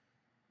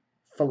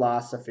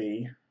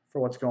philosophy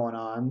for what's going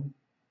on.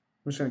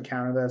 I'm just going to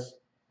counter this.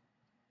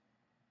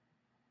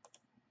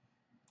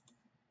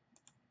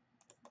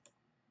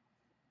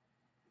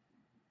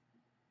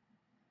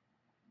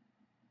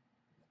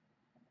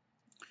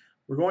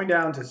 We're going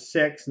down to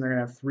 6, and they're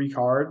going to have 3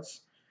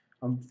 cards.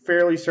 I'm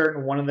fairly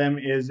certain one of them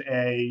is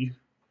a.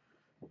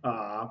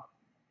 I'm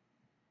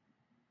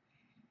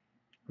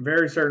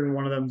very certain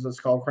one of them is a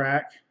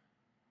Skullcrack.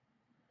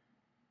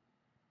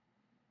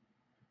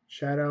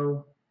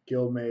 Shadow,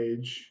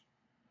 Guildmage.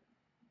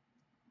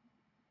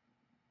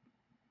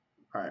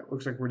 All right,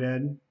 looks like we're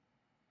dead.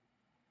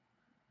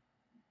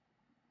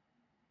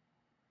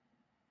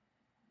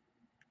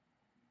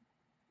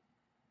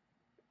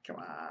 Come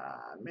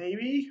on,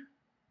 maybe?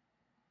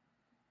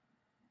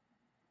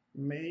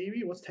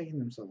 Maybe? What's taking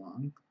them so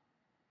long?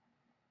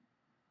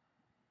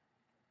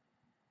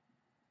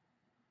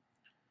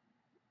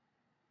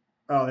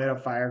 Oh, they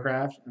have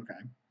Firecraft? Okay.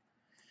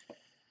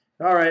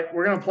 All right,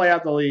 we're going to play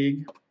out the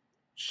league.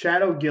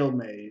 Shadow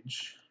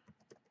Guildmage.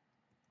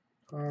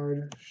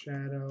 Card,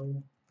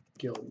 Shadow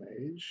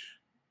Guildmage.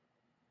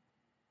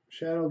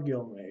 Shadow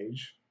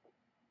Guildmage.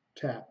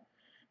 Tap.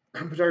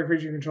 Put target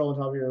creature you control on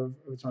top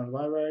of its own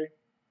library.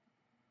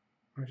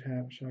 Or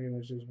tap. Shadow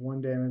Guildmage does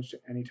 1 damage to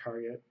any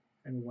target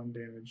and 1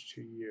 damage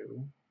to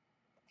you.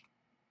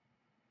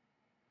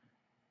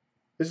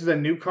 This is a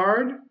new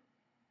card?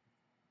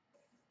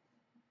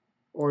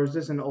 Or is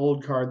this an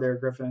old card there,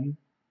 Griffin?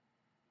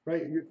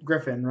 Right?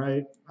 Griffin,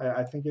 right?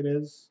 I think it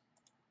is.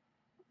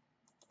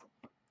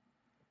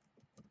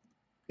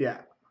 Yeah.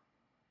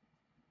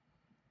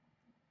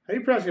 How do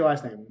you pronounce your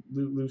last name?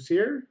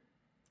 Lucier?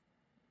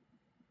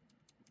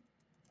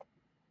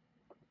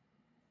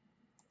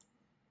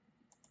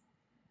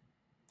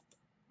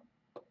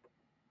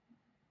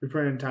 We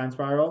put in Time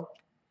Spiral.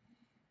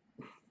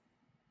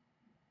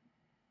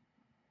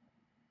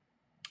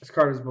 This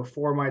card is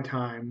before my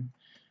time.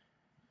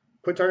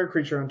 Put target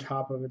creature on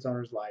top of its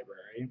owner's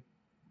library.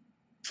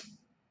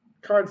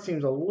 Card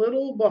seems a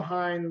little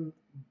behind,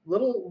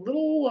 little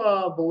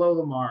below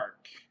the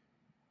mark,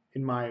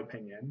 in my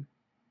opinion.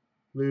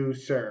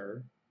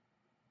 Lucer.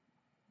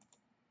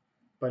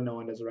 But no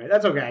one does it right.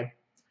 That's okay.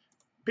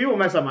 People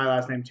mess up my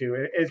last name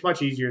too. It's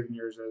much easier than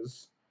yours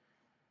is.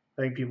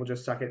 I think people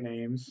just suck at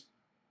names.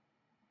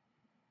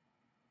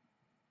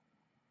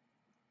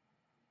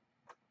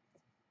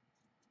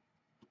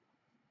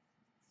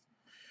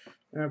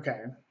 Okay.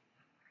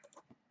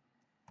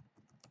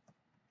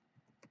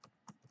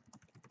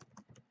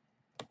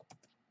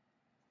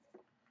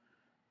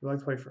 Would like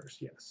to play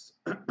first? Yes.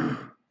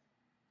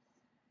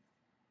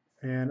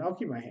 And I'll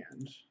keep my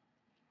hand.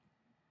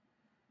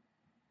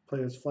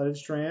 Play this Flooded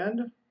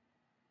Strand.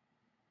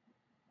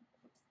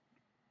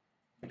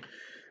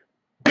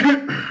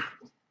 And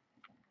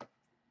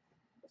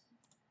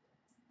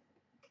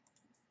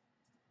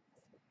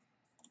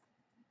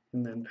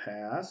then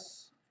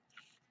pass.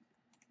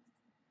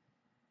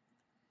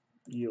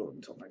 Yield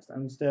until next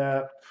end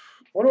step.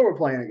 What are we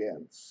playing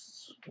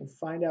against? We'll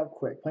find out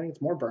quick. Playing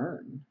against more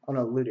burn. Oh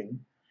no, looting.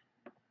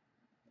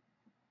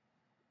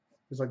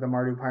 Just like the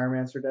Mardu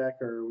Pyromancer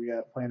deck, or we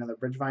got play another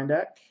Bridgevine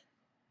deck.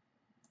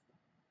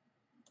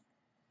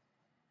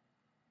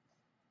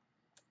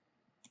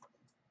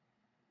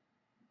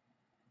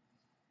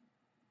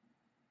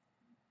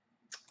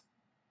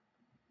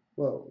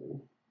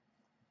 Whoa.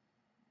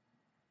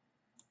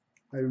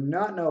 I do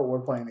not know what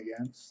we're playing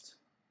against,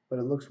 but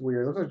it looks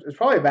weird. It looks like, it's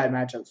probably a bad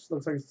matchup. It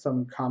looks like it's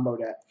some combo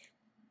deck,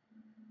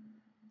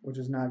 which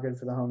is not good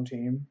for the home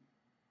team.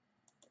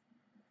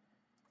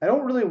 I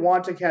don't really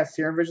want to cast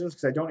Serum Visions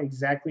because I don't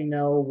exactly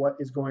know what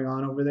is going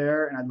on over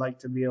there, and I'd like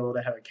to be able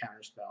to have a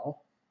counter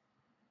spell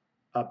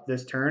up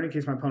this turn in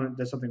case my opponent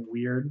does something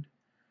weird.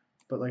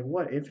 But like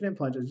what? Infinite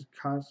Plunges,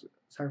 cost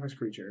sacrifice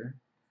creature.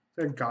 Is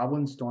there a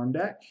Goblin Storm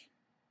deck?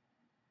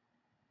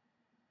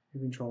 You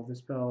control this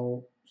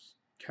spell.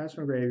 Cast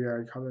from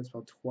graveyard, copy that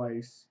spell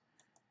twice.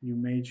 You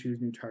may choose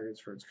new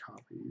targets for its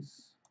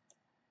copies.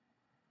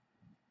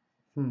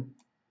 I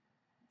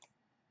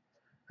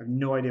have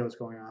no idea what's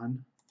going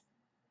on.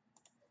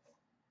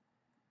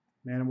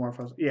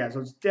 Manamorphose. Yeah, so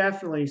it's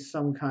definitely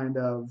some kind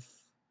of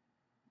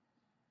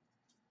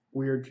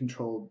weird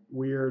controlled,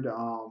 weird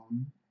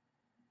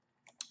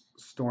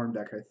storm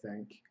deck, I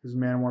think. Is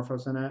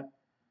Manamorphose in it?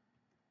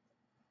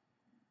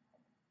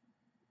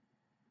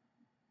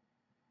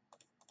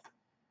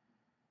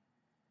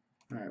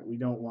 All right, we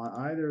don't want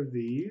either of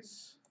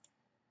these.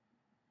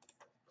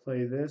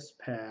 Play this,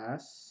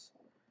 pass.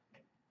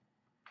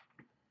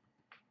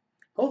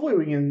 Hopefully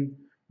we can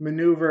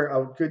maneuver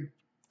a good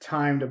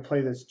time to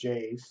play this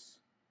Jace.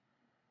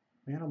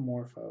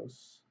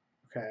 Manamorphose.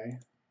 Okay.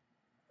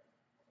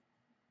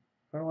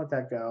 I don't let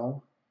that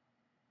go.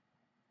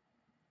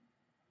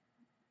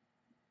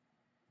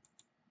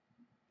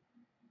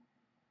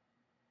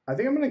 I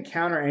think I'm going to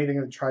counter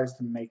anything that tries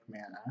to make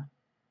mana.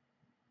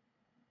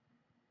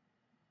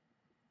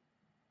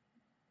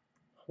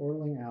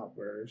 Whirling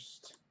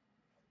Outburst.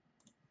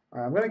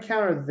 Alright, I'm going to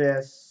counter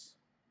this.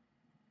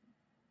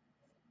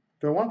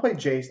 Do I want to play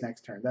Jace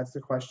next turn? That's the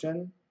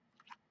question.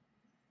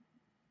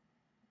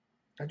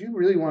 I do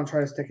really want to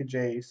try to stick a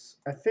Jace.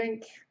 I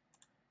think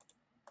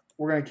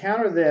we're going to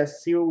counter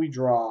this, see what we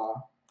draw.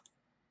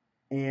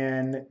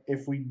 And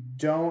if we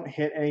don't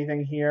hit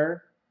anything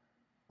here,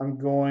 I'm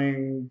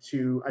going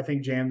to, I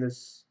think, jam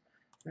this.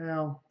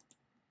 Well,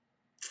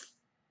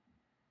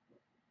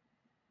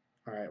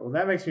 all right. Well,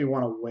 that makes me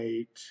want to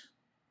wait.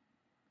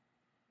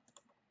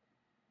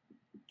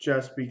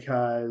 Just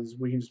because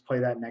we can just play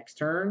that next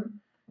turn.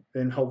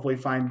 Then hopefully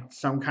find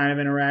some kind of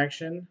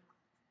interaction.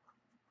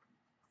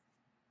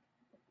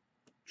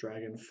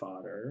 Dragon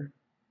Fodder.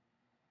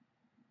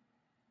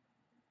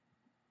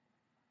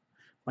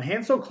 My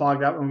hand's so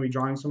clogged up when we're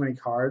drawing so many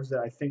cards that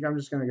I think I'm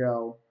just going to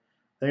go,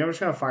 I think I'm just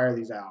going to fire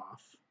these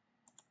off.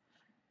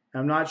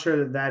 I'm not sure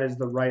that that is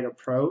the right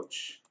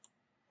approach,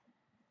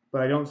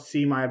 but I don't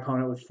see my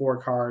opponent with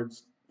 4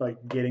 cards like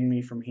getting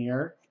me from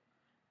here.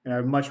 And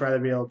I'd much rather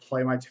be able to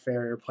play my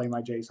Teferi or play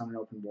my Jace on an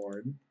open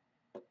board.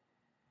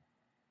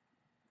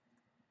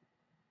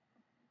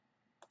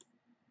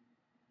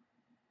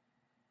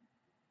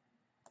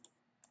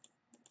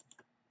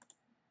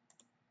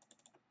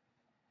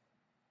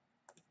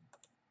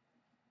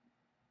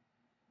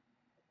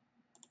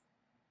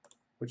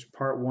 Which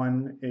part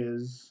 1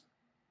 is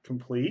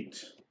complete.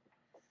 So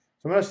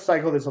I'm going to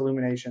cycle this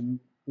Illumination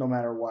no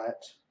matter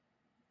what.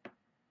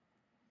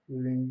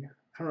 Looting.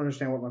 I don't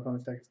understand what my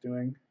opponent's deck is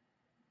doing.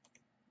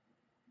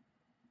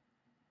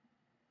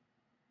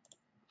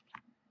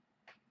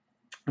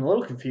 I'm a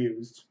little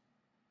confused,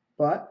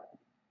 but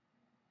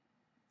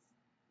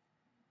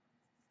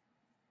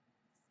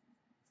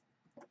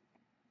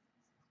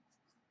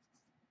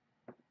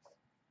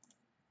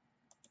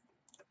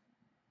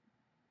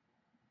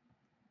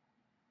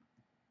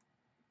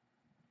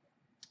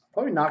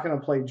probably not going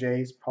to play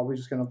Jace. Probably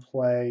just going to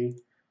play.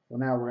 Well,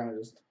 now we're going to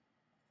just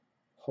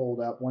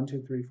hold up 1,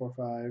 2, 3, 4,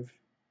 5.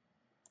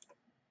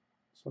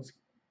 So let's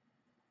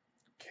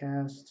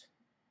cast.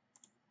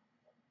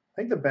 I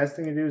think the best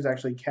thing to do is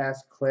actually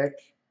cast Click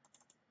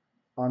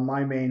on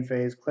my main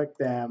phase. Click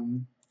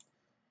them.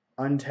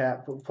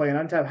 Untap. Play an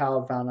untap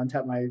Hallowed Fountain.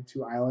 Untap my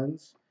 2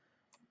 islands.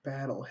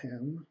 Battle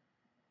him.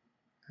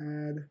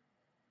 Add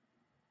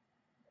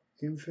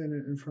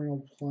Infinite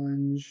Infernal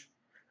Plunge.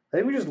 I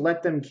think we just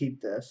let them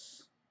keep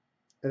this,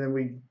 and then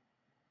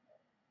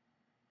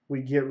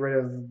we get rid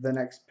of the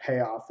next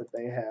payoff that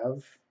they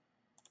have.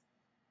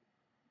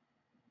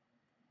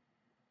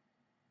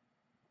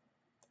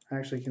 I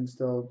actually can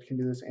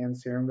do this and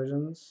Serum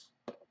Visions.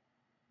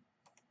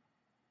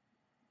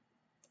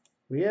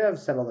 We have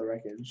Settle the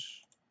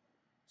Wreckage,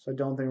 so I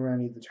don't think we're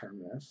gonna need the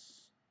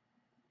Terminus.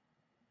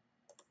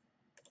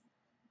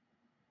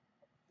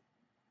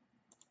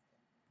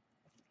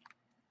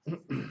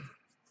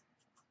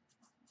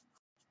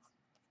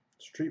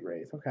 Street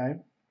Wraith, okay.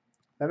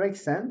 That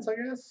makes sense, I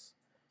guess.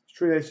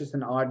 Street Wraith's just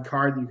an odd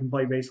card that you can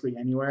play basically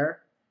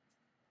anywhere.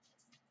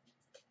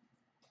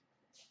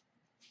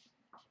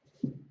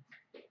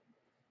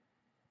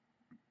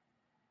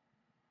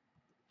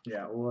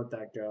 Yeah, we'll let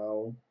that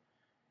go.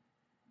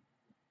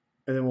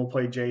 And then we'll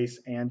play Jace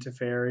and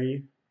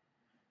Teferi.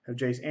 Have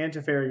Jace and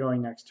Teferi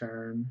going next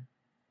turn.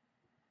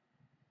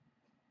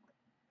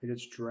 It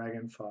gets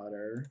Dragon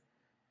Fodder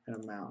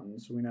and a Mountain.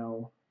 So we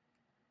know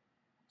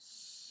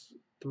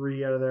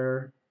 3 out of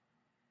their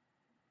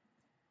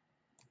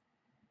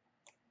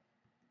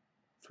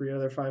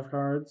 5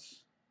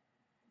 cards.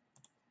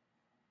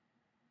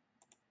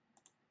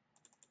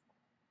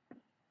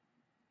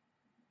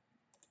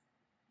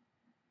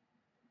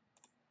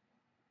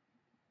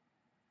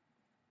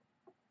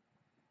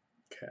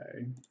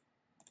 Okay.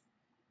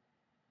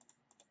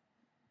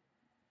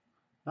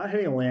 Not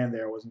hitting a land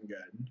there wasn't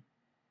good.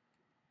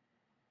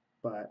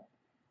 But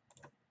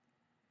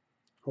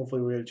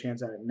hopefully we get a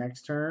chance at it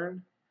next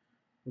turn.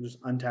 We'll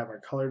just untap our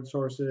colored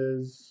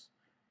sources.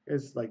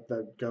 It's like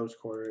the Ghost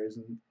Quarter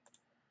isn't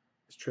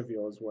as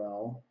trivial as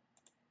well.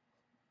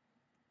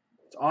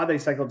 It's odd they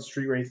cycled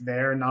Street Wraith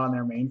there, not on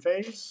their main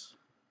phase.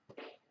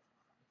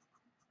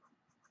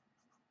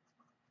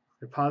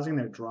 They're pausing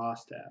their draw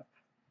step.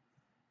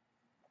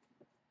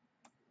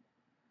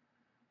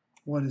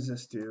 What does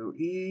this do?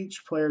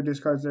 Each player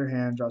discards their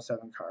hand, draws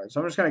 7 cards. So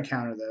I'm just going to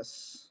counter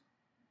this.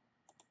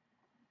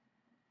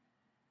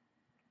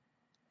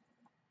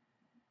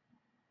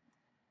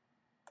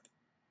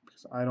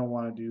 Because I don't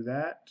want to do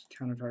that.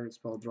 Counter target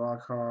spell, draw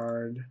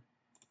card.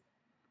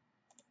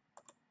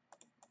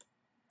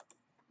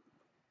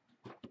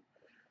 I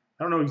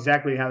don't know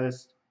exactly how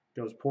this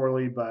goes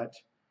poorly, but...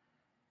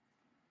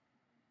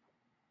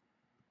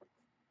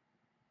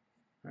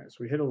 Alright, so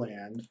we hit a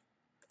land.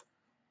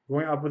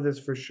 Going up with this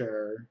for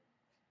sure.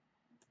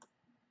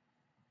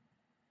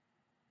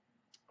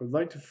 I would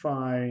like to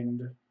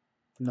find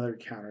another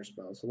counter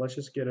spell. So let's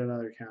just get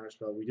another counter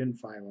spell. We didn't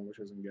find one, which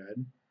wasn't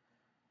good.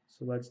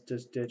 So let's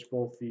just ditch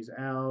both these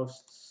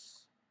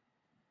ousts.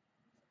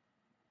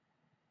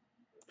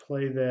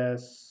 Play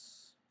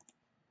this.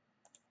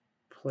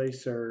 Play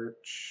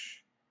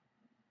search.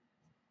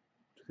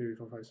 2, 3,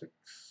 4, 5, 6.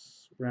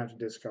 We're gonna have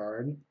to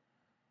discard,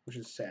 which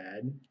is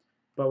sad.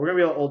 But we're gonna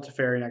be able to ult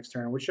Teferi next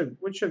turn, which should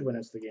win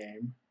us the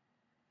game.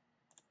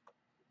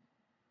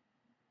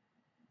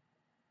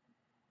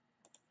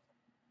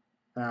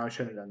 No, I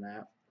shouldn't have done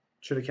that.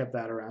 Should have kept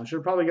that around. Should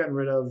have probably gotten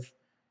rid of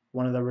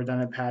one of the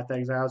redundant Path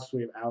Exiles so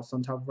we have Oust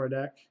on top of our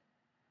deck.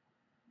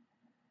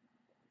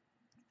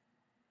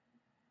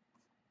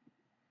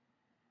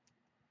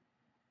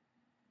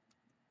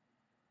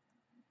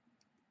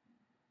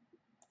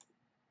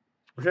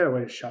 I had a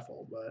way to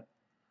shuffle, but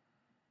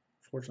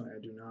fortunately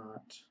I do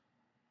not.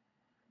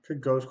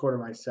 Could Ghost Quarter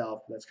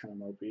myself, but that's kind of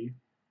mopey.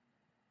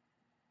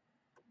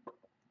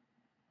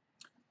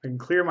 I can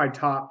clear my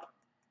top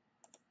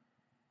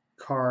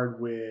card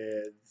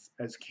with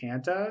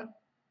Azcanta.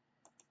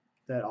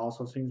 That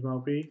also seems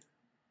mopey.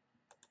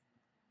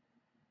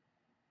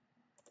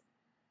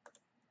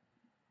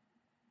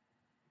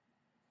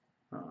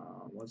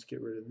 Let's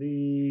get rid of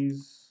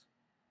these.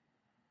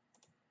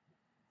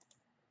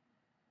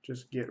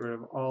 Just get rid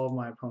of all of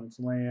my opponent's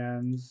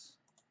lands.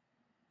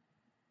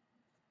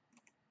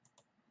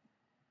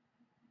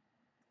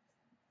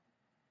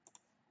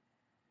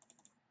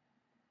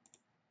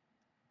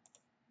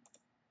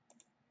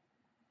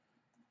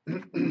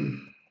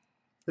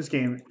 This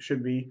game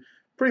should be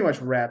pretty much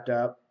wrapped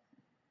up.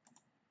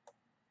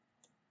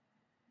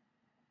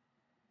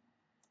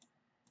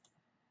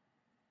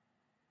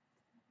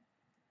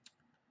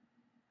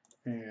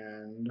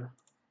 And I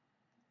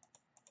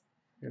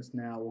guess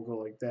now we'll go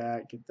like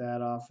that, get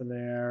that off of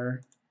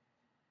there.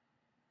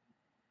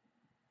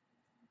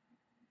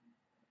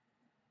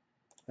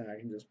 Then I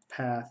can just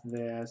path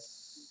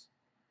this.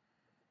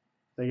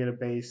 They get a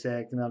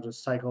basic, and I'll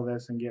just cycle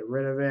this and get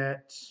rid of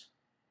it.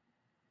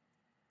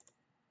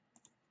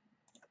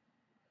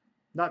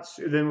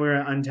 Then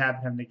we're gonna untap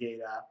and have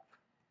negate up.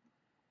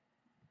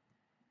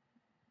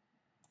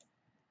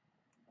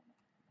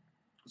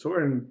 So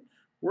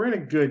we're in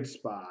a good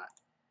spot,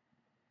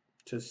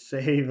 to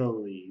say the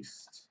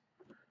least.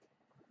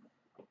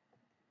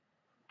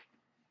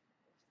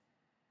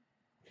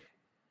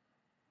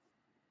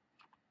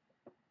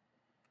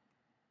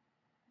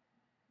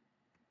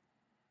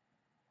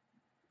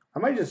 I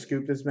might just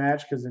scoop this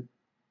match because it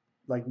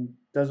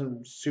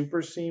doesn't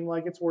super seem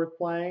like it's worth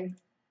playing.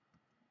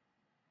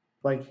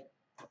 I'm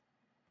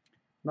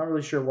not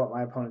really sure what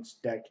my opponent's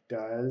deck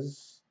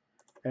does,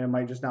 and it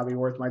might just not be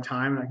worth my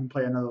time, and I can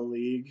play another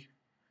league.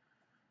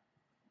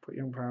 Put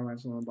Young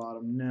Pyramids on the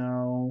bottom.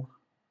 No.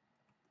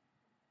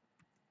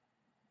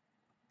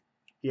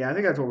 Yeah, I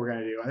think that's what we're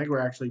gonna do. I think we're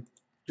actually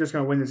just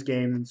gonna win this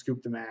game and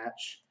scoop the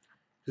match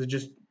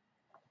because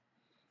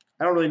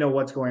I don't really know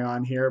what's going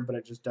on here, but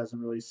it just doesn't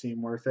really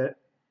seem worth it.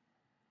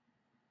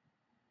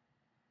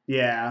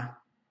 Yeah.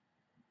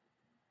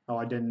 Oh,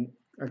 I didn't.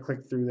 I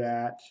clicked through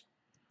that.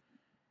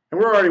 And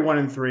we're already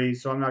 1-3,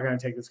 so I'm not going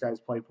to take this guy's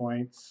play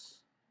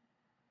points.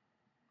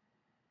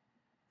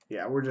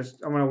 Yeah, I'm going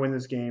to win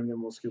this game,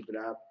 then we'll scoop it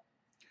up.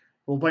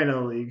 We'll play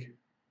another league.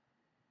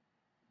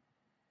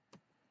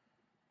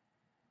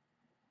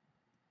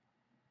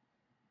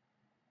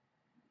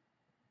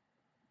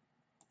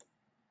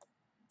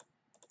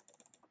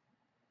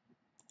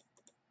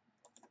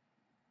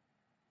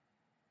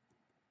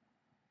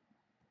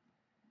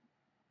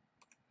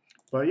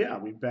 But yeah,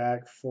 I'll be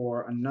back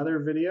for another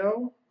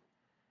video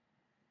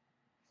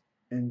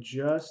in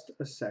just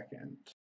a second.